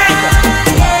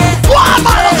 One,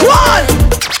 Milo, one.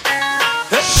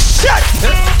 Shit.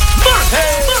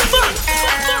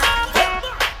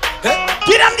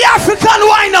 Get them the African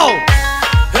wino.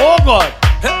 Oh God.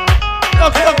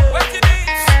 Look, look.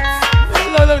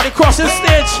 Look, they cross the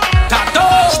stage.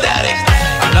 Static.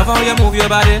 I love how you move your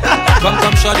body.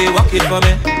 Come, shorty, walk it for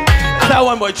me. That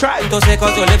one boy, try. To say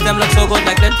cause your lips them look so good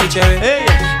like them cherry. Hey.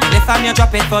 You lift and you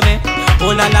drop it for me.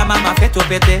 Oh la la, mama, fit to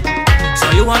pete. So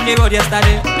you on the road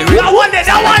yesterday. That one day.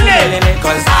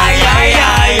 Cause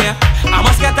I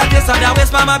must get a taste of that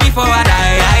waist, mama, before I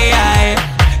die.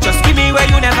 Just give me where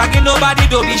you never give nobody,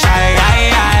 don't be shy.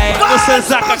 Listen,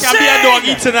 Zach, I can be a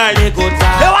doggy tonight. They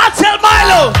want to tell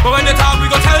Milo. But when they talk, we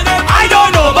go tell them. I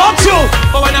don't know about you.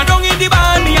 But when I don't in the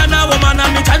band, me and a woman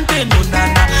and me chanting, no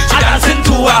nana. She dancing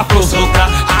to Afro soca.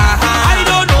 I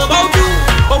don't know about you.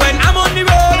 But when I'm on the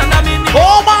road and I'm in the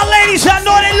all my ladies, I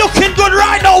know they looking good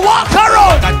right now. Walk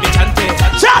around. Got me chanting.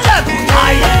 Tell them.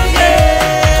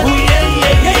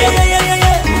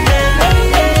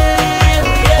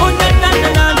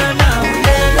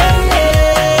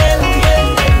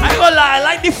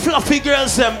 Fluffy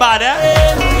girls and bad, eh?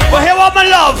 But here what my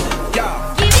love.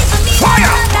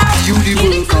 Fire! You the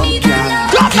World Cup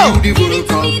girl. You the World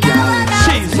Cup girl.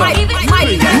 Jesus.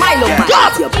 Milo,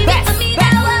 your best.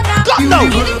 Go now.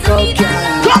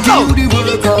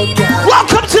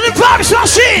 Welcome to the Vibes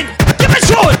Machine. Give it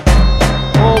to it.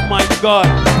 Oh my God.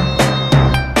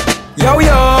 Yo.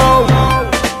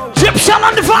 Gypsum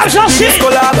on the Vibes Machine.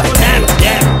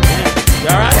 Yeah. You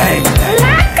alright?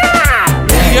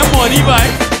 You get money, boy.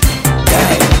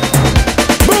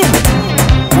 Boom!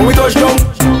 When we touch down,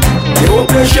 they won't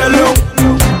play shallow.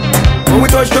 When we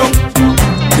touch down,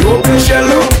 they won't play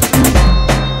shallow.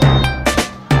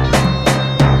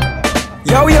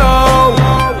 Yo. You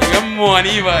get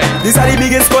money, boy. These are the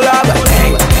biggest collab.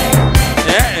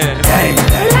 Yeah.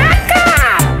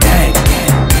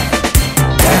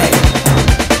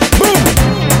 Boom!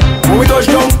 When we touch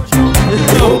down,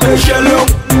 they won't play shallow.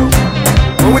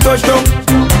 When we touch down,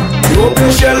 they won't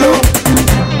play shallow.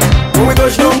 When we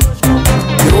touch down,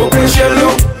 they won't play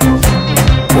shallow.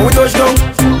 When we touch down,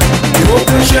 they won't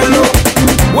play shallow.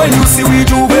 When you see we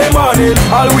do morning,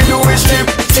 all we do is chip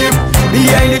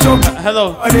behind the jump.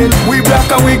 Hello. We black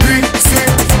and we green, see.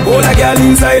 All a girl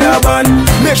inside a van,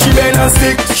 make she bend and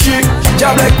stick, shit.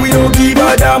 Job like we don't give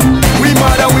a damn. We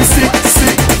mad and we sick.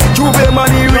 Juve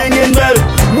money ringing bell,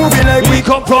 moving like we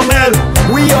come from hell.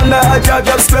 We under a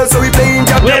job spell, so we playing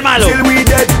job till we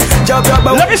dead. Job.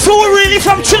 Let me see who really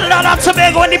from Trinidad and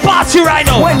Tobago in the party right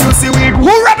now. When you see we who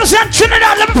represent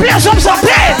Trinidad, let me play some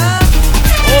play.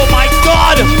 Oh my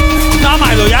God! Nah,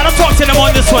 Milo, you don't talk to them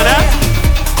on this one, eh?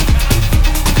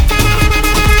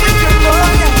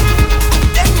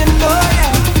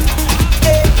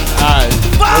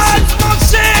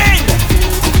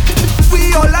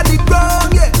 We all at the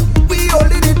ground, yeah. We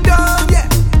holding it down, yeah.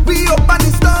 We up on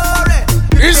the story.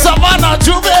 It's Savannah,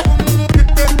 Juve.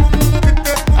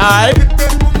 Alright.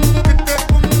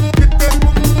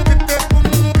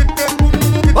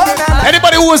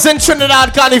 Anybody who was in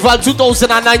Trinidad Carnival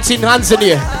 2019, hands in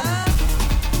here.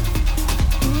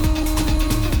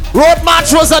 Road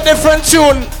March was a different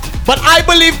tune, but I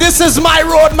believe this is my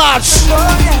Road March.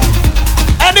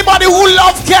 Anybody who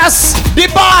love Cass, the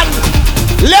band,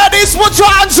 ladies, put your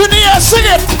hands in the air, sing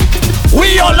it.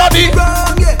 We all love it.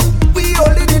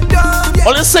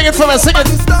 Oh, let's sing it for me, sing it.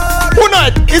 Who know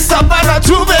it? It's Savannah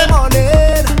Juve.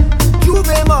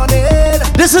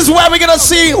 This is where we're gonna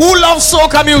see who loves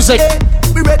soca music.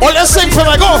 Oh, let's sing for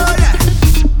me, go.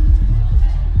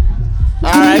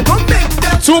 Alright.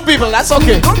 2 people, that's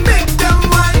okay.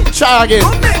 Try again.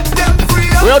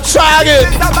 We'll try again.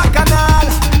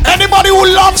 Anybody who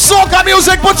loves soca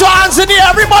music, put your hands in the air.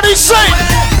 Everybody sing.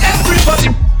 Everybody.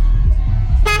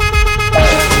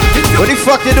 What the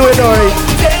fuck you doing, Ori?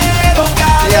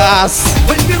 Yes.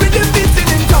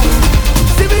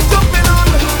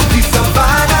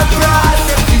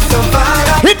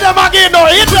 Hit them again,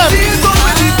 Ori. Hit them.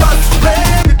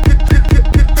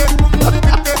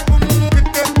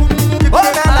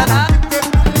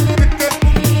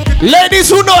 Ladies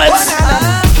who know it.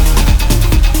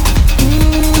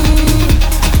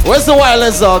 Where's the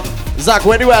wireless, Zach? Zach,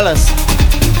 where the wireless?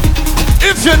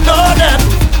 If you know them,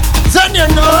 then you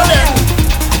know them.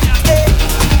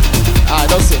 Alright,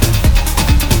 don't say.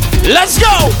 Let's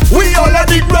go! We all at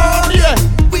the ground, yeah.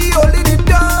 We all in it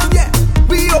down, yeah.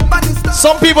 We up on the stars.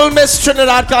 Some people miss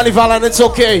Trinidad Carnival and it's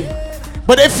okay.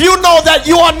 But if you know that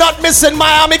you are not missing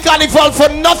Miami Carnival for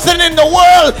nothing in the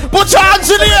world, put your hands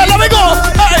in the air, let me go!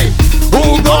 Hey!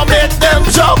 Who gon' make them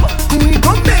jump? We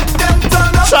gon' make them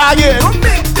turn up. Try again. We gon'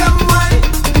 make them wine.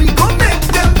 We gon' make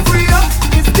them free up.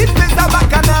 It's this place of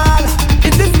Bacchanal.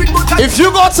 In this big boat. If you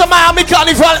go to Miami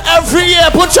Carnival every year,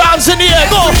 put your hands in the air,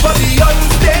 go. Everybody on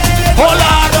stage. Hold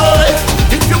on, oh.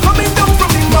 If you're coming down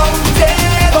from the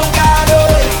mountain, oh God,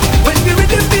 oh. When we read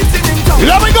the beats in town.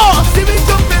 Let me go. See me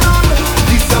jumping on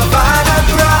the Savannah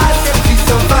grass. The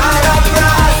Savannah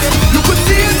grass. You could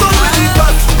see it already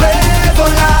past red,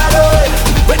 oh God, oh.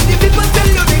 When the people tell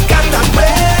you they cannot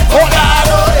wait, oh God,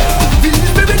 oh. Feel the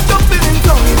spirit jumping in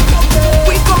tongue.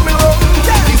 We coming home.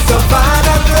 The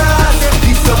Savannah grass.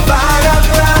 The Savannah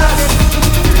grass.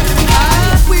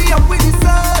 We up with the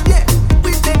sun, yeah.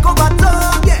 We take over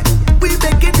town, yeah. We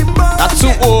make it the most. That's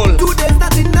too old. Today's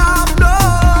not enough, no.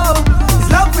 It's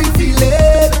love we feel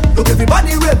it. Look,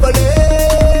 everybody reveling.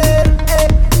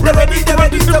 They're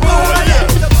ready to move, yeah.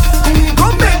 We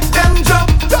gon' make them jump.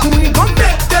 We gon'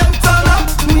 make them turn up.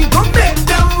 We gon' make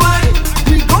them wine.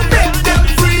 We gon' make them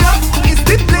free up. It's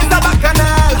the place of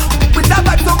Bacchanal. With a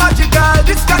vibe so magical,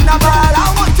 this carnival.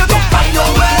 I want you to find your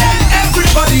way.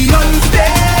 Everybody on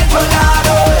stage, oh God,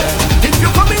 oh. If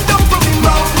you're coming down from the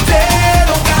mountain,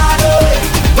 oh God, oh.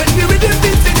 When we read the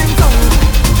beats in town,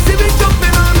 see me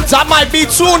jumping on. That might be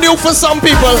too new for some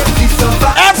people.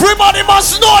 Everybody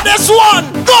must know this one.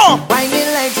 Go!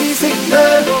 Whining like she's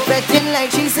single, betting like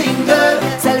she's single,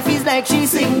 selfies like she's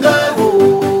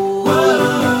single,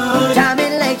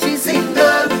 jamming like she's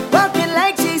single, walking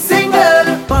like she's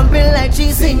single, pumping like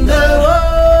she's single.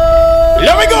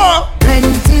 Here we go!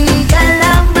 Plenty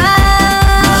galama.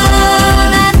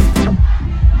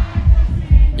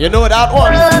 You know that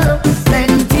one?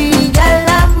 Plenty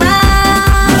galama.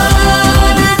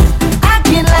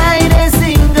 Acting like they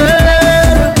single,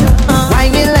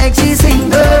 whining like she's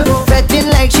single, betting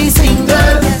like she's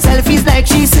single, selfies like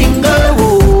she's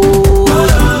single,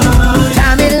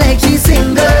 jamming like she's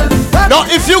single. Now,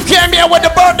 if you came here with the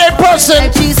birthday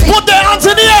person, put their hands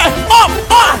in the air. Up,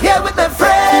 up. Here with the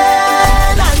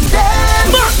friend and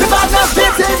them. We got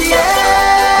nothing till the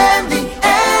end.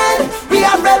 We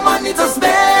have real money to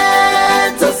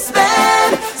spend, to spend.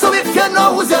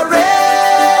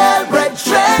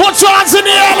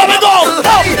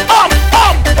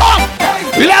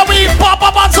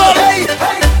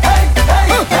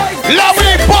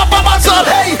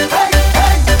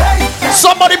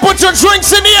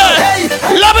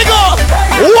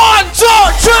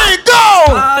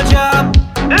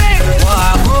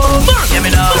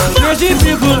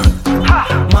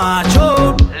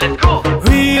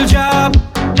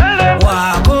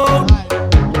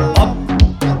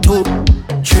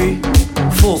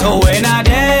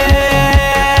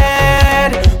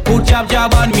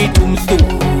 jab on me tombstone.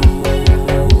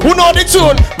 Who know the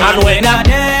tune? And when I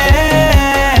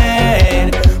dead,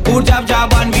 put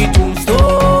jab on me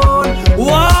tombstone.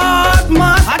 What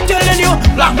man? I'm telling you,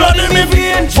 black blood in me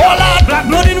vein. Black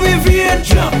blood in me vein.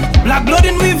 Black blood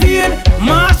in me vein.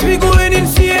 Mass we going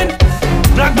insane.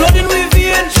 Black blood in me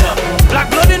vein. Black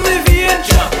blood in me vein.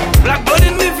 Black blood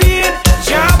in me vein.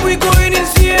 Jab we going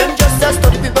insane. Just a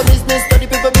study people business, study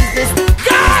people business.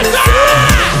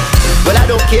 Well, I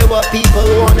don't care what people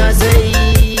wanna say.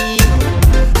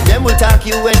 Them will talk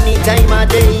you any time of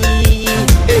day.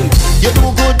 Hey, you do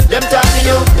good, them talking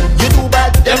you. You do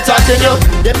bad, them talking you.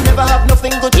 Them never have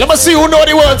nothing good. Let me see who know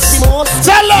the words.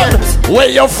 Tell them where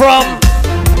you're from.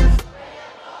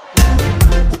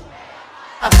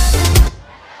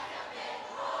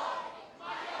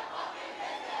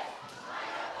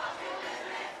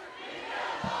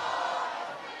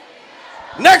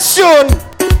 Next tune.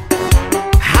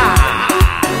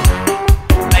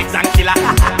 Legs and killer.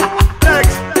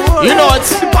 Next. You know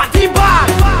it's party bad,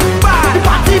 bad,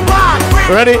 party bad.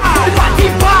 Ready? Party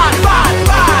bad, bad,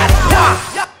 bad.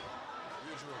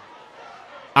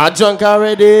 I drunk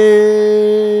already.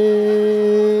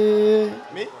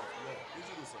 Me?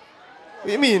 What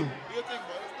do you mean?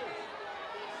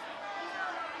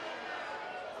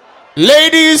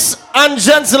 Ladies and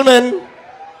gentlemen,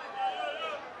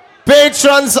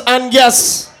 patrons and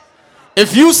guests,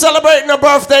 if you celebrating a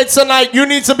birthday tonight, you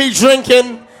need to be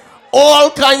drinking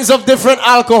all kinds of different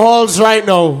alcohols right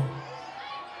now.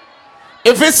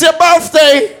 If it's your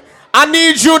birthday, I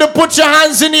need you to put your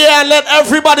hands in the air and let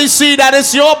everybody see that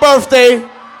it's your birthday.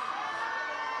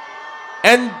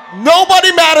 And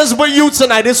nobody matters but you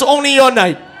tonight. It's only your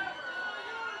night.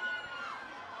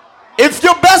 If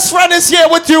your best friend is here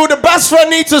with you, the best friend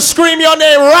needs to scream your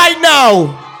name right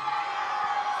now.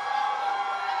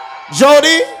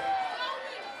 Jody,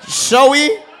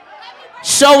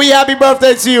 Showy, happy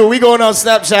birthday to you. We going on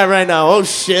Snapchat right now. Oh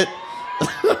shit.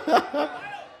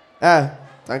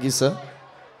 Thank you, sir.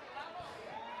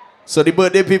 So the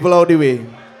birthday people out the way.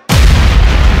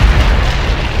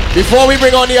 Before we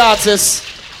bring on the artists,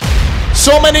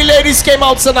 so many ladies came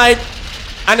out tonight,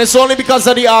 and it's only because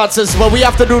of the artists, but we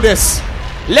have to do this.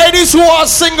 Ladies who are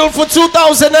single for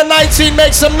 2019,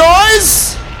 make some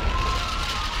noise.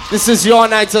 This is your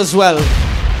night as well.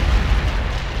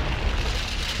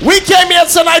 We came here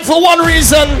tonight for one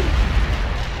reason,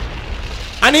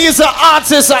 and he is an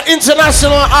artist, an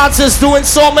international artist, doing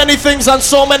so many things on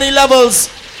so many levels.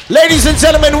 Ladies and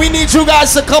gentlemen, we need you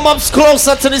guys to come up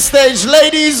closer to the stage.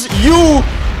 Ladies, you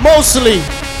mostly.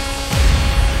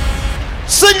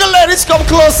 Single ladies, come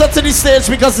closer to the stage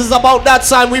because it's about that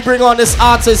time we bring on this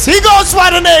artist. He goes by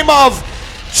the name of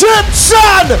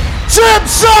Gypson!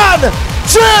 Gypson!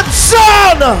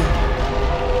 Gypson!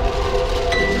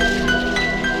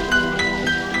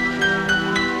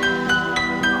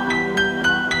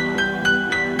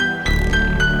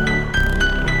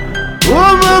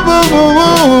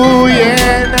 Ooh,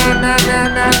 yeah, na na na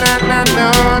na na na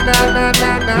na na na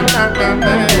na na na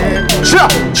na. Cha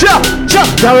cha cha.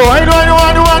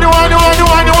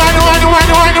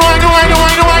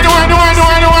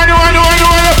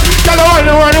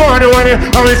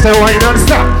 I will say why not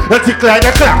stop. I tick like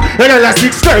a clock. And I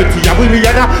 6:30. I will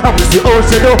yana. I will say oh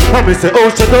shadow. I will say oh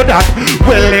shadow that.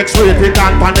 Well X-rated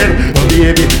and panel. Oh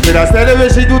baby, but I said the way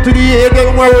she do to the head.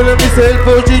 Don't worry, let me say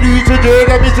for she do it to do it.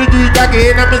 I miss it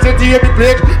again. I miss it to every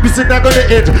plate. Miss it not on the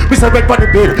edge. Miss it right on the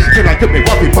bed. She like to make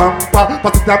what me pampa.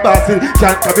 Pass it a basin.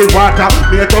 Can't have me water.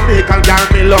 Me a Jamaican girl.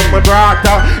 Me love my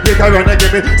brother. Later on I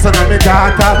give me son of me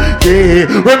daughter. Yeah,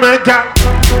 remember.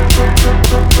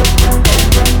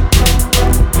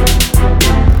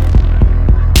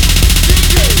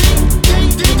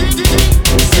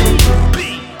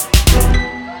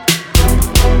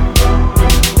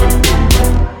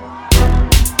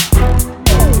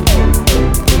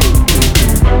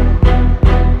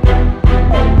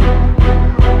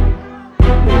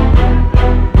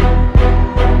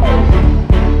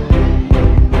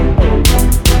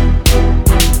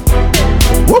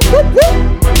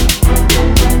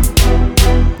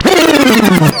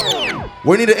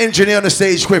 We need an engineer on the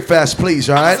stage quick, fast, please,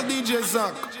 all right?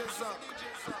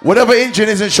 Whatever engine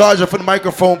is in charge of the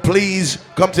microphone, please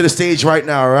come to the stage right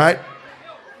now, all right?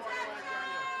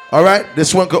 All right?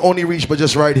 This one could only reach but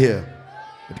just right here.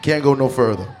 It can't go no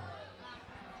further.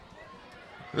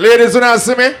 Ladies, you know,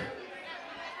 see me?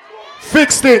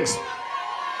 Fix things.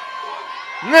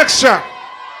 Next shot.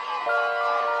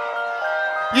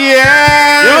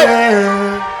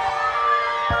 Yeah.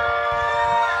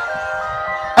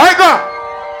 I go.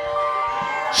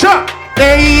 Shot.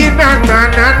 Hey, na na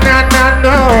na na na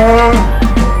no.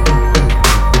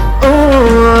 Oh.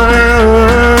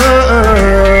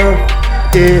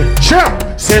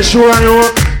 Say she want you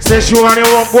work, say she want you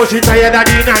work, but she tired of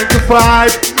the 9 to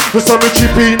 5. So me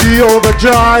chip in the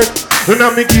overdrive, and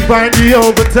I me give her the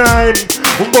overtime.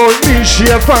 About me she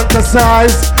a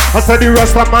fantasize. I said the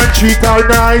Rasta man treat her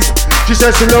nice. She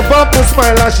said she love up my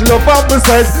smile and she love up my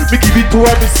size. Me give it to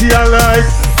her, me see her like.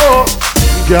 Oh,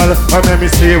 girl, I make me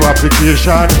see your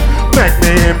application. Make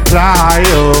me imply,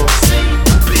 oh.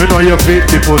 Me know you fit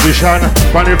the position.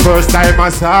 From the first time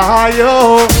I saw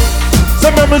you. So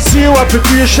make me see your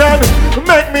application.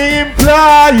 Make me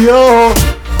imply, oh.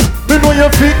 Me know you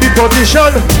fit the position.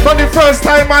 From the first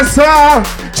time I saw.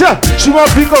 She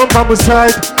want to come by my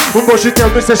side. But she tell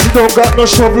me say she don't got no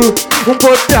shovel. But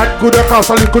that could have caused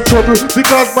a little trouble.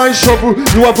 Because my shovel,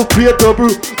 you have to pay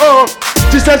double. Oh,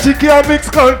 she said she can't mix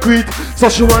concrete. So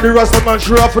she want the Rasta man,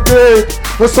 she have a date.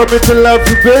 But so me tell her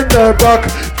to bend her back.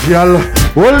 Girl,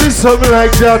 only something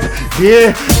like that.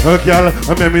 Yeah, oh girl,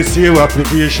 let me see your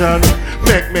application.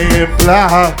 Make me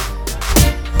imply.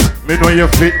 Me know you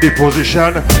fit the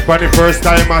position. For the first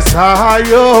time I saw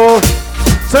you.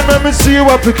 So let me see your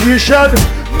application.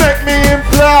 Make me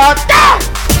imply. Ah!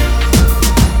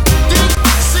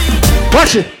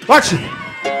 Watch it, watch it.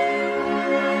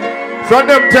 From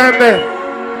them time there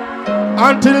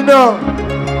until now,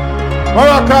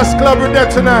 Maracas Club in there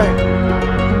tonight.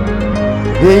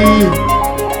 Hey.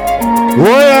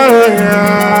 Oh yeah.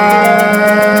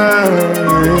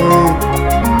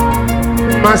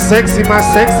 My sexy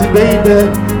baby.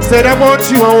 Said I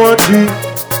want you, I want you.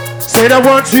 Said I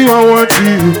want you, I want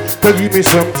you. So give me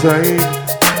some time.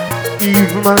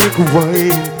 Even my little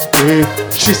wine. Yeah.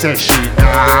 She said she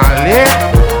darling.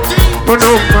 But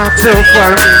no matter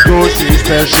where we go, she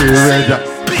said she ready.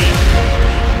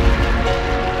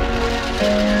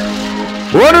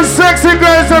 What the sexy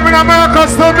girls have in America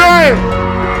tonight?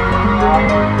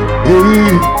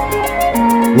 Hey.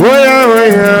 Oh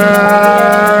yeah.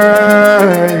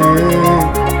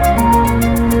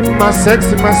 My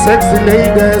sexy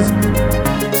ladies.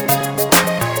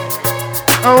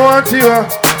 I want you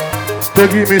to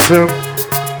give me some.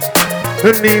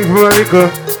 And even liquor.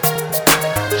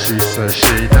 She said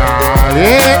she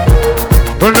darling.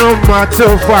 But no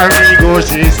matter far me go,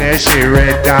 she said she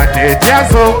read that it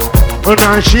just so. But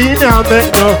now she not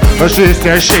make no. She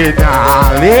said she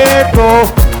darling go.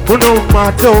 But no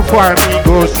matter far me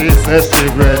go, she said she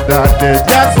read that it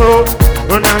just so.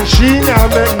 But now she not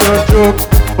make no joke.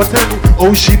 But tell me,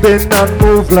 oh she bend and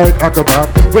move like acrobat.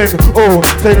 When, oh,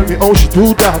 tell me, oh she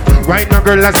do that. Right now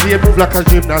girl, I see you move like a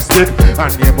gymnastic.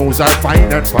 And your moves are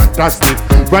fine and fantastic.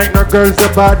 Right now girls, the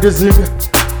body zing.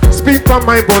 Spin on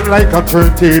my bun like a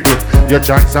turntable. Your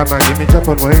joints are my image up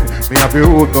on wine. Me have you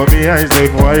hold on me eyes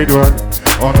like wide one.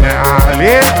 On the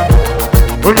alley.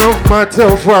 No matter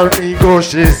where me go,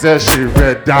 she says she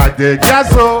read that the jazz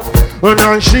so.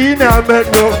 No, she not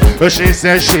make no. She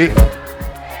says she.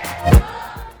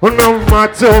 No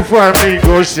matter where me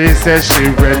go, she says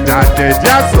she read that the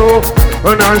jazz so.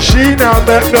 No, she not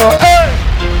make no. Hey.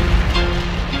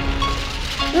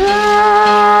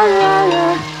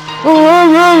 No.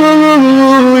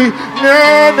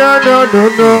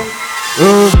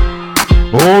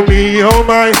 Oh me, oh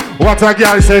my, what a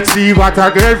girl sexy, what a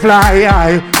girl fly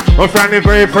high. But from the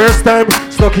very first time,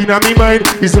 stuck in on me mind,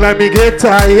 it's like me get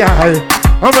tired.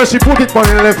 And when she put it on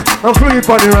the left, and fling it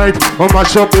on the right, and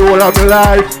mash up the whole of my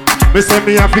life. Me say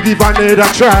me have to give another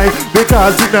try,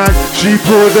 because tonight she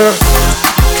put her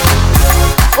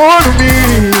on me.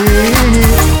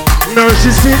 Now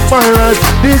she sit my right,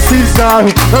 this is how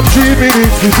I'm dreaming it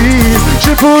to be.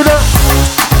 She put her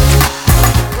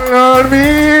on me,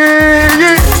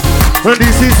 and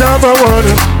this is how I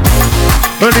wanna,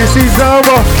 and this is how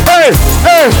I,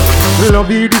 hey,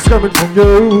 love it is coming from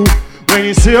you. When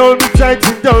you say hold me tight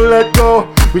and don't let go,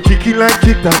 we kicking like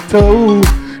tic-tac-toe.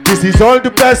 This is all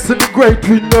the best and the great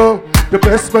we know. The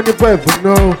best man you ever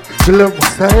know. She love my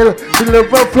style, she love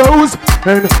my flows,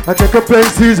 and I take her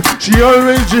places, she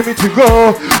always dream me to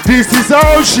go. This is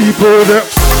how she put it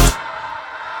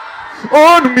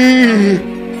on me.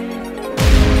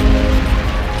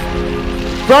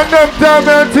 From them time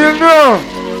until now.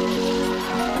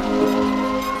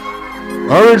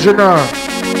 Original.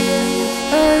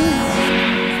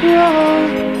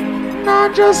 I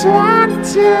just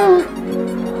want you.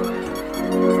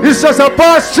 It's just a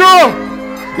past show.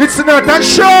 It's not a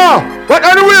show. But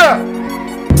anyway.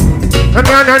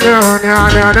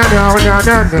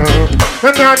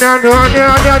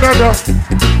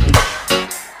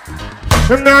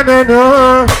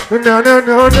 No.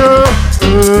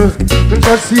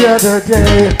 Just the other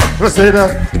day, I said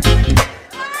that.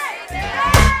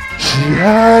 She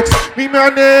asked me my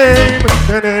name,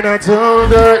 and then I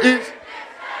told her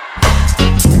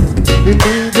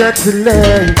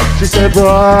immediately. She said, boy,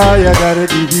 I gotta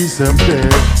give you something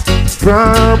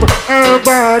from her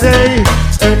body.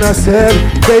 And I said,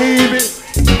 baby.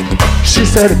 She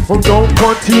said, don't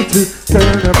want you to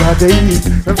turn her body.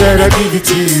 I better give it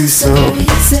to you so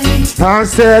easy. I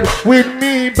said, with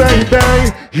me,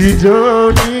 baby, you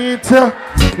don't need to.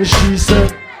 And she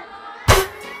said,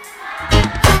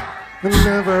 I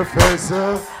never felt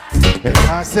so. And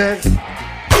I said,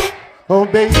 oh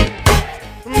baby,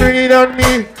 bring it on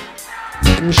me.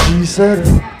 And she said,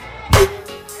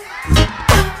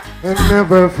 I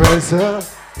never felt so.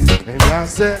 And I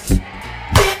said,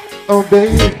 oh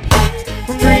baby,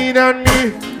 bring it on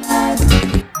me.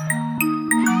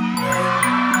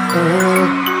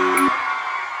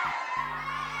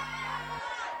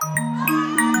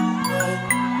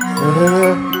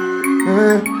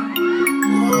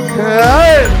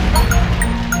 Hey.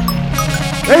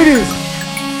 Ladies,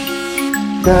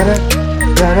 da-da,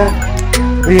 da-da,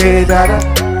 yeah, da-da,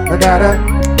 da-da,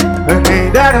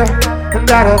 da-da,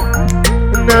 da-da,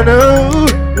 da-da,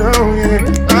 oh yeah.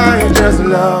 I just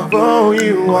love how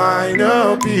you wind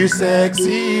up your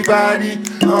sexy body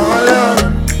all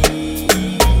on me.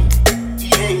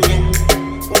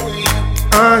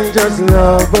 I just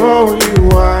love how you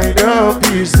wind up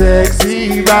your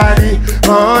sexy body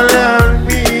all on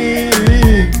me.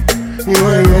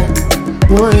 Yeah, yeah.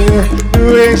 Oh yeah, the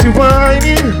way she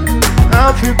whining,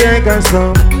 I feel beg and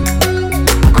some.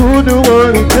 Couldn't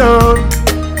hold it down.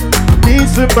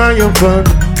 Needs to buy your fun.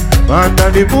 Under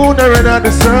the moon or under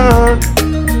the sun.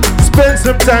 Spend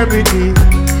some time with me.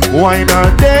 Why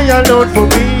not day alone for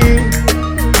me?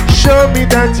 Show me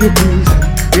that you please.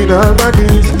 In all my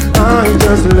needs, I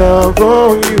just love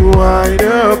how you wind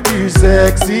up your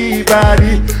sexy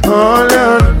body all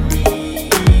on me.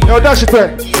 Yo, dash it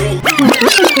right.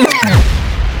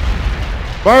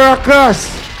 Maracas,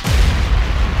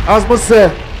 as I say,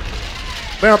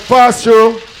 may I pass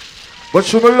through, but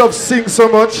she will love sing so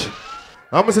much.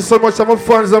 I'm gonna say so much of my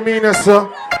fans of me, sir.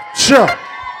 Sure.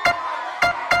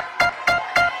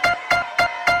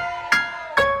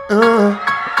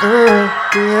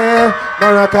 Yeah,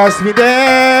 Maracas me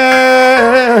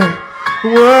there.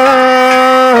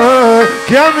 Whoa,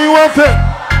 can me one thing?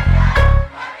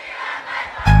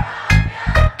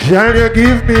 Can you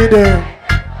give me that?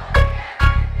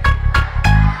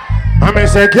 I may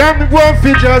say, can me one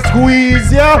fit just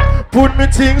squeeze ya? Yeah? Put me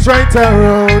things right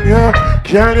around ya. Yeah?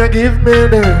 Can you give me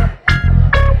that?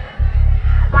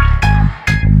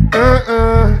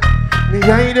 Me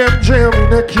hide them jam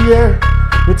in a care.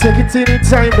 We take it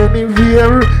anytime,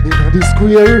 anywhere. In the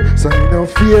square, so me no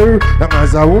fear. And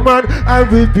as a woman, I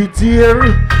will be dear.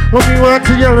 Oh, me want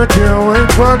to hear a can't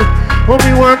wait fun. Oh,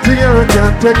 me want to hear a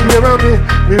can't take care of me.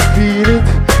 Me feel it,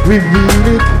 we feel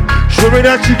it. Show me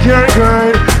that she can't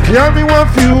grind. Can me one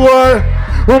few all.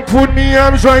 And put me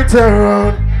arms right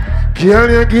around. Can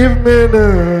you give me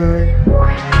that?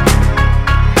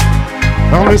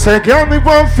 And we say, can me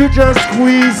one few just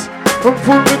squeeze. And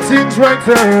put me things right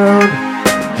around.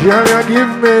 Can you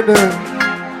give me that?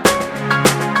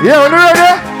 Yeah, you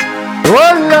ready?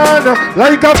 Oh Lord,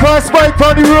 like a fast bike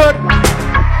on the road.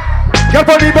 Get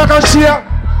on the back and share.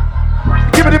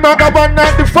 Give me the magaban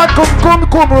and the fat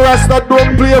come, Rasta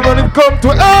don't play when it come to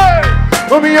hey!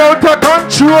 When me out of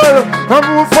control, I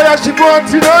move fire, she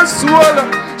wants in her soul.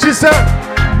 She said,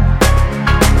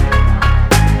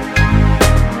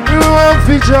 you want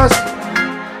to just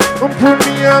put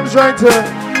me arms right here.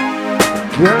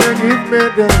 Can you give me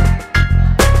that?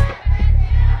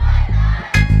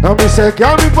 And me say,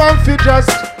 can me want to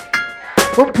just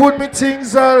put me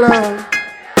things all out.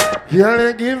 Can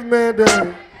you give me that?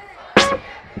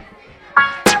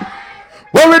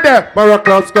 What we there?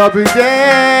 Maracas got be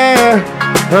there.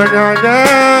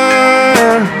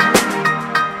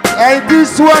 Like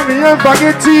this one, me and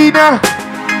Baguettina.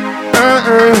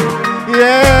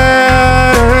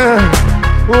 Yeah.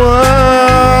 Whoa.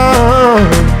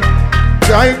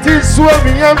 Like this one,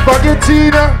 me and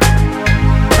Baguettina.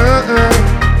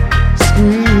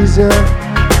 Squeeze ya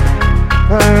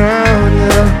around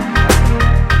ya.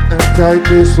 And like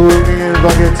this one, me and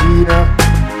Baguettina.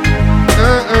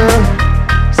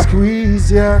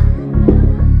 Squeeze ya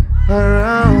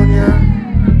around ya.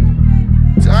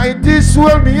 Tight this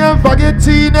one, me and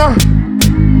Baguettina.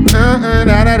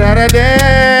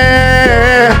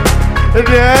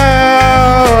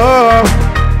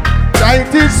 Tight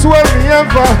this one, me and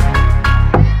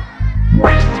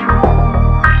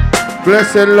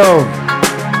Blessed love.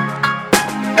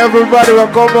 Everybody will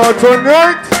come out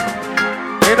tonight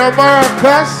in a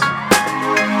Maracas.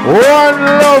 One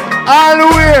love all the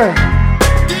way.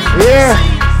 Yeah.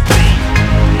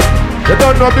 You don't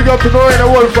don't know, big up to know in the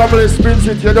whole family spins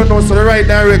it. You don't know, so the right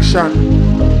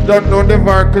direction. Don't know the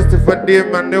VAR, Christopher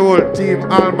Dame and the whole team.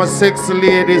 All my sexy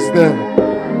ladies them.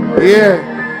 Yeah.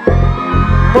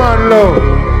 Man love.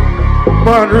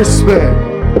 Man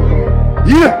respect.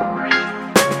 Yeah.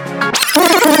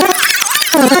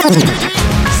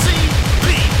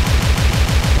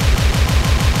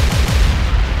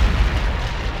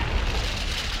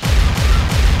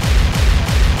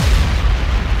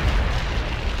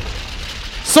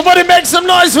 Somebody make some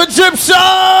noise for Gypsy!